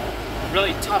is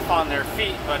really tough on their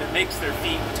feet, but it makes their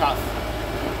feet tough.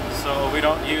 So we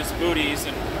don't use booties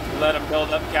and let them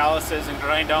build up calluses and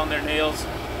grind down their nails.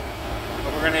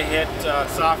 But we're gonna hit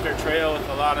softer trail with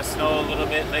a lot of snow a little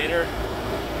bit later.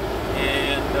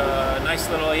 And a nice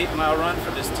little 8-mile run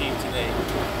for this team today.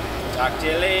 Talk to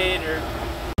you later.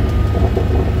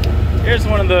 Here's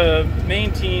one of the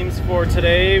main teams for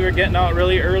today. We're getting out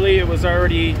really early. It was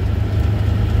already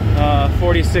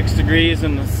 46 degrees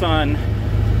in the sun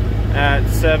at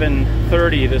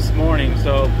 7:30 this morning,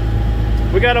 so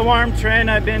we got a warm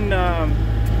trend. I've been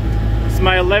it's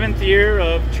my 11th year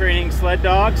of training sled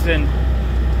dogs, and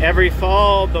every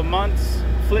fall the months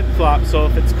flip-flop. So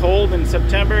if it's cold in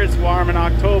September, it's warm in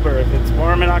October. If it's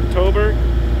warm in October,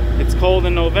 it's cold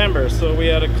in November. So we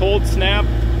had a cold snap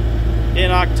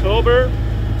in October,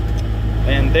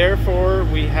 and therefore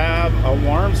we have a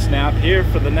warm snap here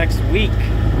for the next week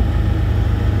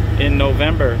in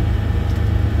November.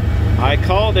 I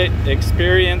called it.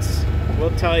 Experience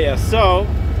will tell you. So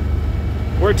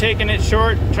we're taking it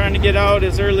short, trying to get out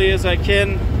as early as I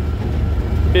can.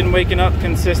 Been waking up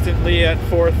consistently at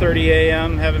 4:30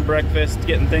 a.m., having breakfast,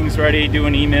 getting things ready,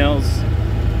 doing emails,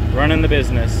 running the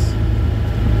business.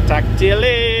 Talk to you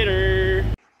later.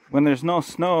 When there's no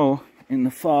snow in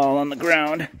the fall on the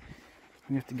ground,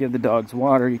 we have to give the dogs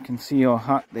water. You can see how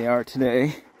hot they are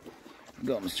today.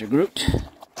 Go, Mr. Groot.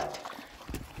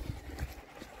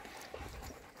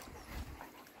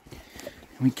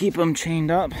 We keep them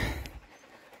chained up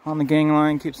on the gang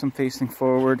line, keeps them facing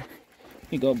forward.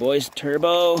 Here you go, boys.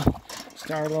 Turbo,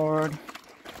 Star-Lord,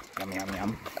 yum, yum,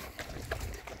 yum.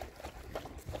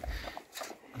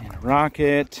 And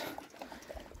Rocket,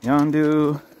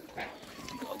 Yondu. Here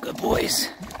you go, good boys.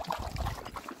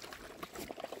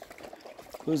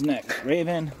 Who's next?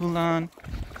 Raven, Hulan.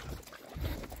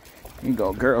 Here you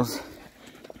go, girls.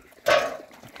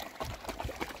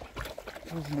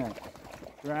 Who's next?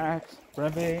 Drax,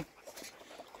 Breve.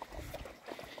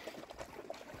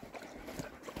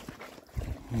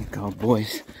 Here you go,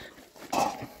 boys.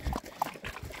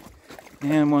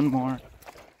 And one more.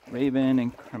 Raven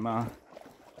and Crema.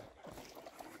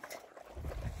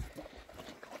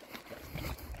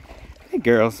 Hey,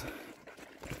 girls.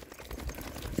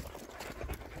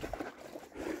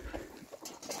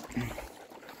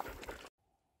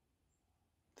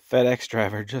 The FedEx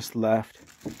driver just left.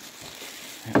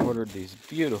 I ordered these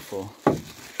beautiful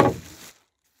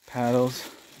paddles.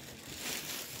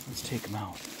 Let's take them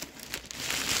out.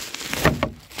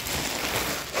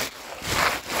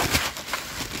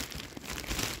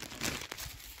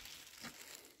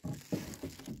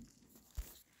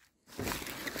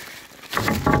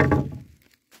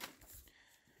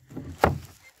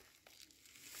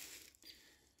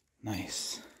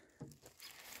 Nice.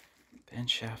 Bend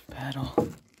shaft paddle.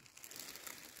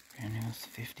 Brand new is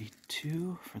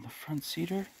 52 for the front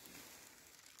seater.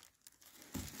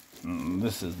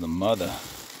 This is the mother.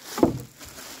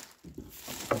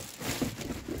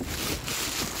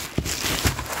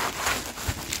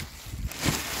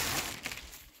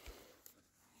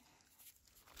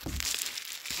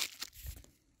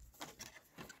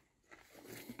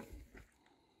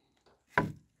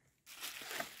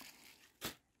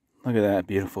 Look at that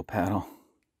beautiful paddle.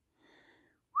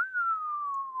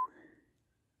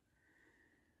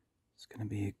 It's gonna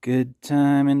be a good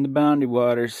time in the boundary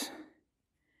waters.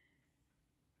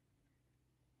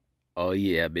 Oh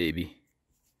yeah, baby.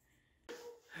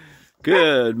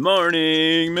 Good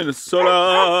morning,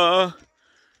 Minnesota.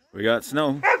 We got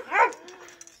snow.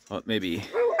 What, maybe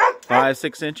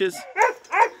 5-6 inches?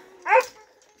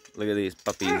 Look at these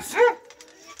puppies.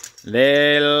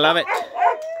 They love it.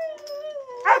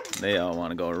 They all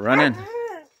want to go running.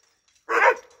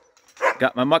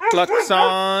 Got my mucklucks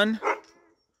on.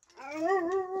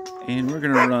 And we're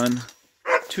going to run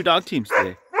 2 dog teams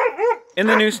today. In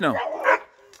the new snow.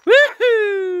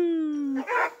 Woohoo!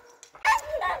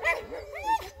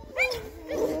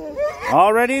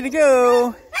 All ready to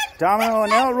go. Domino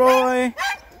and Elroy.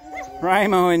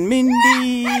 Rimo and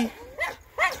Mindy.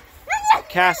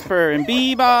 Casper and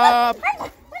Bebop.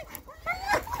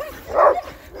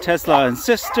 Tesla and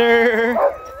Sister.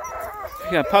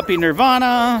 We got Puppy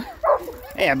Nirvana.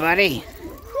 Hey, buddy.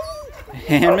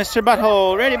 And Mr.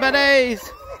 Butthole. Ready, buddies?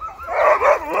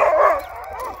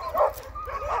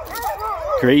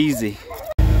 Crazy.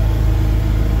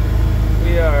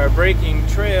 We are breaking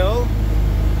trail.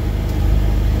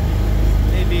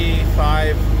 Maybe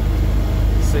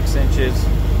 5-6 inches.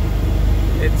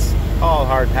 It's all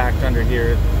hard packed under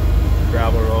here.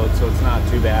 Gravel road, so it's not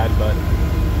too bad, but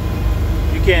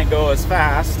you can't go as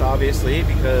fast, obviously,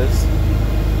 because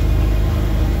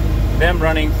them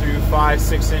running through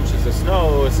 5-6 inches of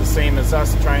snow is the same as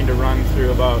us trying to run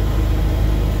through about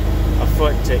a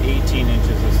foot to 18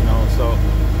 inches of snow. So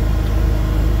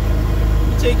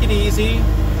you take it easy,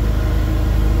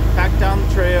 pack down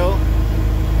the trail.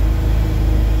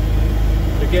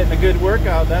 They're getting a good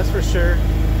workout, that's for sure.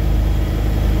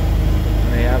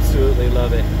 And they absolutely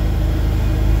love it.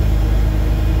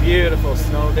 Beautiful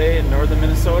snow day in northern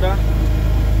Minnesota.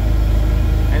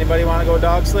 Anybody want to go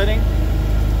dog sledding?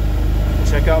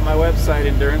 Check out my website,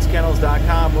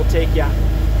 EnduranceKennels.com. We'll take ya.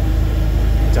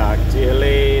 Talk to you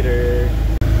later.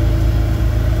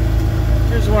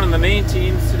 Here's one of the main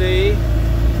teams today.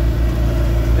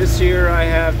 This year I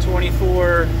have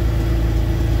 24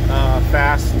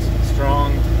 fast,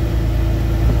 strong,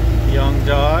 young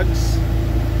dogs.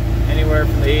 Anywhere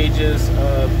from the ages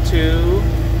of 2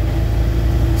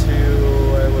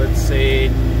 to, I would say,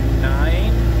 8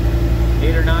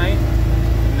 or 9.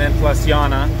 And then plus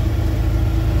Yana,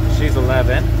 she's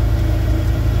 11.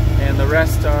 And the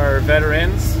rest are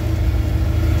veterans,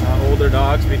 older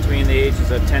dogs between the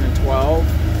ages of 10 and 12.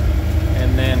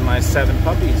 And then my 7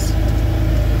 puppies.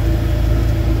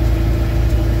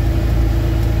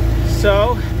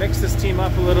 So, mix this team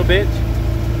up a little bit.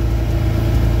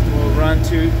 We'll run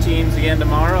 2 teams again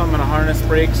tomorrow. I'm going to harness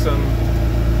break some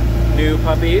new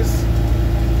puppies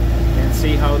and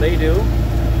see how they do.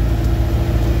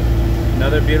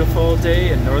 Another beautiful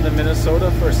day in northern Minnesota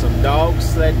for some dog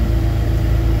sledding.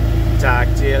 Talk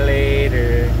to you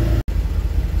later.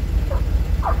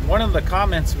 One of the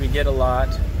comments we get a lot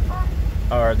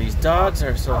are, these dogs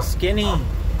are so skinny.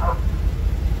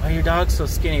 Why are your dogs so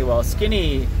skinny? Well,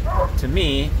 skinny to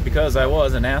me, because I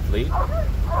was an athlete,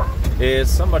 is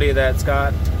somebody that's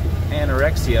got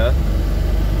anorexia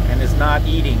and is not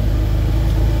eating.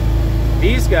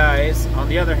 These guys, on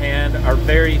the other hand, are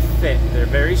very fit. They're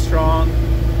very strong,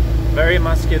 very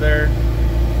muscular,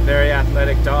 very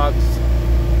athletic dogs.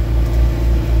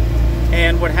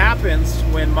 And what happens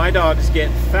when my dogs get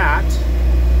fat,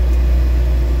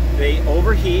 they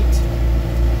overheat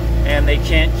and they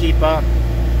can't keep up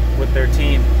with their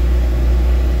team.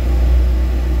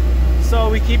 So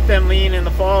we keep them lean in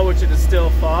the fall, which it is still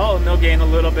fall, and they'll gain a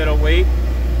little bit of weight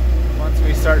once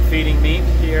we start feeding meat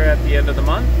here at the end of the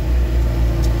month.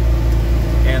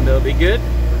 And they'll be good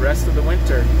the rest of the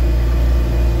winter.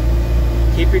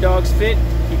 Keep your dogs fit,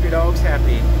 keep your dogs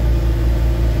happy.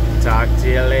 Talk to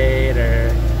you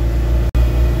later.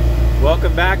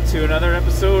 Welcome back to another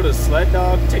episode of Sled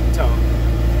Dog TikTok.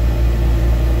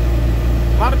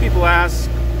 A lot of people ask,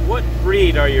 what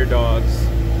breed are your dogs?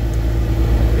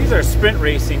 These are sprint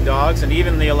racing dogs, and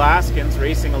even the Alaskans,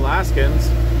 racing Alaskans,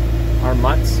 are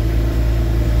mutts.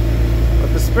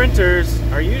 But the sprinters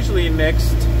are usually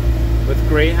mixed with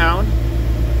Greyhound,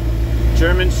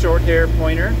 German Shorthair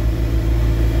Pointer,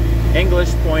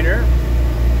 English Pointer,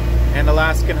 and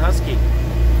Alaskan Husky.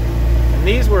 And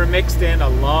these were mixed in a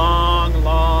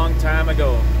long time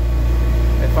ago.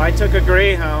 If I took a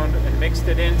Greyhound and mixed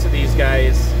it into these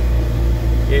guys,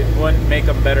 it wouldn't make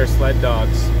them better sled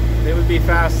dogs. They would be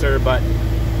faster, but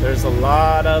there's a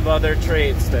lot of other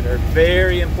traits that are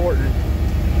very important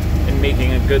in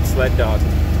making a good sled dog.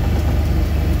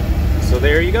 So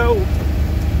there you go.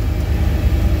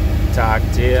 Talk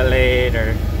to you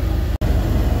later.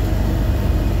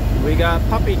 We got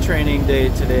puppy training day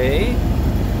today.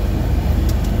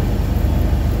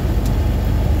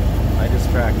 I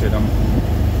distracted him.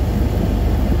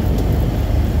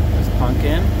 There's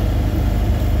Pumpkin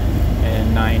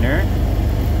and Niner.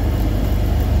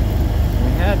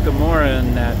 We had Gamora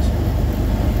in that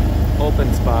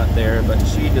open spot there, but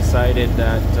she decided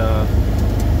that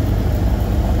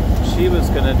she was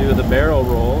going to do the barrel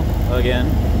roll again.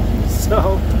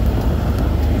 So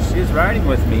she's riding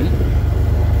with me.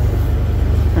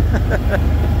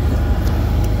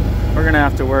 We're going to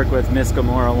have to work with Miss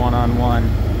Gamora one-on-one.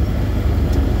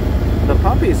 The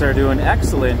puppies are doing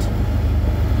excellent.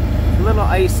 A little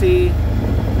icy,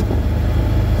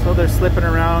 so they're slipping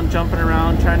around, jumping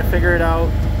around, trying to figure it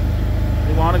out.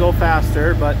 They want to go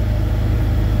faster, but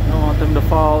I don't want them to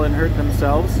fall and hurt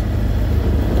themselves.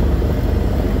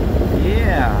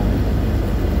 Yeah.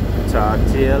 Talk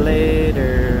to you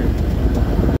later.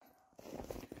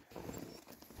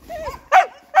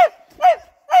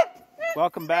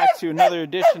 Welcome back to another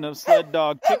edition of Sled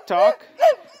Dog TikTok.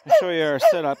 I'll show you our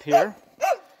setup here.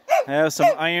 I have some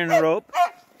iron rope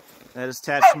that is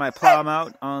attached to my plow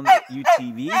mount on the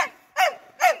UTV.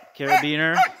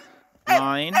 Carabiner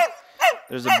line.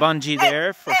 There's a bungee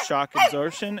there for shock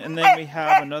absorption. And then we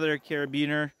have another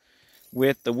carabiner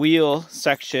with the wheel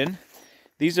section.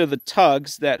 These are the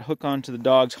tugs that hook onto the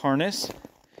dog's harness.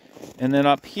 And then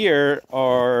up here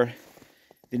are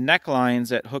the necklines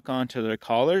that hook onto their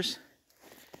collars.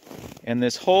 And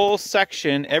this whole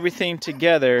section, everything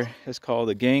together, is called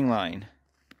a gang line.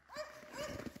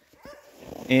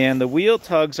 And the wheel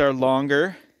tugs are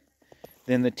longer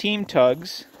than the team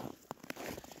tugs.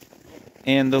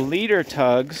 And the leader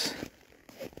tugs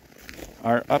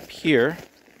are up here.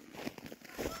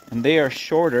 And they are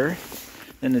shorter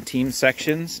than the team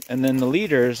sections. And then the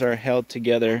leaders are held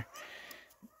together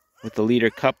with the leader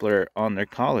coupler on their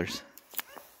collars.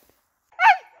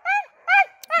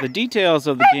 The details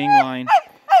of the gang line,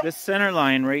 this center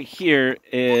line right here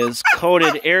is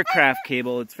coated aircraft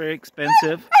cable. It's very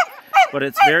expensive, but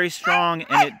it's very strong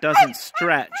and it doesn't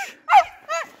stretch.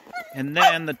 And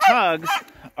then the tugs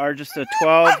are just a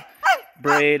 12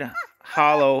 braid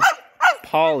hollow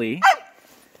poly.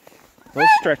 Those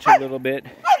stretch a little bit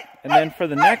And then for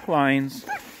the necklines,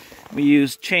 we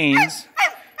use chains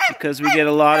because we get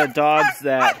a lot of dogs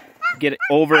that get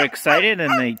overexcited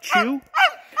and they chew.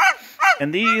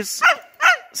 And these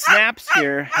snaps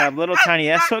here have little tiny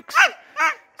S-hooks.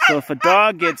 So if a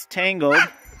dog gets tangled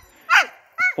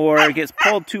or gets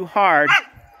pulled too hard,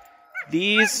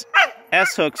 these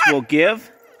S-hooks will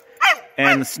give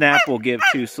and the snap will give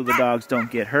too, so the dogs don't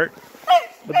get hurt.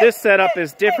 But this setup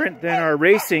is different than our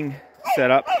racing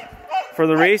setup. For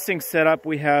the racing setup,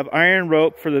 we have iron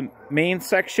rope for the main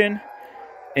section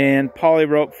and poly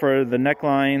rope for the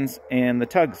necklines and the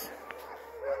tugs.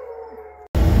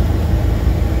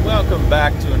 Welcome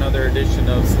back to another edition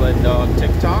of Sled Dog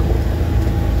TikTok. We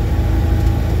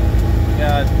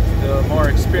got the more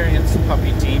experienced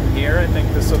puppy team here. I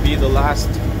think this will be the last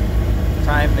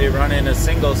time they run in a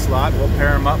single slot. We'll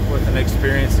pair them up with an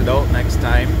experienced adult next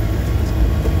time.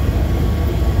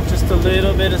 Just a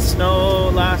little bit of snow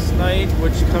last night,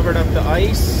 which covered up the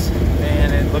ice,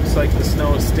 and it looks like the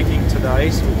snow is sticking to the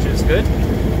ice, which is good.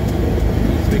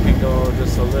 Means we can go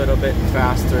just a little bit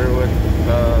faster with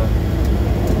the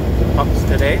pups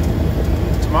today.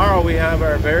 Tomorrow we have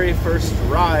our very first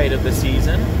ride of the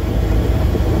season.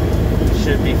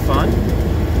 Should be fun.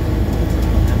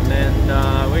 And then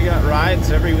we got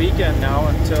rides every weekend now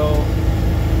until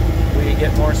we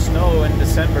get more snow in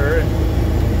December and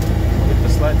get the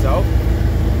sleds out.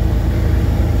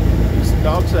 Do some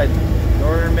dog sled.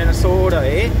 Northern Minnesota,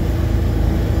 eh?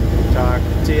 Talk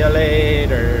to you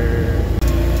later.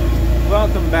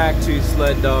 Welcome back to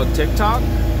Sled Dog TikTok.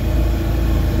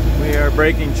 We are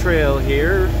breaking trail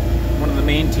here, one of the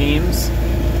main teams.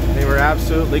 They were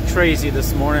absolutely crazy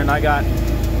this morning. I got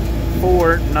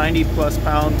 4 90-plus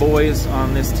pound boys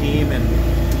on this team, and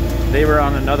they were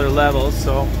on another level.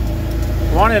 So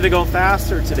I wanted to go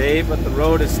faster today, but the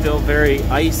road is still very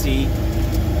icy,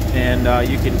 and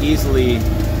you can easily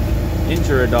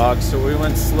injure a dog. So we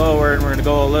went slower, and we're going to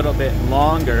go a little bit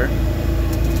longer.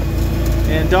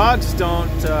 And dogs don't,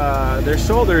 their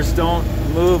shoulders don't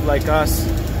move like us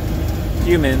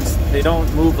humans. They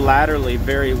don't move laterally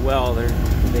very well.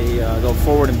 They go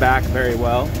forward and back very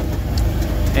well.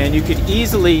 And you could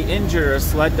easily injure a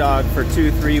sled dog for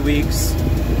 2-3 weeks,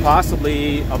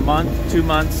 possibly a month, 2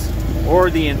 months, or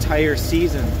the entire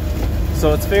season.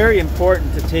 So it's very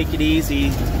important to take it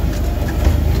easy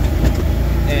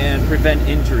and prevent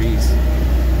injuries.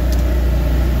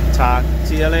 Talk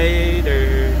to you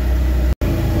later.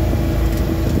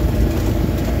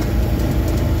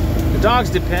 The dogs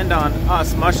depend on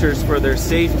us mushers for their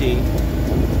safety.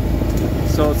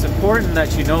 So it's important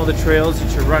that you know the trails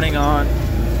that you're running on.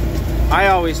 I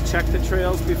always check the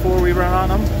trails before we run on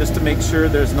them, just to make sure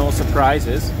there's no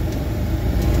surprises.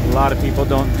 A lot of people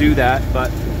don't do that, but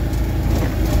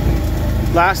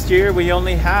last year we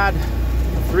only had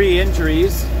 3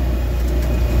 injuries,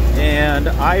 and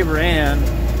I ran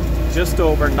just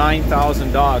over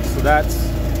 9,000 dogs, so that's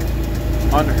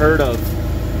unheard of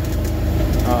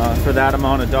for that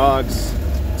amount of dogs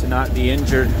to not be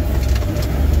injured.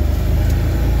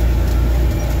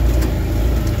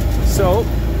 So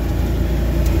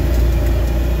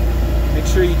make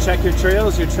sure you check your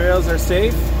trails. Your trails are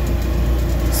safe.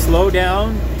 Slow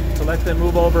down to let them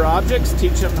move over objects.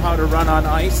 Teach them how to run on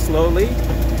ice slowly.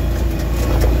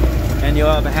 And you'll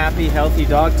have a happy, healthy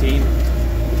dog team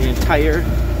the entire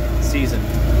season.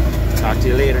 Talk to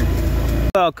you later.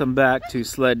 Welcome back to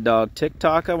Sled Dog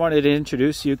TikTok. I wanted to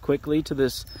introduce you quickly to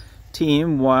this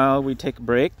team while we take a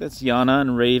break. That's Yana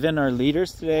and Raven, our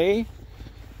leaders today.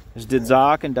 There's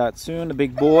Didzak and Datsun, the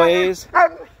big boys.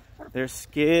 There's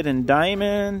Skid and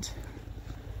Diamond.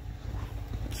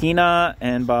 Kina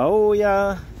and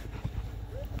Baoya.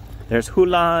 There's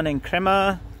Hulan and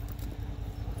Crema.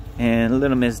 And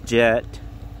Little Miss Jet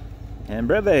and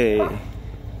Breve.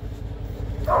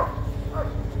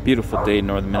 Beautiful day in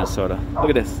northern Minnesota. Look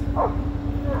at this.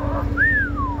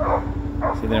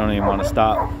 See, they don't even want to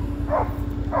stop.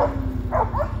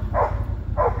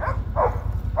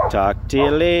 Talk to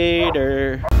you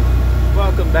later.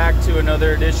 Welcome back to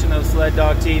another edition of Sled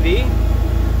Dog TV.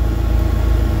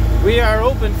 We are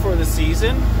open for the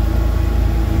season.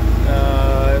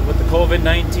 With the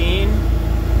COVID-19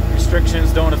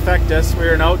 restrictions don't affect us.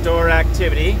 We're an outdoor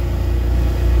activity.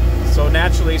 So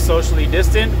naturally socially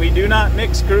distant. We do not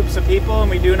mix groups of people, and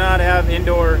we do not have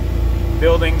indoor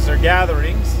buildings or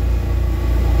gatherings.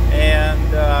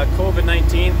 And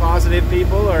COVID-19 positive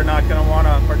people are not going to want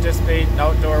to participate in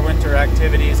outdoor winter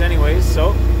activities anyways,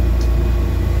 so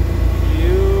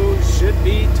you should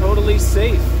be totally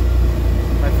safe.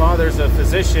 My father's a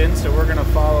physician, so we're going to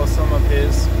follow some of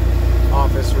his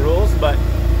office rules, but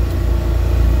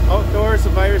outdoors, the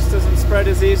virus doesn't spread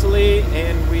as easily,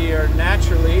 and we are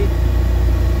naturally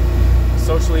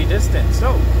socially distant.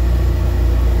 So,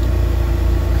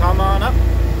 come on up,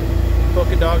 book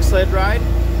a dog sled ride,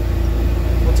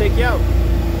 we'll take you out.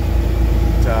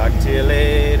 Talk to you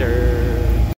later.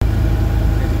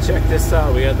 And check this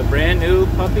out, we have the brand new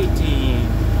puppy team.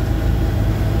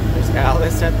 There's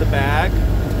Alice at the back,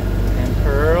 and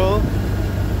Pearl,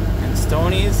 and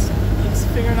Stoney's. He's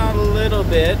figuring out a little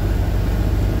bit.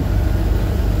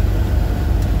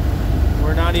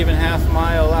 We're not even half a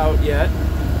mile out yet.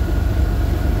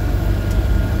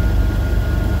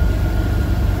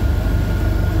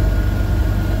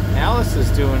 Alice is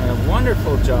doing a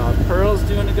wonderful job. Pearl's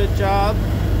doing a good job.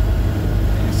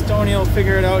 And Stoney will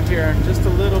figure it out here in just a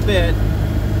little bit.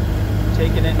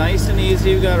 Taking it nice and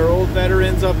easy. We got our old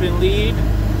veterans up in lead.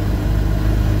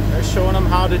 They're showing them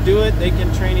how to do it. They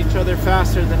can train each other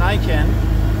faster than I can.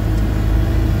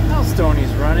 Now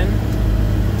Stoney's running.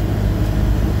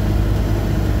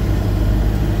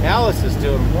 Alice is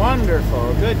doing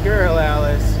wonderful. Good girl,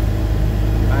 Alice.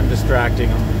 I'm distracting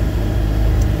them.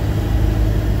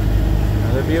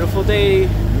 Another beautiful day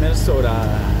in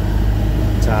Minnesota.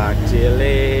 Talk to you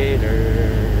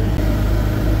later.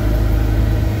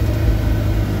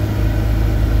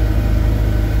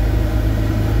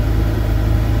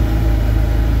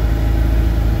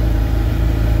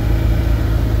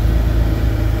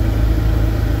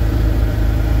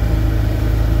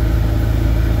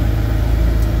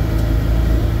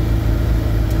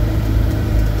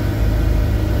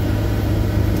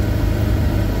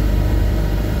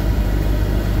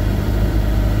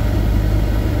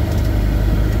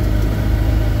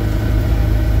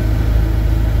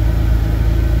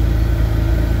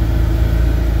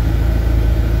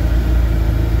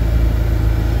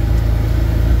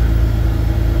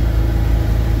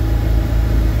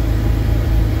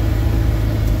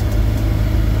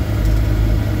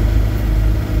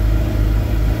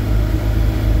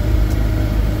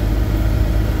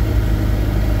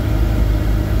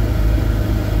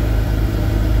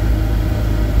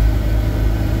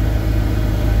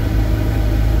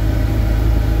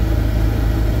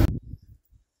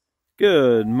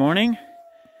 Good morning.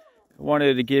 I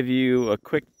wanted to give you a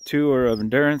quick tour of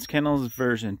Endurance Kennels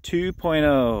version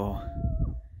 2.0.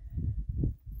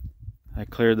 I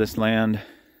cleared this land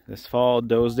this fall,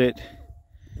 dozed it,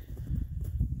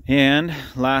 and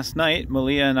last night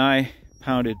Malia and I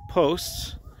pounded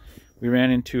posts. We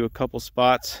ran into a couple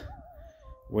spots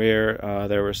where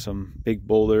there were some big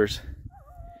boulders,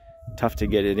 tough to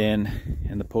get it in,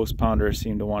 and the post pounder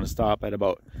seemed to want to stop at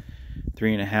about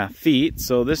 3.5 feet.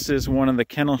 So this is one of the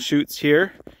kennel chutes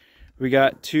here. We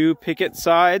got 2 picket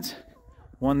sides,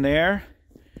 one there,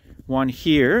 one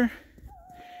here,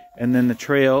 and then the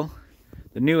trail,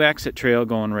 the new exit trail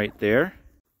going right there.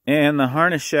 And the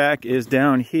harness shack is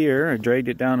down here. I dragged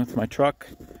it down with my truck.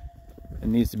 It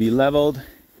needs to be leveled.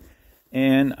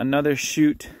 And another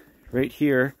chute right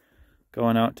here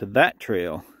going out to that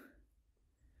trail.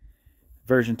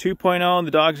 Version 2.0,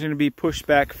 the dogs are going to be pushed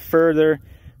back further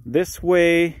this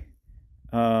way.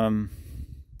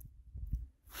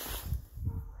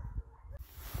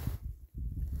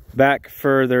 Back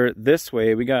further this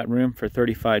way. We got room for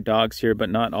 35 dogs here,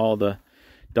 but not all the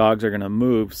dogs are going to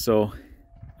move. So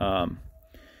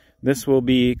this will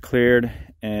be cleared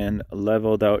and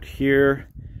leveled out here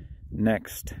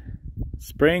next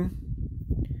spring.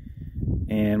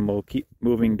 And we'll keep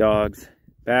moving dogs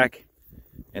back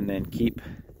and then keep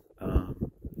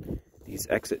these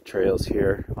exit trails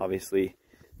here. Obviously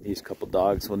these couple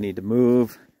dogs will need to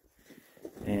move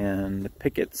and the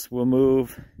pickets will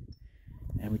move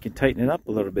and we can tighten it up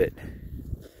a little bit.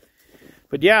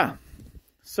 But yeah,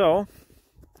 so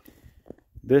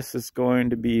this is going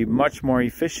to be much more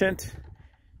efficient,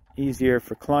 easier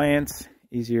for clients,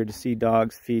 easier to see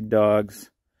dogs, feed dogs,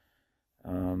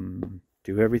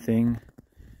 do everything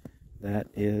that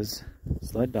is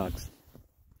sled dogs.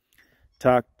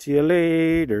 Talk to you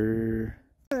later.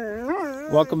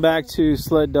 Welcome back to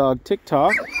Sled Dog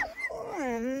TikTok.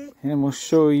 And we'll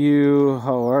show you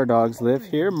how our dogs live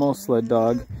here. Most sled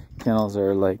dog kennels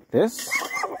are like this.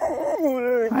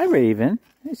 Hi, Raven.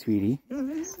 Hi, sweetie.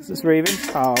 This is Raven's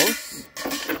house.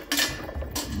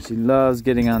 And she loves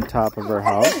getting on top of her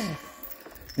house.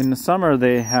 In the summer,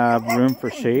 they have room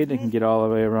for shade. They can get all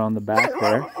the way around the back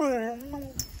there.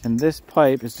 And this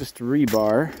pipe is just a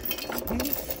rebar.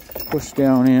 Push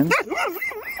down in.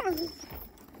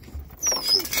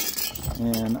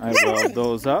 And I weld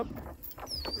those up.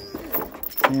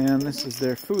 And this is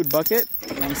their food bucket,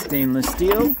 nice stainless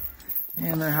steel.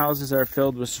 And their houses are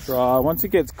filled with straw. Once it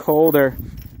gets colder,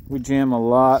 we jam a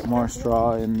lot more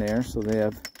straw in there, so they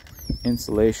have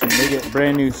insulation. They get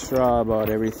brand new straw about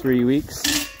every 3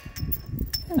 weeks.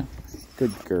 Yeah,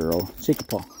 good girl. Shake a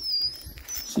paw.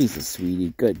 She's a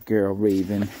sweetie. Good girl,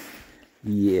 Raven.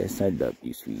 Yes, I love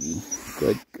you, sweetie.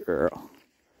 Good girl.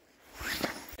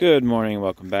 Good morning.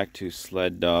 Welcome back to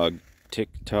Sled Dog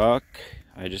TikTok.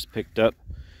 I just picked up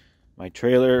my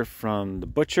trailer from the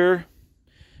butcher.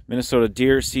 Minnesota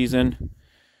deer season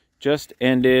just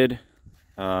ended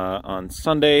on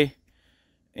Sunday,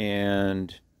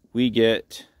 and we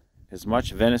get as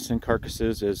much venison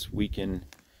carcasses as we can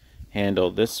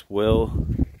handle. This will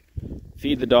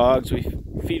feed the dogs. We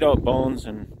feed out bones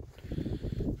and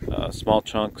small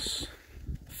chunks,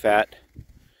 fat,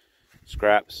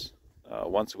 scraps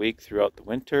once a week throughout the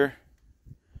winter.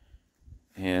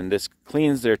 And this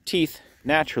cleans their teeth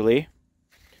naturally.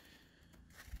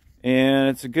 And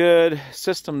it's a good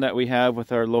system that we have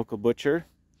with our local butcher,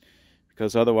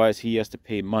 because otherwise he has to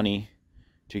pay money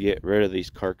to get rid of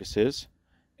these carcasses,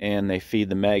 and they feed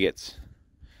the maggots.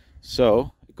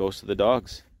 So it goes to the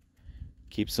dogs.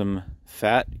 Keeps them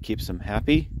fat, keeps them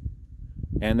happy,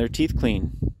 and their teeth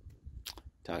clean.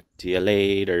 Talk to you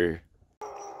later.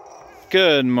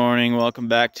 Good morning, welcome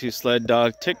back to Sled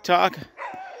Dog TikTok.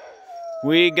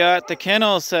 We got the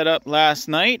kennel set up last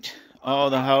night.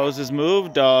 All the houses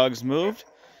moved, dogs moved.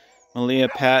 Malia,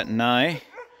 Pat, and I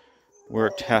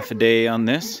worked half a day on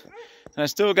this. And I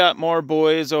still got more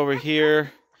boys over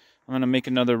here. I'm gonna make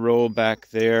another row back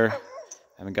there.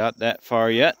 Haven't got that far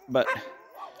yet, but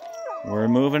we're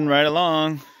moving right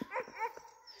along.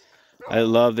 I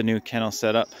love the new kennel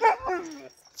setup.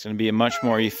 It's gonna be much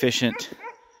more efficient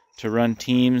to run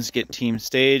teams, get team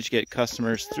stage, get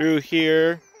customers through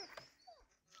here.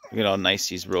 Look at how nice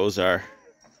these rows are.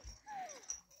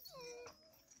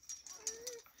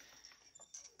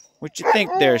 What you think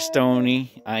there,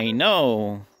 Stony? I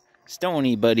know.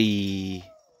 Stony buddy.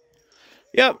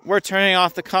 Yep, we're turning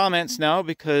off the comments now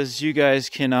because you guys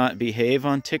cannot behave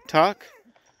on TikTok.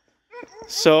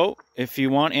 So, if you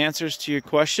want answers to your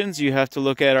questions, you have to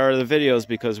look at our other videos,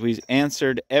 because we've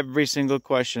answered every single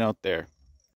question out there.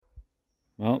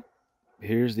 Well,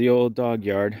 here's the old dog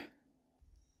yard.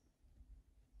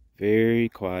 Very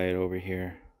quiet over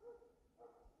here.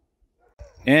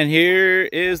 And here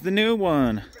is the new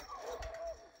one.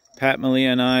 Pat, Malia,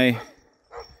 and I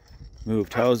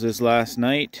moved houses last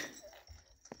night.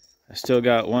 I still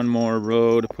got one more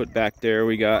row to put back there.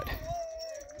 We got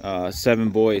 7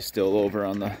 boys still over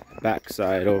on the back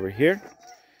side over here.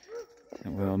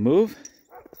 And we'll move.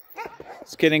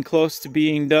 It's getting close to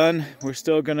being done. We're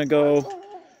still gonna go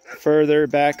further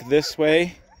back this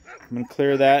way. I'm gonna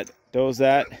clear that, doze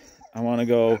that. I wanna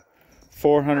go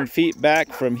 400 feet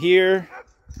back from here,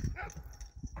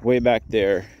 way back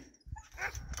there.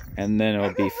 And then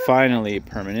it'll be finally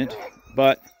permanent.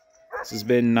 But this has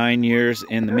been 9 years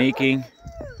in the making.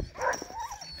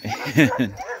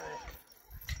 And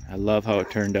I love how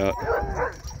it turned out.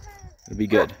 It'll be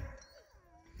good.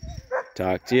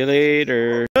 Talk to you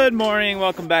later. Good morning,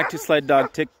 welcome back to Sled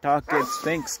Dog TikTok. It's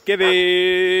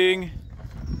Thanksgiving.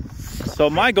 So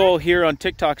my goal here on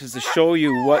TikTok is to show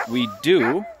you what we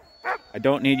do. I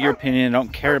don't need your opinion, I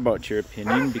don't care about your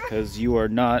opinion, because you are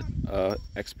not an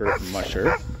expert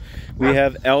musher. We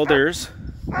have elders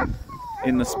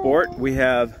in the sport. We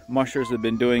have mushers that have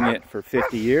been doing it for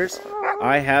 50 years.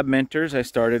 I have mentors. I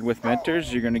started with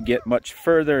mentors. You're going to get much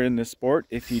further in the sport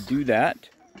if you do that.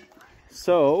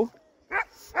 So,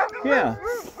 yeah.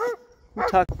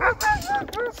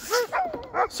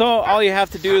 So all you have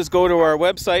to do is go to our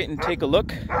website and take a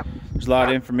look. There's a lot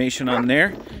of information on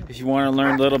there. If you want to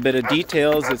learn a little bit of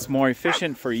details, it's more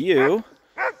efficient for you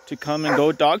to come and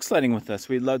go dog sledding with us.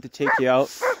 We'd love to take you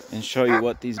out and show you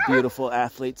what these beautiful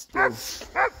athletes do.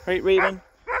 Right, Raven?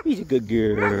 He's a good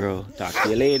girl. Talk to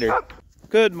you later.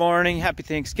 Good morning. Happy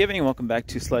Thanksgiving. Welcome back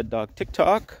to Sled Dog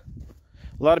TikTok.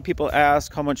 A lot of people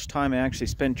ask how much time I actually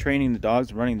spend training the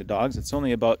dogs, running the dogs. It's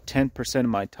only about 10% of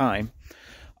my time.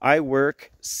 I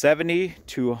work 70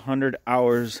 to 100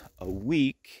 hours a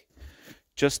week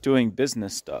just doing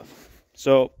business stuff.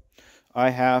 So I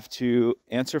have to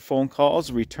answer phone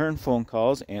calls, return phone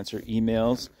calls, answer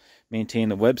emails, maintain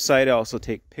the website. I also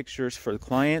take pictures for the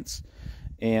clients,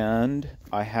 and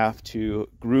I have to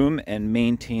groom and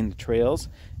maintain the trails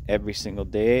every single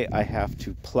day. I have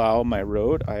to plow my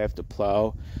road. I have to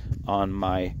plow on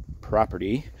my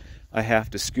property. I have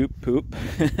to scoop poop,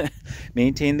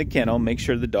 maintain the kennel, make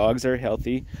sure the dogs are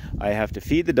healthy. I have to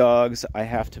feed the dogs. I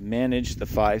have to manage the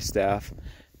 5 staff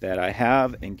that I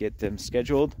have and get them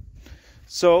scheduled.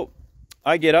 So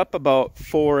I get up about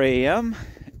 4 a.m.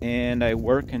 and I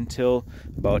work until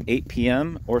about 8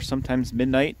 p.m. or sometimes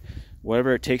midnight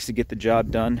whatever it takes to get the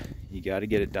job done, you got to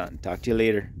get it done. Talk to you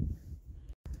later.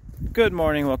 Good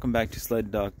morning, welcome back to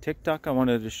Sled Dog TikTok. I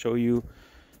wanted to show you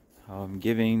how I'm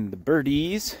giving the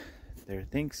birdies their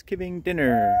Thanksgiving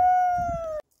dinner.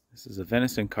 This is a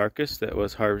venison carcass that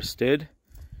was harvested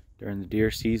during the deer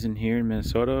season here in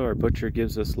Minnesota. Our butcher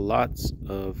gives us lots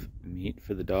of meat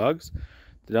for the dogs.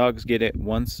 The dogs get it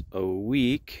once a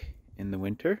week in the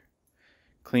winter.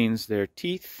 Cleans their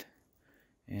teeth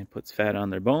and puts fat on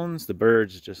their bones. The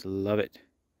birds just love it.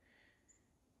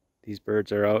 These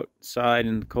birds are outside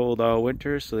in the cold all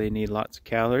winter, so they need lots of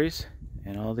calories,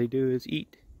 and all they do is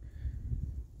eat.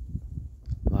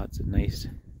 Lots of nice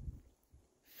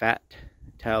fat,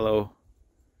 tallow,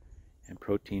 and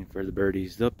protein for the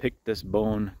birdies. They'll pick this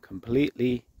bone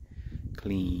completely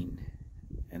clean,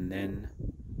 and then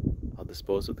I'll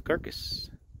dispose of the carcass.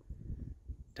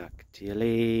 Talk to you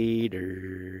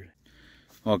later.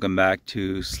 Welcome back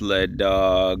to Sled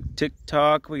Dog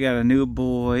TikTok. We got a new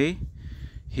boy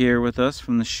here with us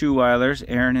from the Shoeweilers,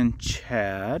 Aaron and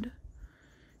Chad.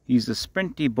 He's a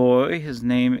sprinty boy. His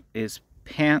name is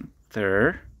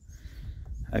Panther.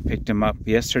 I picked him up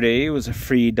yesterday. He was a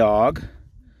free dog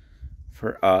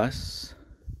for us.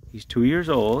 He's 2 years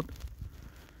old,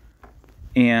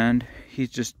 and he's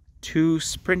just too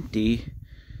sprinty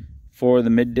for the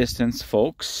mid-distance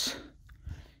folks.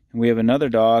 And we have another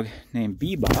dog named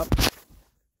Bebop.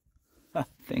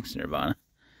 Thanks, Nirvana.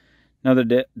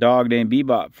 Another dog named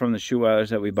Bebop from the Shoeweilers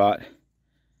that we bought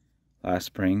last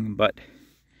spring, but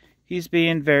he's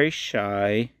being very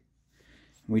shy.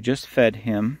 We just fed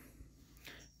him.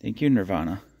 Thank you,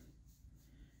 Nirvana.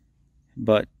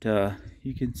 But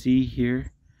you can see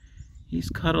here, he's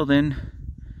cuddled in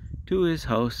to his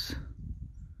house.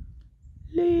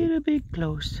 Little bit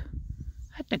close.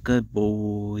 That's a good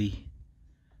boy.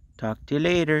 Talk to you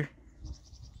later.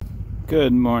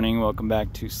 Good morning, welcome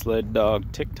back to Sled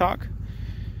Dog TikTok.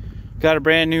 Got a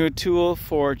brand new tool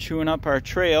for chewing up our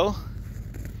trail.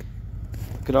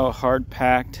 Look at how hard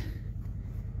packed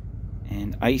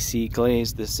and icy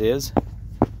glazed this is.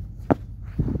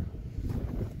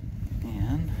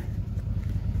 And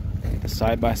the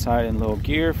side-by-side in low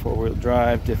gear, 4-wheel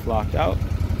drive, diff locked out.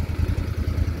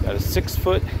 Got a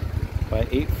 6-foot by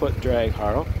 8-foot drag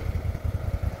harrow.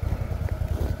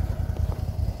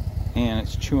 And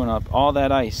it's chewing up all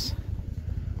that ice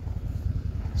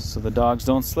so the dogs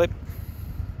don't slip.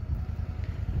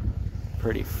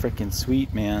 Pretty freaking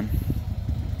sweet, man.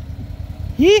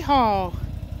 Yeehaw!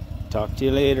 Talk to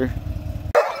you later.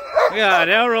 We got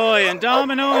Elroy and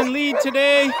Domino in lead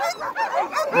today.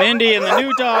 Mindy and the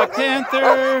new dog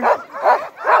Panther.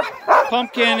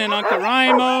 Pumpkin and Uncle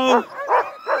Raimo.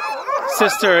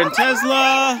 Sister and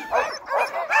Tesla.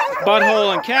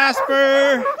 Butthole and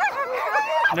Casper.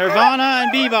 Nirvana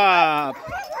and Bebop.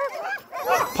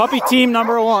 Puppy team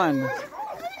number 1.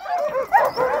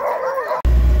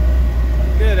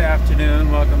 Good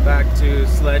afternoon, welcome back to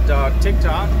Sled Dog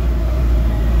TikTok.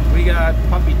 We got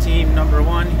puppy team number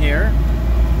 1 here.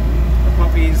 The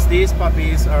puppies, these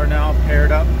puppies are now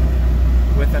paired up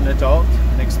with an adult,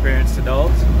 an experienced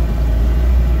adult.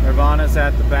 Nirvana's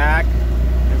at the back.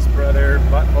 His brother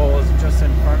Butthole is just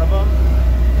in front of him.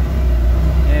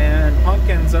 And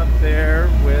Pumpkin's up there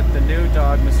with the new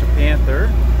dog, Mr. Panther.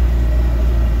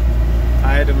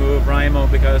 I had to move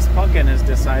Raimo because Pumpkin has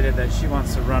decided that she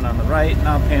wants to run on the right.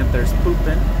 Now Panther's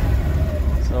pooping,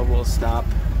 so we'll stop.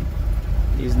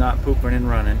 He's not pooping and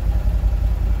running.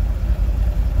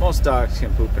 Most dogs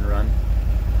can poop and run.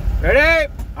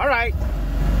 Ready? All right.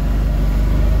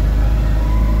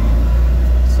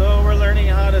 So we're learning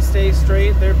how to stay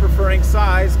straight. They're preferring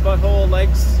size. Butthole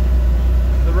likes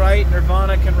the right.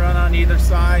 Nirvana can run on either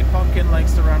side. Pumpkin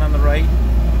likes to run on the right.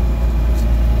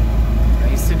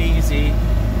 Nice and easy.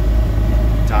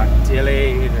 Talk to you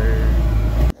later.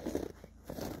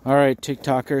 Alright,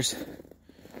 TikTokers.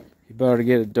 You better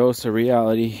get a dose of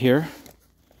reality here.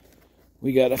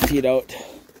 We gotta feed out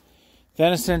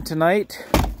venison tonight.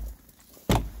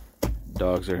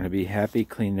 Dogs are gonna be happy,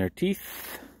 clean their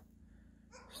teeth.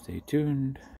 Stay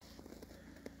tuned.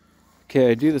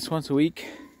 Okay, I do this once a week.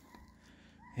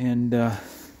 And we'll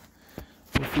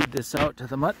feed this out to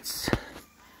the mutts.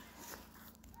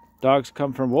 Dogs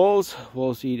come from wolves.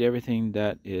 Wolves eat everything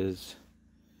that is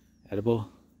edible.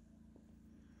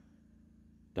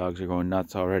 Dogs are going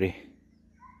nuts already.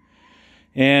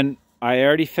 And I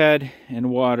already fed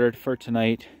and watered for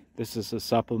tonight. This is a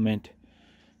supplement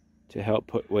to help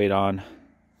put weight on.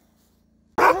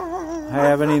 I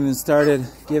haven't even started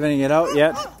giving it out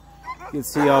yet. You can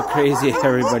see how crazy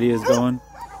everybody is going.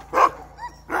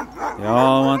 They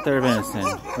all want their venison.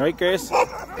 Right, Grace?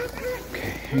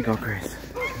 Okay, here you go, Grace.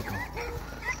 Here you go.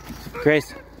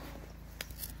 Grace. Here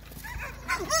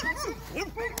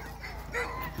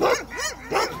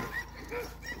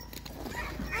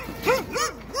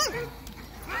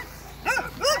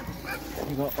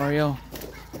you go, Oreo.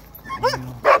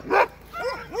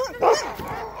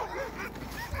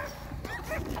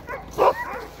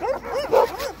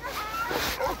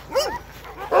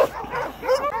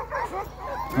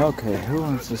 Okay, who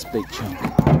wants this big chunk?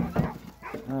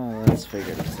 Oh, let's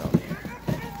figure this out here.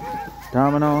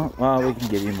 Domino? Well, we can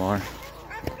give you more.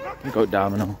 You go,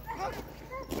 Domino.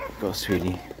 Go,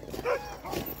 sweetie.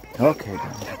 Okay,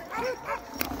 Domino.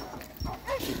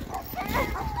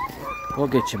 We'll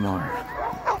get you more.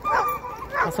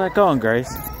 How's that going,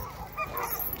 Grace?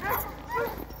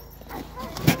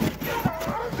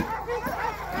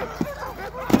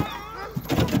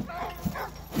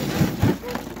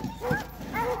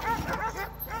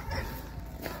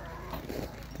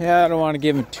 Yeah, I don't want to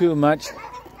give them too much.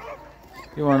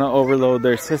 You want to overload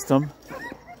their system.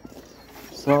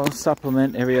 So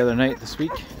supplement every other night this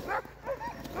week.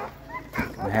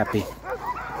 I'm happy.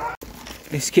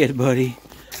 Hey, Skid buddy.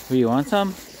 Do you want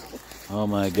some? Oh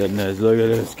my goodness, look at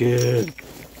this Skid.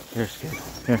 Here, Skid.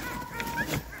 Here.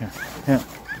 Here. Here.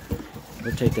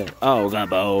 We'll take that. Oh, good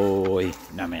boy.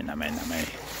 Nummy, nummy, nummy.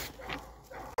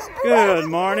 Good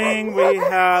morning. We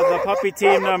have the puppy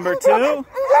team number 2.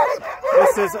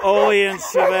 This is Oli and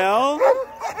Chevelle,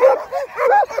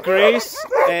 Grace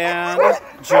and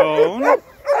Joan.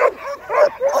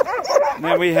 And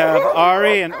then we have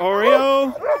Ari and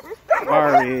Oreo.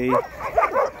 Ari.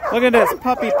 Look at this,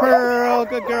 puppy Pearl,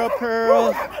 good girl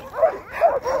Pearl.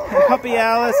 And puppy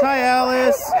Alice, hi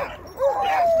Alice.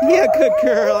 Yeah, good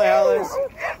girl Alice.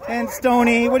 And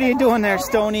Stony, what are you doing there,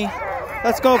 Stony?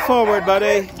 Let's go forward,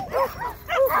 buddy.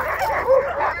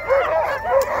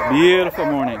 Beautiful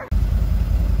morning.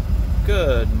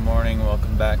 Good morning,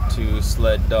 welcome back to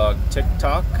Sled Dog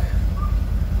TikTok.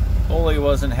 Oli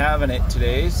wasn't having it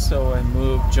today, so I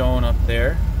moved Joan up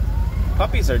there.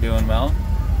 Puppies are doing well.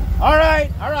 All right.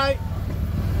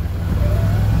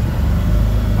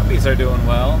 Puppies are doing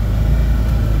well.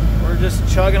 We're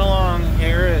just chugging along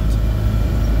here at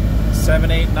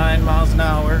 7, 8, 9 miles an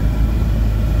hour.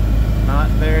 Not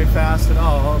very fast at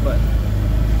all, but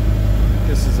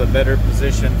this is a better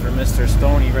position for Mr.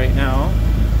 Stoney right now.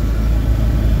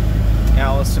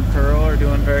 Alice and Pearl are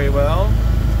doing very well.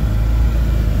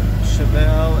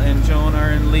 Chevelle and Joan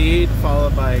are in lead,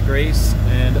 followed by Grace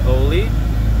and Oli.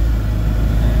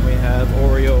 And we have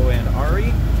Oreo and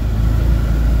Ari,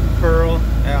 Pearl,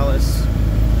 Alice,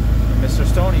 and Mr.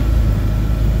 Stoney.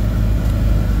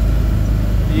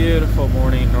 Beautiful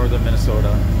morning in northern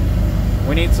Minnesota.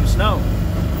 We need some snow.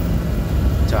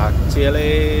 Talk to you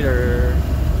later.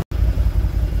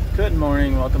 Good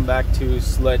morning, welcome back to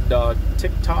Sled Dog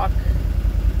TikTok.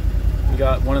 We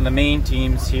got one of the main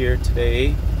teams here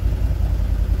today.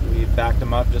 We backed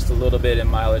them up just a little bit in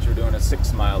mileage. We're doing a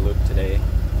 6-mile loop today.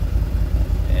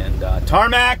 And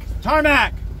tarmac!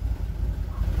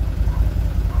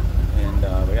 And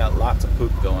we got lots of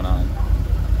poop going on.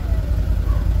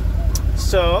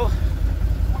 So,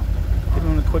 give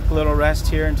them a quick little rest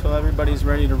here until everybody's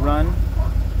ready to run.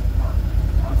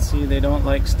 Let's see, they don't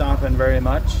like stopping very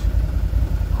much.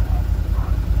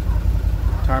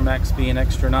 Tarmac's being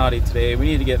extra naughty today. We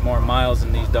need to get more miles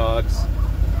in these dogs.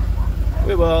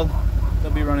 We will.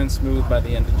 They'll be running smooth by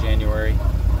the end of January.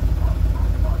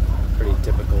 Pretty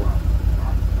typical.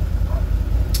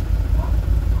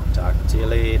 Talk to you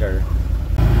later.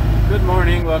 Good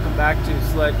morning, welcome back to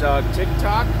Sled Dog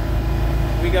TikTok.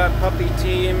 We got puppy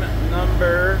team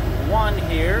number 1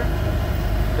 here.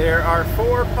 There are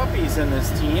 4 puppies in this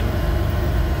team.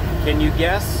 Can you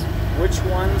guess which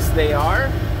ones they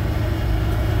are?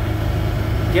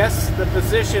 Guess the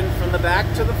position from the back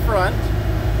to the front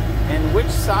and which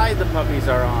side the puppies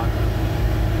are on.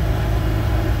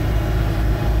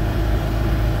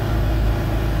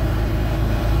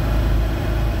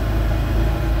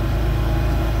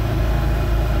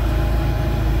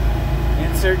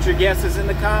 Insert your guesses in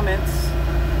the comments.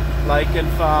 Like and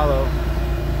follow.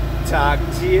 Talk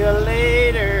to you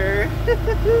later.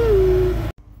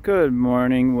 Good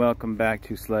morning, welcome back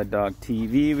to Sled Dog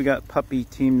TV. We got puppy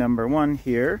team number 1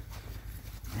 here.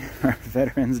 Our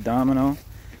veterans Domino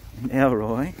and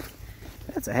Elroy.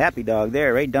 That's a happy dog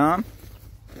there, right Dom?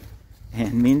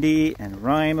 And Mindy and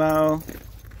Rimo.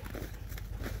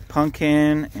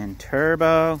 Pumpkin and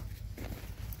Turbo.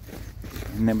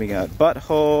 And then we got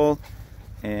Butthole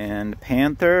and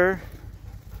Panther.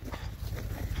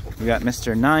 We got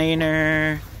Mr.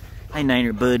 Niner. Hi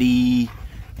Niner buddy.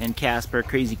 And Casper,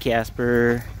 Crazy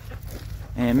Casper.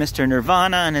 And Mr.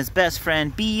 Nirvana and his best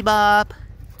friend Bebop.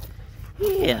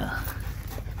 Yeah.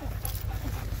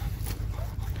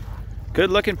 Good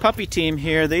looking puppy team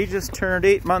here. They just turned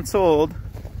 8 months old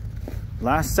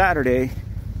last Saturday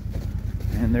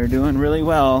and they're doing really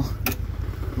well.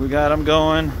 We got them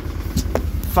going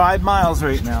 5 miles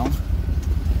right now.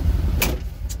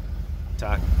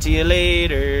 Talk to you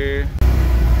later.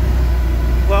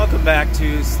 Welcome back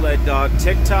to Sled Dog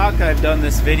TikTok. I've done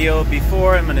this video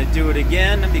before. I'm going to do it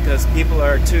again because people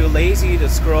are too lazy to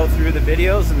scroll through the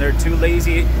videos and they're too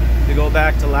lazy to go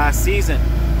back to last season.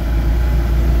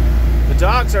 The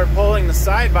dogs are pulling the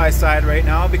side-by-side right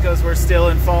now because we're still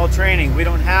in fall training. We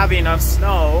don't have enough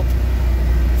snow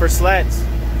for sleds.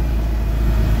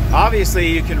 Obviously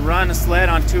you can run a sled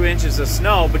on 2 inches of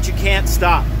snow, but you can't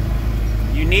stop.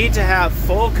 You need to have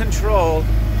full control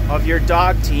of your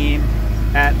dog team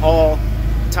at all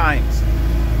times.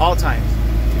 All times.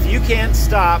 If you can't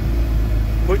stop,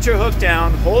 put your hook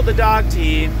down, hold the dog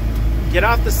team, get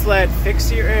off the sled,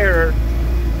 fix your error,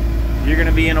 you're going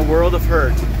to be in a world of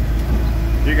hurt.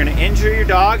 You're going to injure your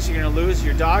dogs, you're going to lose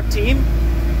your dog team,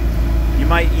 you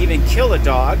might even kill a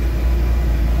dog,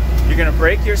 you're going to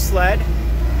break your sled,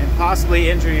 and possibly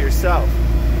injure yourself.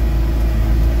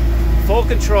 Full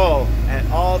control at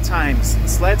all times.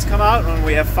 Sleds come out when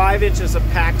we have 5 inches of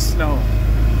packed snow.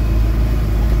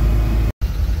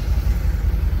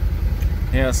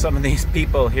 You know, some of these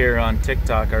people here on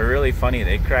TikTok are really funny.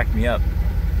 They crack me up.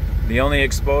 The only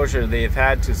exposure they've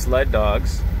had to sled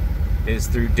dogs is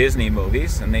through Disney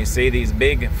movies, and they say these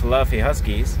big fluffy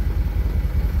huskies.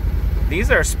 These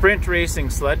are sprint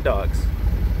racing sled dogs.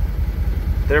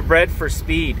 They're bred for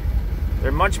speed.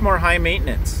 They're much more high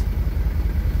maintenance.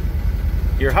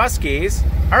 Your huskies,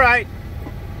 all right.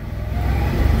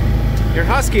 Your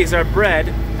huskies are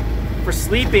bred for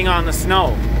sleeping on the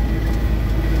snow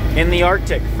in the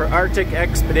Arctic, for Arctic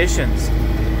expeditions.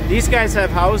 These guys have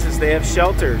houses, they have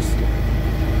shelters.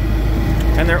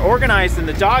 And they're organized in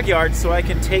the dog yard so I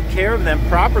can take care of them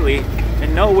properly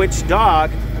and know which dog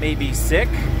may be sick.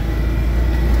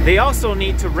 They also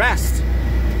need to rest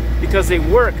because they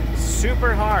work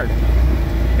super hard.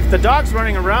 If the dog's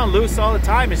running around loose all the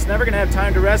time, it's never gonna have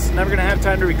time to rest, it's never gonna have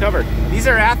time to recover. These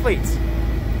are athletes.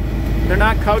 They're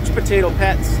not couch potato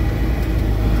pets.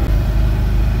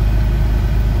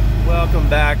 Welcome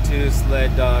back to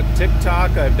Sled Dog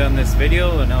TikTok. I've done this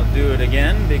video and I'll do it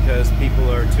again because people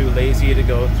are too lazy to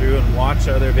go through and watch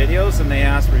other videos and they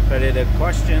ask repetitive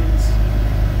questions.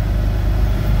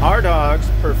 Our dogs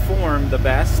perform the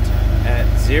best at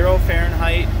 0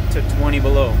 Fahrenheit to 20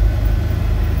 below.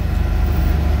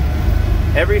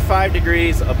 Every 5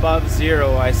 degrees above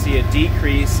 0, I see a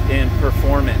decrease in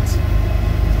performance.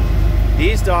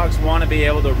 These dogs want to be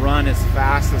able to run as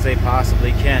fast as they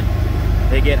possibly can.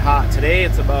 They get hot. Today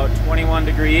it's about 21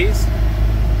 degrees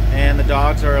and the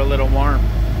dogs are a little warm.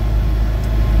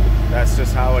 That's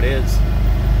just how it is.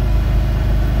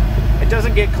 It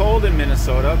doesn't get cold in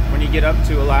Minnesota. When you get up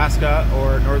to Alaska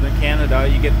or northern Canada,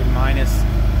 you get the minus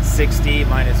 60,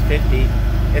 minus 50.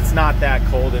 It's not that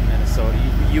cold in Minnesota.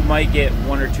 You might get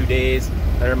 1 or 2 days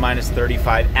that are minus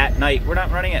 35 at night. We're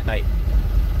not running at night.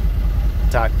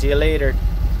 Talk to you later.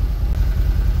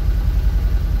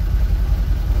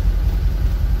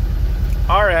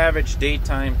 Our average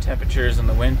daytime temperatures in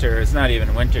the winter, it's not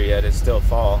even winter yet, it's still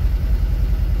fall.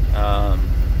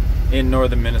 In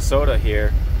northern Minnesota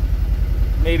here,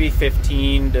 maybe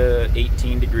 15 to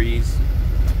 18 degrees.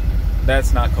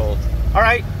 That's not cold. All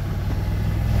right.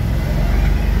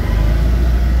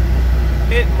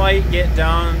 It might get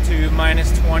down to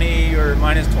minus 20 or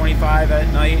minus 25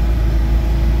 at night.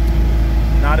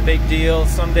 Not a big deal.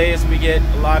 Some days we get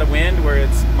a lot of wind where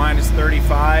it's minus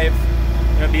 35.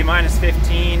 It'll be minus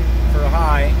 15 for a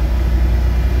high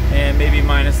and maybe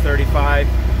minus 35.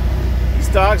 These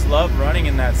dogs love running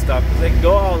in that stuff because they can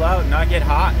go all out and not get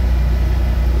hot.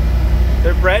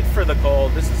 They're bred for the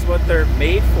cold. This is what they're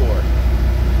made for.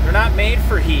 They're not made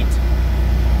for heat.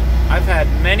 I've had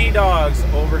many dogs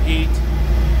overheat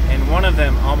and one of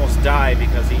them almost died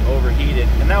because he overheated,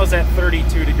 and that was at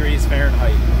 32 degrees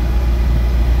Fahrenheit.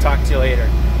 Talk to you later.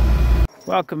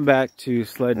 Welcome back to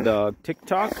Sled Dog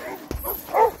TikTok.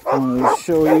 I'm going to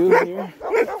show you here,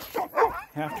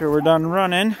 after we're done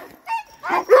running,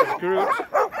 this Groot.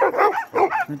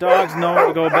 The dogs know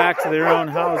to go back to their own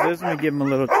houses, and we give them a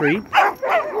little treat.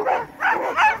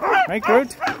 Right,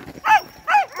 Groot?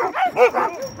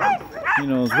 He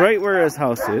knows right where his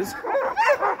house is.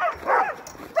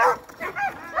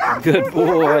 Good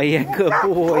boy, yeah, good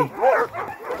boy.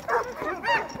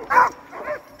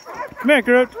 Come here,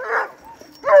 Groot.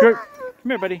 Groot, come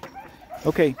here, buddy.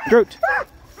 Okay, Groot.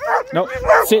 No,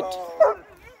 sit.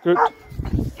 Groot.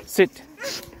 Sit.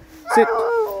 Sit.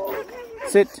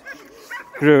 Sit.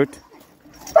 Groot.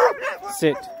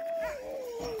 Sit.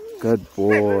 Good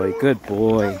boy, good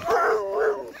boy.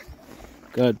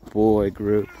 Good boy,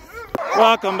 group.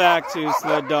 Welcome back to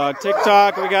Sled Dog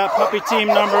TikTok. We got puppy team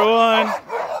number 1,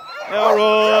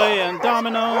 Elroy and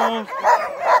Domino.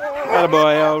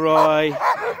 Attaboy, Elroy.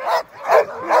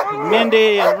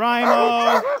 Mindy and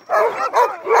Rimo.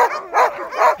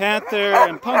 Panther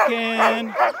and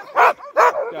Pumpkin.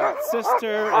 Got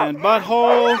Sister and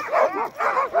Butthole.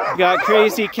 We got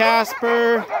Crazy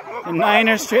Casper and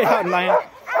Niner, straight out Niner.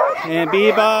 And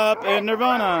Bebop and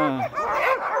Nirvana.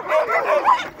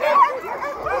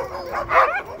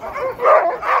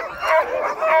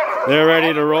 They're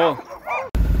ready to roll.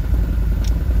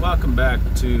 Welcome back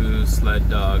to Sled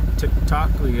Dog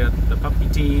TikTok. We got the puppy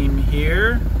team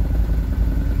here.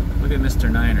 Look at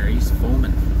Mr. Niner, he's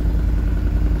foaming.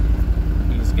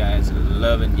 These guys are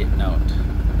loving getting out.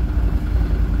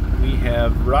 We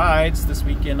have rides this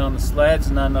weekend on the sleds,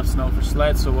 not enough snow for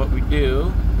sleds, so what we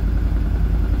do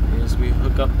is we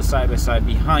hook up the side-by-side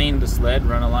behind the sled,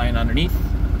 run a line underneath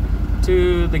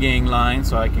to the gang line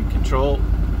so I can control.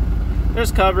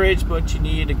 There's coverage, but you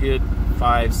need a good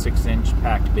 5-6 inch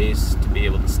packed base to be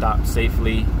able to stop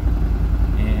safely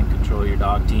and control your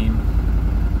dog team.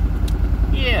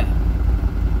 Yeah.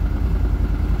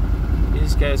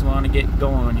 These guys want to get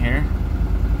going here.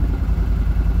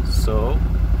 So,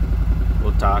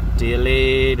 we'll talk to you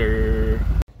later.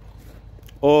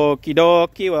 Okie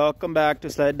dokie, welcome back to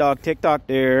Sled Dog TikTok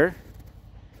there.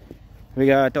 We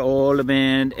got the old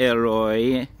band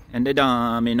Elroy and the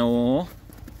Domino.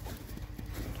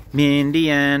 Mindy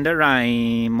and the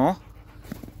Rimo.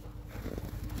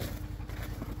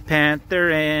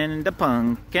 Panther and the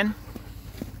Pumpkin.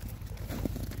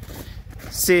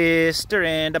 Sister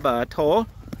and the Butthole.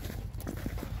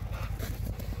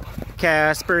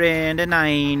 Casper and the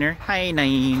Niner. Hi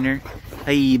Niner.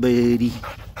 Hi buddy.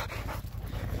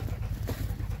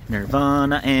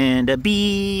 Nirvana and the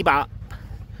Bebop.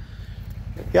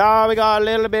 Yeah, we got a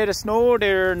little bit of snow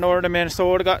there in northern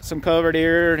Minnesota. Got some covered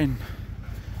here and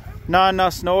not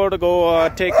enough snow to go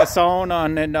take a sauna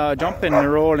and jump in and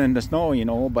roll in the snow, you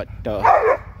know, but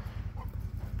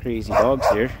crazy dogs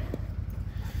here.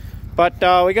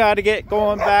 But we got to get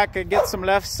going back and get some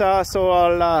lefts, so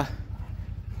I'll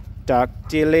talk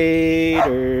to you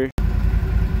later.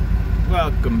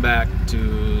 Welcome back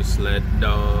to Sled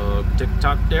Dog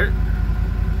TikTok there.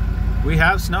 We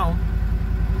have snow.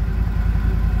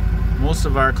 Most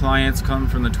of our clients come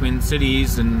from the Twin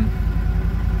Cities and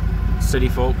city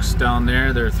folks down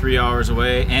there. They're 3 hours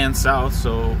away and south,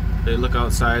 so they look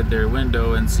outside their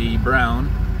window and see brown.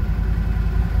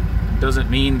 It doesn't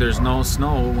mean there's no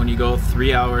snow when you go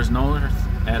 3 hours north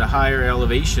at a higher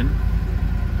elevation.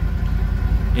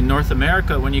 In North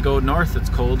America, when you go north, it's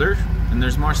colder and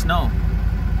there's more snow.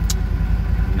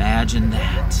 Imagine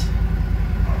that.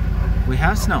 We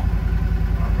have snow.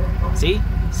 See?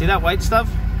 See that white stuff?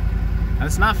 And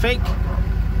it's not fake.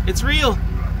 It's real.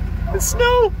 It's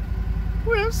snow.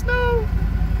 We have snow.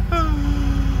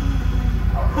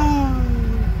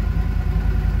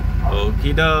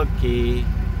 Okie dokie.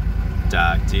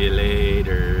 Talk to you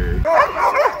later.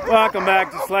 Welcome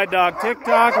back to Sled Dog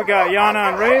TikTok. We got Yana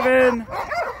and Raven,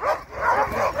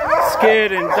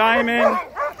 Skid and Diamond,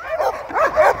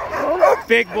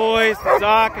 big boys,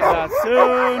 Doc and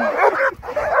Datsun,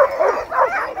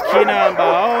 Kina and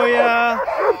Baoya.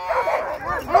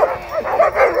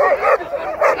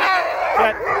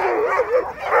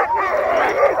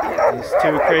 These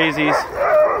two crazies.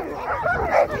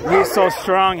 He's so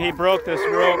strong he broke this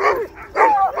rope.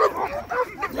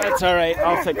 That's alright,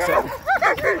 I'll fix it.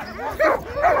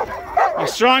 The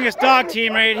strongest dog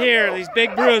team right here, these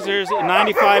big bruisers at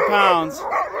 95 pounds.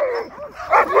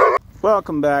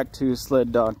 Welcome back to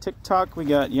Sled Dog TikTok. We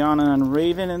got Yana and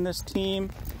Raven in this team.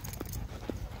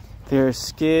 There's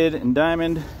Skid and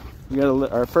Diamond. We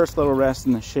got our first little rest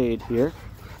in the shade here.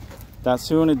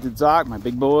 Datsun and Dzok, my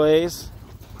big boys.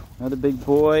 Another big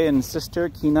boy and sister,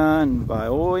 Kina and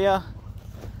Baoya.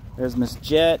 There's Miss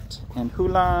Jet and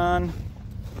Hulan.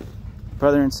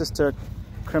 Brother and sister,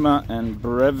 Krima and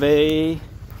Breve.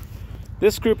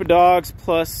 This group of dogs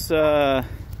plus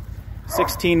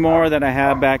 16 more that I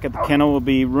have back at the kennel will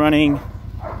be running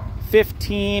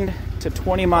 15 to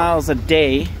 20 miles a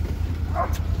day,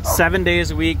 7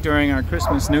 days a week during our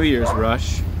Christmas New Year's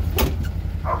rush.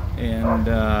 And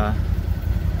they're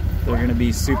gonna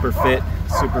be super fit,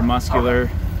 super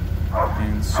muscular,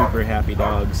 and super happy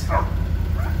dogs.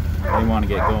 They wanna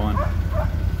get going.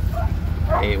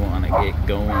 They wanna get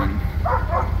going.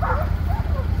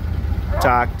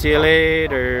 Talk to you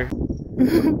later.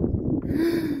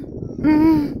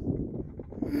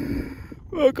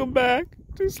 Welcome back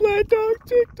to Sled Dog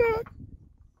TikTok.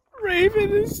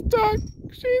 Raven is stuck.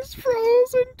 She's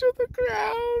frozen to the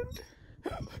ground.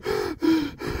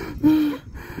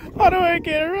 How do I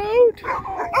get her out?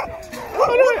 How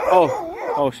do I...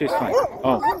 Oh, she's fine.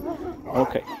 Oh,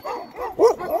 okay.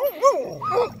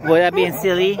 Would I being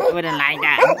silly? I wouldn't like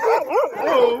that.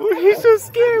 Oh, he's so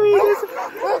scary.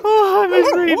 Oh,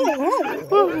 Miss Raven.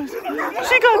 Oh,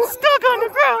 she got stuck on the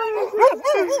ground.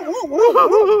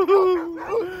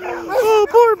 Oh,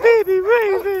 poor baby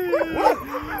Raven.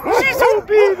 She's so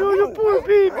big. Oh, you poor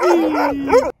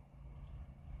baby.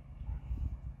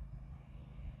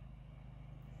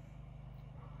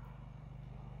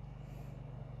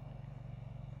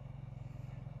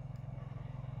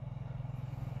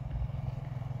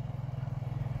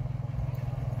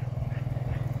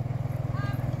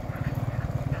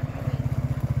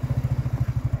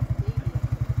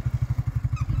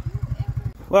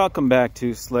 Welcome back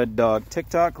to Sled Dog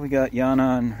TikTok. We got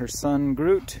Yana and her son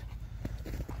Groot,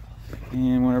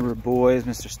 and one of her boys,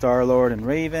 Mr. Star-Lord and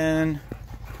Raven.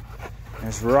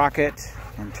 There's Rocket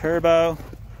and Turbo.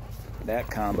 That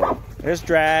combo. There's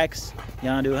Drax.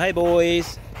 Yondu, hi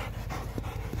boys.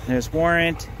 There's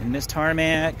Warrant and Miss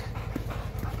Tarmac.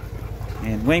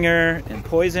 And Winger and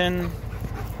Poison.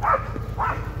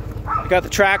 We got the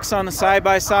tracks on the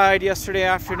side-by-side yesterday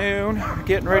afternoon. We're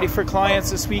getting ready for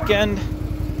clients this weekend.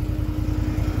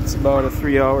 It's about a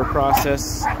 3-hour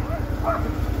process.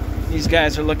 These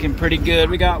guys are looking pretty good.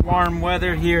 We got warm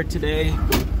weather here today.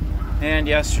 And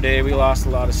yesterday we lost a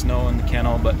lot of snow in the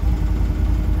kennel, but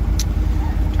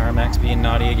Tarmac's being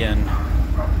naughty again.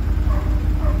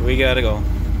 We gotta go.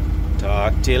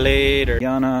 Talk to you later.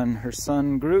 Yana and her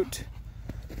son Groot.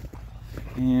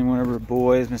 And one of her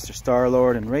boys, Mr.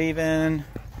 Star-Lord and Raven.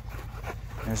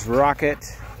 There's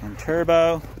Rocket and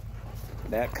Turbo.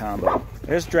 That combo.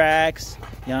 There's Drax.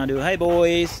 Yondu, hi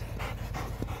boys.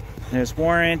 There's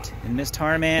Warrant and Miss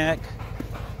Tarmac.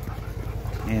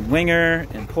 And Winger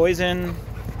and Poison.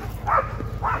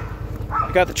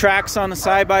 We got the tracks on the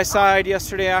side-by-side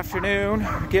yesterday afternoon.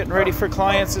 We're getting ready for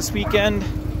clients this weekend.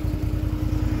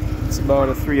 It's about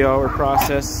a 3-hour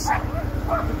process.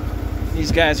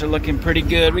 These guys are looking pretty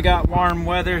good. We got warm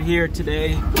weather here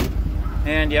today.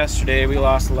 And yesterday we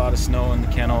lost a lot of snow in the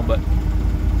kennel, but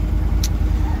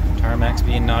Tarmac's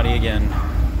being naughty again.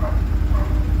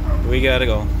 We gotta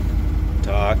go.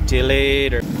 Talk to you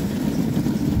later.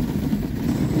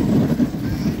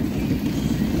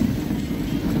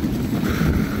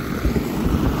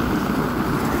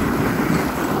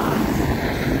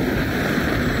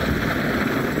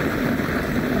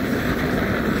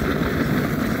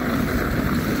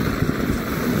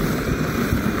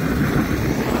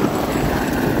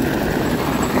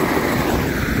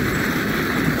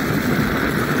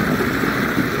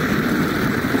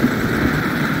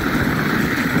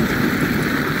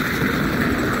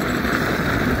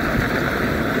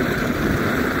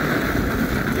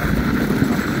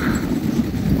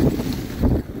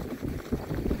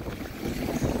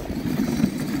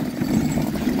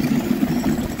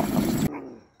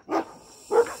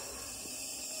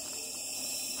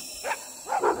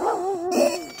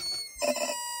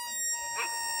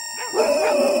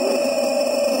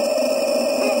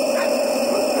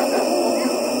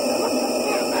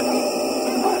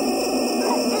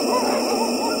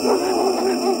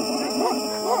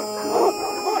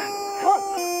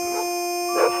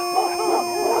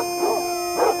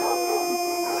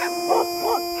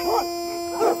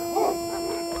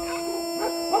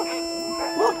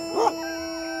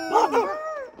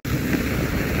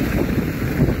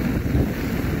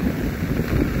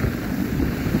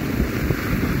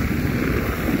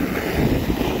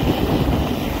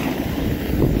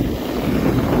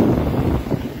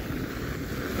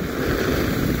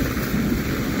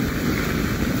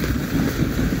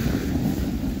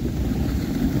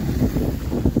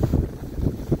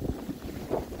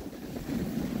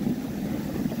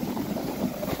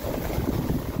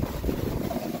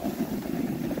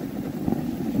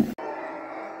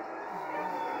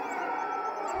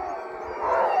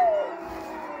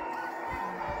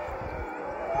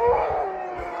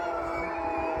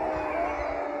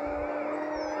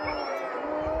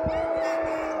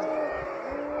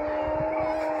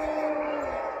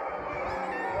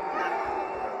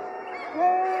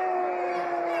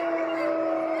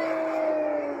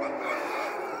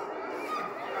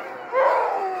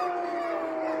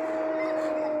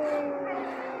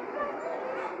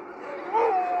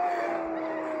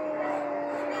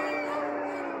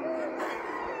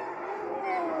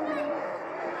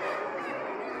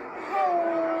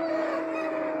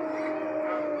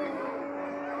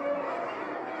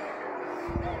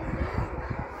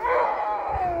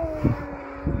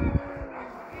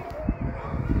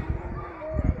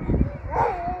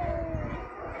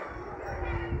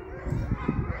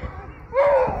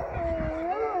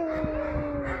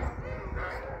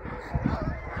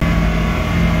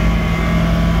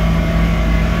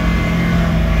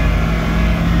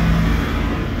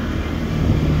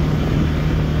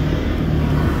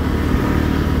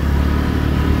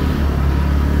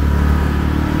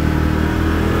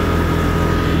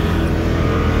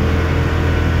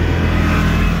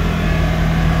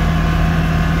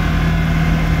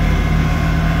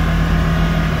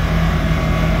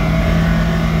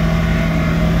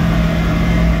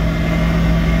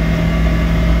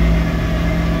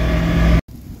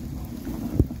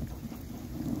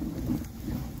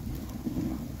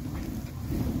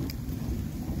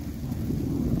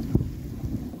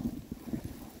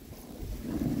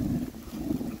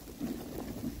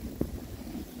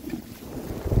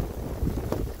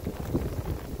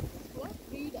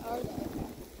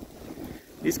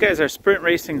 These guys are sprint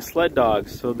racing sled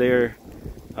dogs, so they're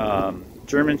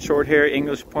German Shorthair,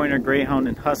 English Pointer, Greyhound,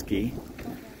 and Husky.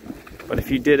 But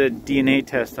if you did a DNA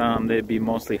test on them, they'd be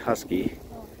mostly Husky.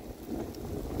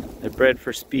 They're bred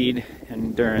for speed and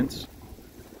endurance.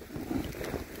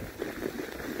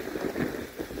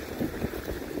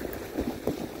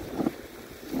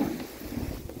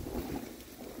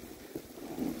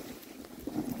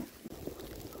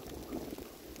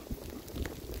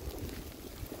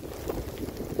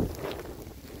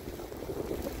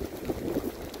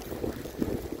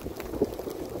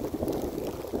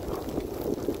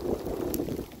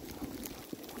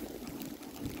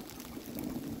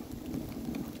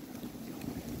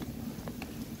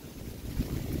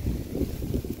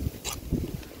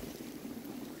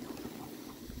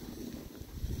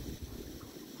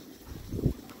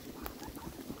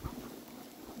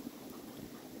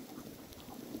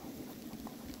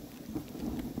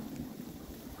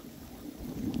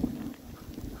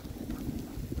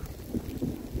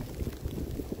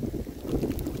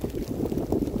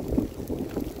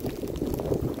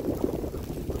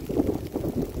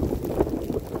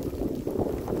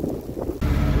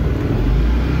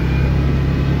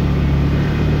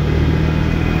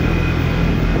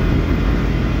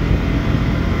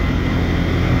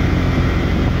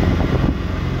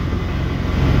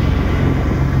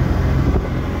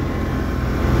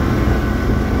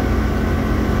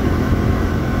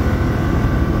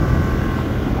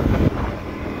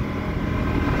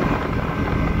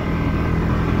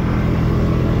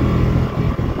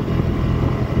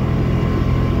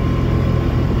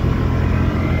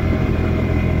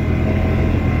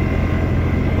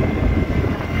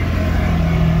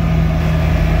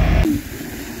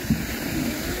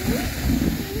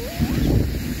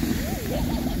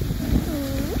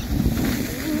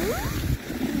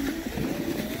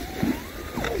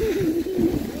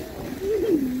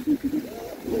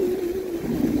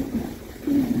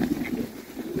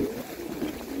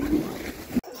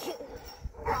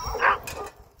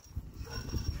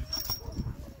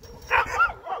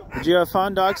 Did you have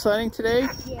fun dog sledding today?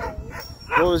 Yes.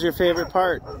 What was your favorite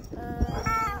part?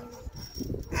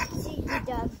 Seeing the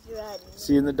dogs run.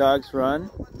 Seeing the dogs run?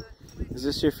 Is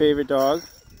this your favorite dog?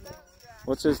 No.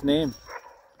 What's his name?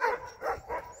 I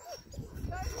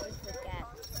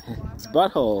forgot. It's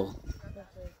Butthole.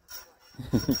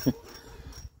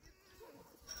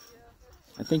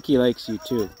 I think he likes you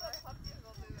too.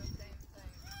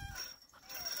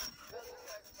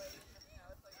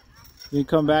 You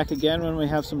come back again when we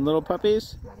have some little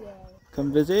puppies? Yeah.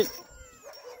 Come visit?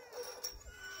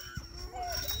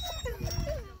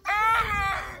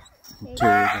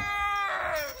 Terrible.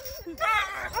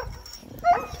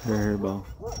 Terrible.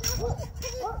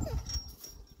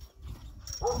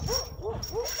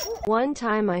 One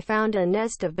time I found a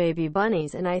nest of baby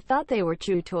bunnies and I thought they were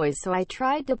chew toys, so I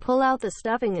tried to pull out the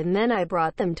stuffing and then I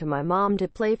brought them to my mom to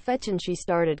play fetch and she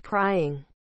started crying.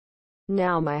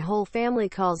 Now my whole family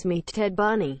calls me Ted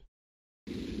Bunny.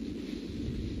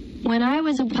 When I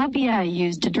was a puppy, I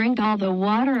used to drink all the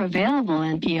water available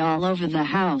and pee all over the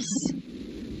house.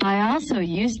 I also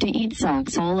used to eat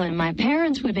socks whole and my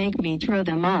parents would make me throw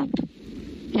them up.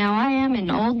 Now I am an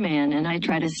old man and I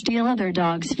try to steal other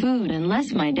dogs' food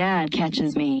unless my dad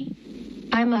catches me.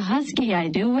 I'm a husky, I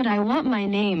do what I want, my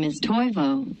name is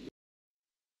Toivo.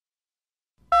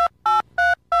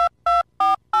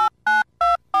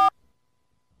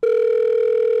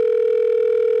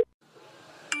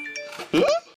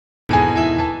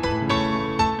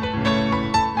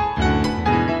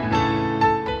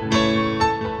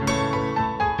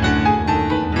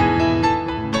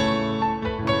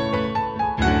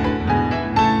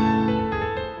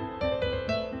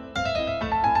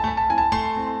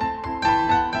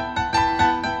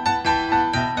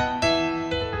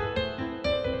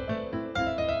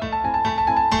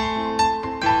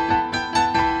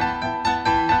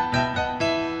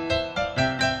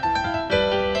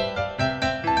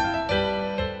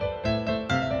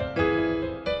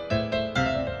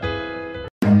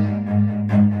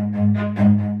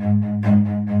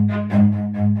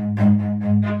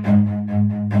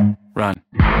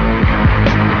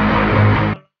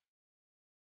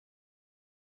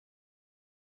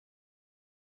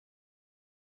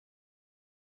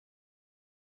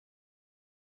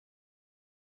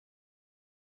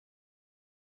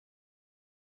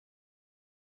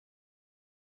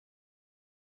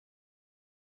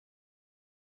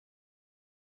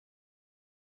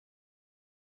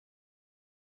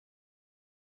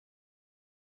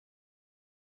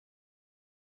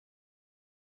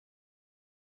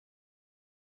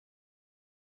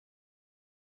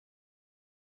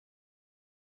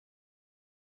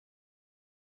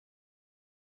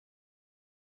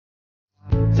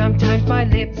 Sometimes my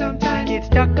lips get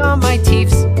stuck on my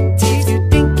teeth. You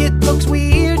think it looks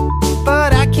weird,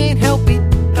 but I can't help it.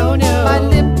 Oh no, my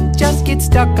lip just gets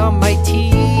stuck on my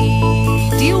teeth.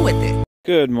 Deal with it.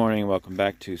 Good morning, welcome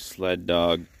back to Sled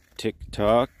Dog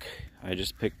TikTok. I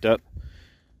just picked up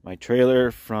my trailer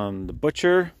from the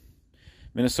butcher.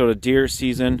 Minnesota deer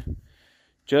season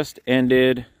just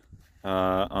ended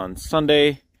on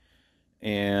Sunday,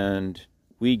 and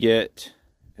we get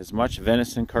as much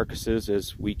venison carcasses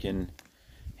as we can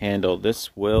handle.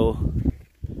 This will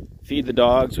feed the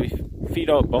dogs. We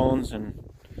feed out bones and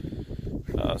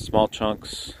small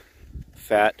chunks,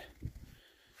 fat,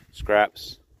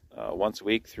 scraps once a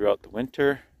week throughout the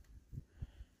winter.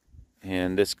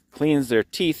 And this cleans their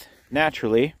teeth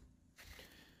naturally.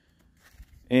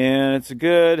 And it's a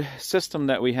good system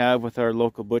that we have with our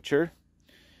local butcher,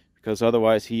 because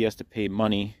otherwise he has to pay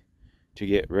money to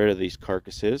get rid of these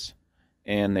carcasses,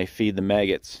 and they feed the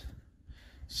maggots.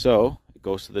 So it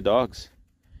goes to the dogs.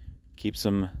 Keeps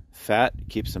them fat,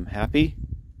 keeps them happy,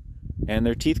 and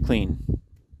their teeth clean.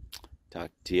 Talk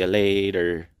to you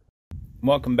later.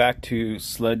 Welcome back to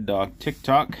Sled Dog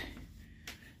TikTok.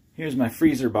 Here's my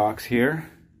freezer box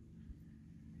here.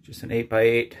 Just an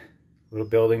 8x8 little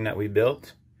building that we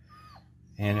built.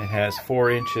 And it has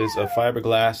 4 inches of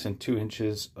fiberglass and 2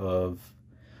 inches of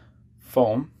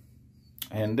foam.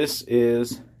 And this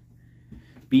is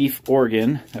beef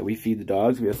organ that we feed the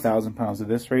dogs. We have 1,000 pounds of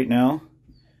this right now,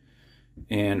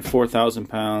 and 4,000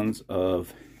 pounds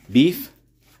of beef.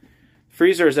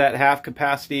 Freezer is at half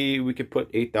capacity. We could put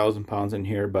 8,000 pounds in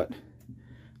here, but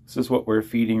this is what we're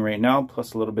feeding right now,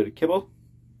 plus a little bit of kibble.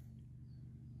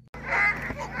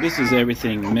 This is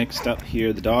everything mixed up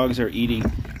here. The dogs are eating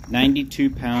 92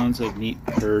 pounds of meat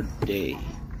per day.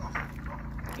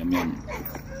 Yum yum.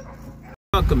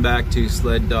 Welcome back to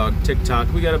Sled Dog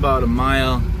TikTok. We got about a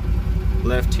mile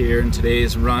left here in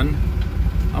today's run.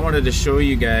 I wanted to show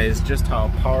you guys just how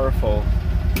powerful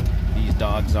these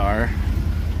dogs are.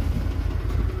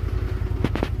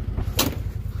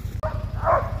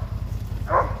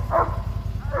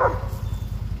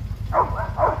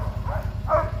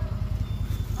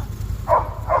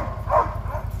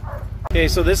 Okay,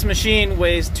 so this machine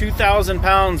weighs 2,000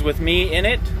 pounds with me in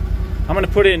it. I'm gonna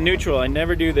put it in neutral. I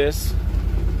never do this,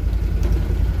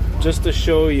 just to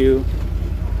show you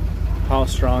how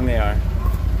strong they are.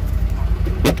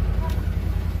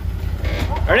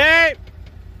 Ready?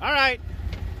 All right.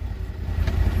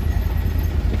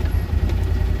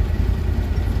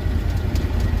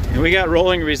 And we got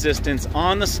rolling resistance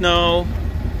on the snow,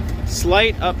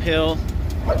 slight uphill.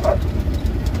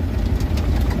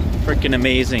 Freaking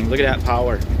amazing. Look at that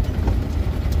power.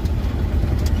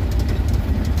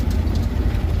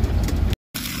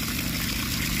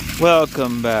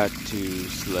 Welcome back to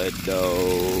Sled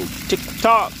Dog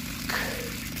TikTok.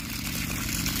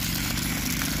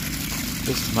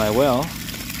 This is my well.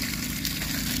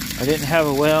 I didn't have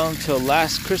a well until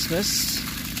last Christmas.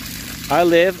 I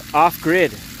live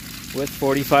off-grid with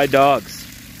 45 dogs.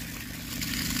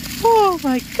 Oh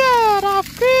my God,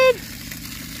 off-grid!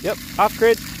 Yep,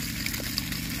 off-grid.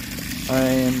 I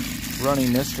am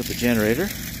running this with a generator.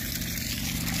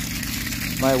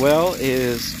 My well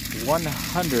is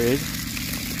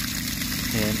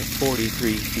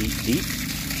 143 feet deep,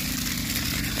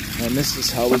 and this is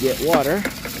how we get water.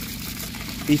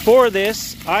 Before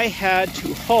this, I had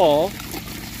to haul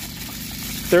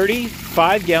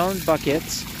 35-gallon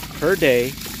buckets per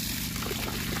day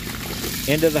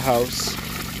into the house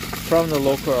from the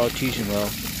local artesian well,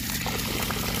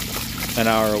 an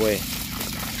hour away.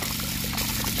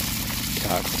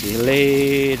 Talk to you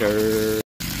later.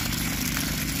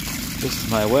 This is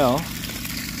my well.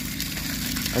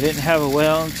 I didn't have a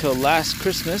well until last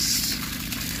Christmas.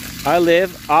 I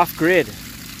live off-grid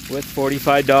with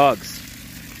 45 dogs.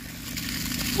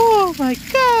 Oh my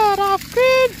God,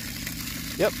 off-grid!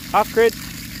 Yep, off-grid.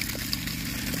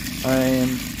 I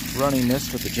am running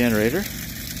this with a generator.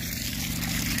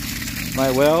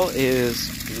 My well is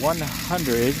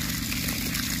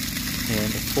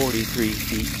 143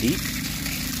 feet deep,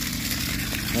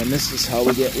 and this is how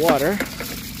we get water.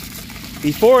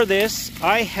 Before this,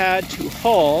 I had to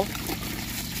haul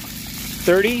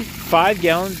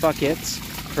 35-gallon buckets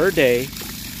per day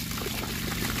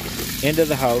into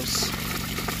the house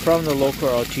from the local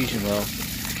artesian well,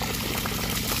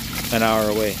 an hour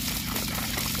away.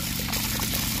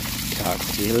 Talk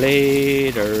to you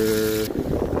later.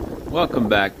 Welcome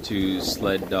back to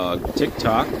Sled Dog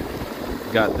TikTok.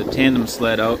 Got the tandem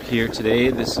sled out here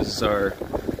today. This is our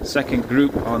second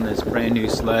group on this brand new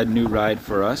sled, new ride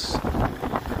for us.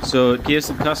 So it gives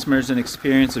the customers an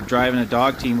experience of driving a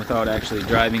dog team without actually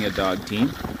driving a dog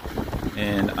team.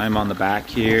 and I'm on the back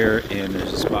here, and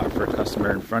there's a spot for a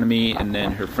customer in front of me, and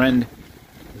then her friend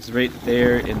is right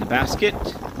there in the basket.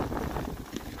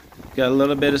 Got a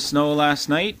little bit of snow last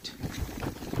night,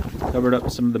 covered up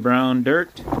some of the brown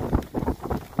dirt,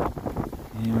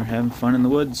 and we're having fun in the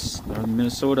woods, northern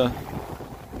Minnesota.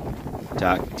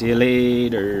 Talk to you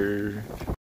later.